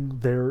thing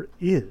there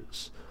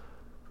is.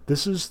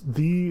 This is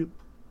the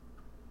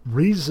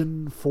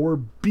reason for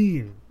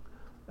being,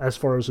 as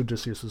far as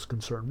Odysseus is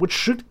concerned, which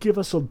should give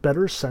us a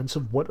better sense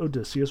of what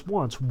Odysseus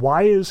wants.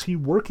 Why is he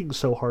working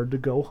so hard to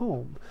go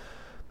home?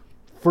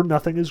 For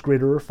nothing is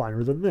greater or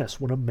finer than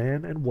this, when a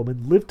man and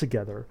woman live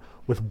together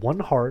with one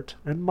heart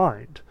and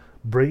mind,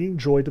 bringing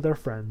joy to their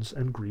friends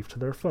and grief to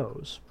their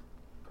foes.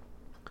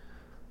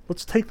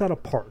 Let's take that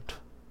apart.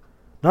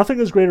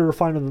 Nothing is greater or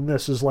finer than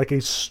this is like a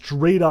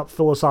straight-up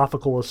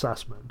philosophical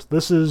assessment.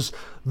 This is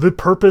the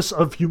purpose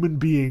of human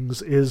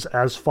beings is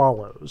as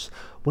follows.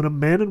 When a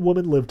man and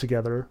woman live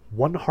together,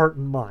 one heart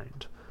and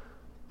mind.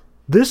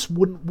 This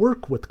wouldn't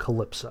work with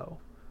Calypso.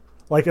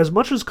 Like, as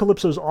much as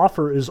Calypso's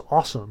offer is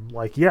awesome,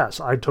 like, yes,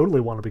 I totally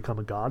want to become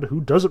a god.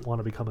 Who doesn't want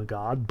to become a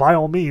god? By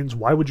all means,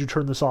 why would you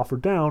turn this offer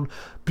down?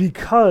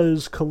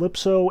 Because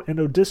Calypso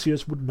and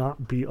Odysseus would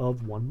not be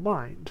of one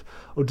mind.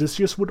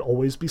 Odysseus would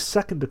always be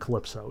second to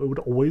Calypso. It would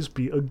always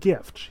be a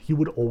gift. He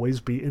would always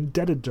be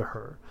indebted to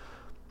her.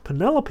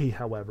 Penelope,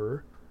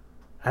 however,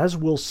 as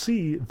we'll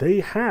see,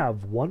 they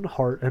have one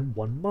heart and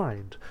one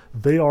mind.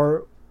 They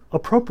are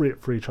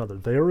appropriate for each other.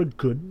 They are a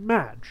good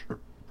match.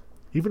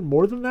 Even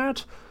more than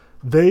that,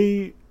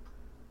 They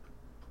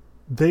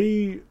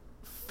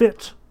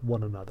fit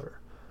one another.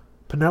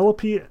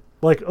 Penelope,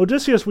 like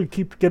Odysseus, we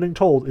keep getting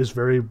told, is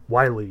very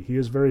wily. He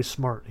is very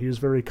smart. He is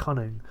very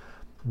cunning.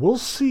 We'll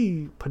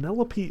see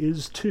Penelope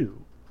is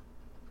too.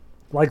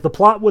 Like, the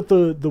plot with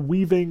the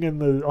weaving and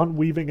the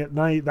unweaving at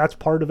night, that's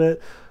part of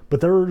it.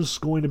 But there's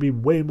going to be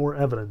way more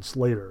evidence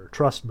later.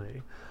 Trust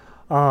me.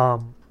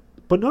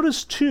 But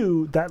notice,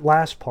 too, that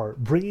last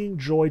part, bringing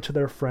joy to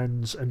their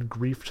friends and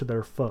grief to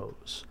their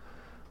foes.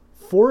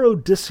 For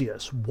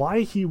Odysseus,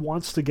 why he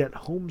wants to get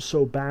home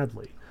so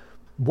badly,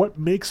 what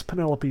makes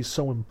Penelope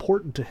so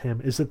important to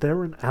him is that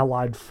they're an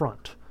allied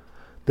front.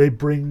 They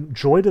bring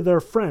joy to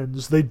their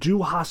friends. They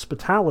do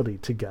hospitality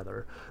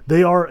together.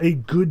 They are a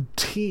good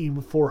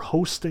team for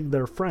hosting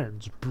their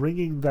friends,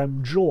 bringing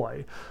them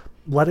joy,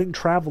 letting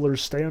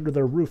travelers stay under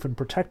their roof and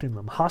protecting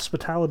them.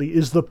 Hospitality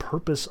is the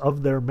purpose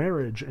of their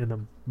marriage, in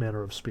a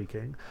manner of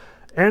speaking,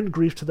 and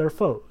grief to their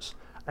foes.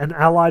 An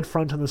allied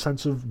front in the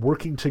sense of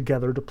working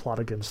together to plot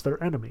against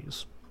their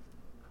enemies.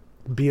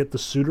 Be it the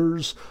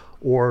suitors,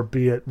 or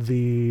be it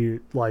the,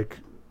 like,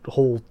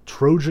 whole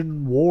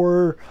Trojan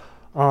War.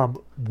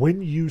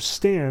 When you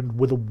stand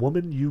with a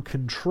woman you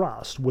can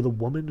trust, with a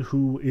woman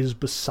who is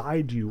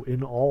beside you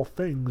in all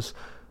things,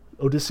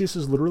 Odysseus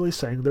is literally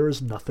saying there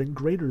is nothing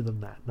greater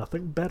than that,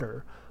 nothing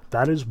better.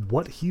 That is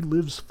what he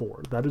lives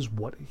for. That is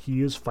what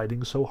he is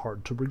fighting so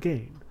hard to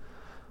regain.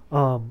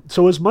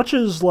 So as much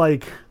as,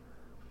 like,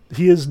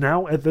 He has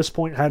now, at this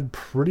point, had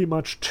pretty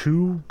much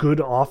two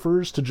good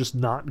offers to just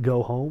not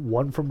go home,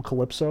 one from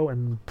Calypso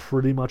and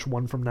pretty much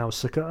one from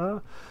Nausicaa.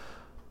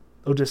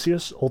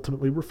 Odysseus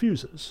ultimately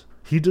refuses.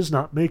 He does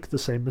not make the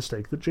same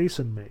mistake that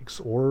Jason makes,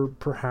 or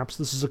perhaps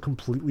this is a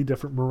completely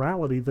different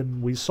morality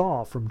than we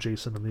saw from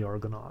Jason and the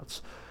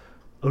Argonauts.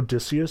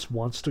 Odysseus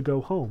wants to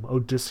go home.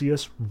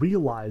 Odysseus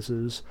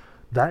realizes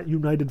that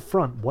united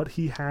front, what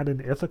he had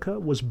in Ithaca,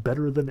 was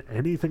better than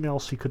anything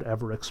else he could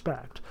ever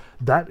expect.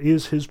 That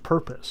is his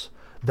purpose.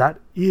 That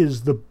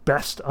is the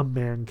best a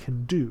man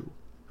can do.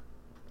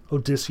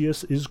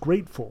 Odysseus is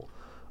grateful.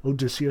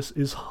 Odysseus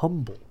is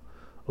humble.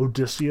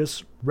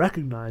 Odysseus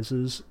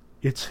recognizes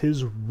it's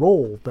his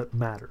role that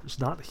matters,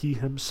 not he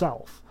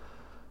himself.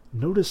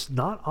 Notice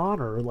not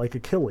honor like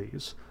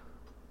Achilles,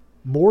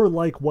 more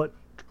like what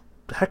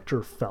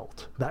Hector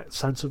felt, that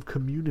sense of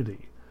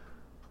community.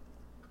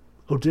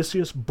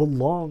 Odysseus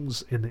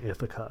belongs in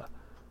Ithaca.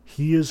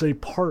 He is a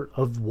part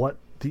of what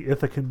the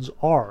Ithacans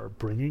are,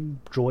 bringing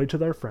joy to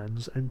their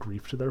friends and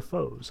grief to their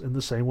foes, in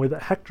the same way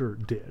that Hector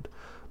did,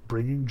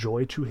 bringing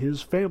joy to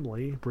his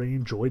family,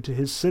 bringing joy to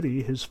his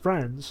city, his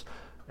friends,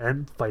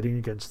 and fighting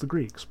against the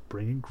Greeks,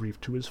 bringing grief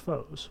to his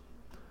foes.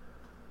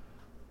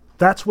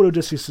 That's what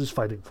Odysseus is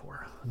fighting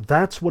for.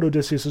 That's what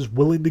Odysseus is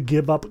willing to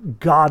give up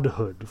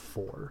godhood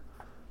for.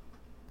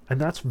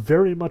 And that's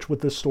very much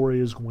what this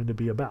story is going to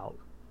be about.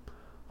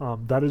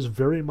 That is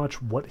very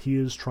much what he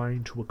is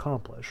trying to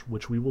accomplish,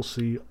 which we will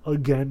see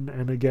again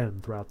and again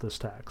throughout this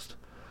text.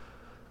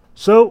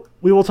 So,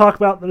 we will talk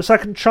about the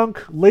second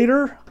chunk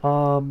later.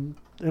 In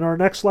our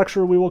next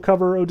lecture, we will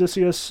cover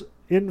Odysseus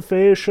in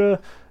Phaeacia,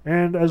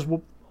 and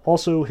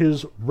also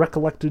his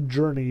recollected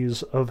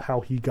journeys of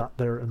how he got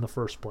there in the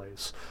first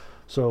place.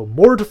 So,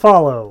 more to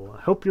follow.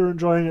 I hope you're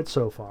enjoying it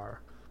so far.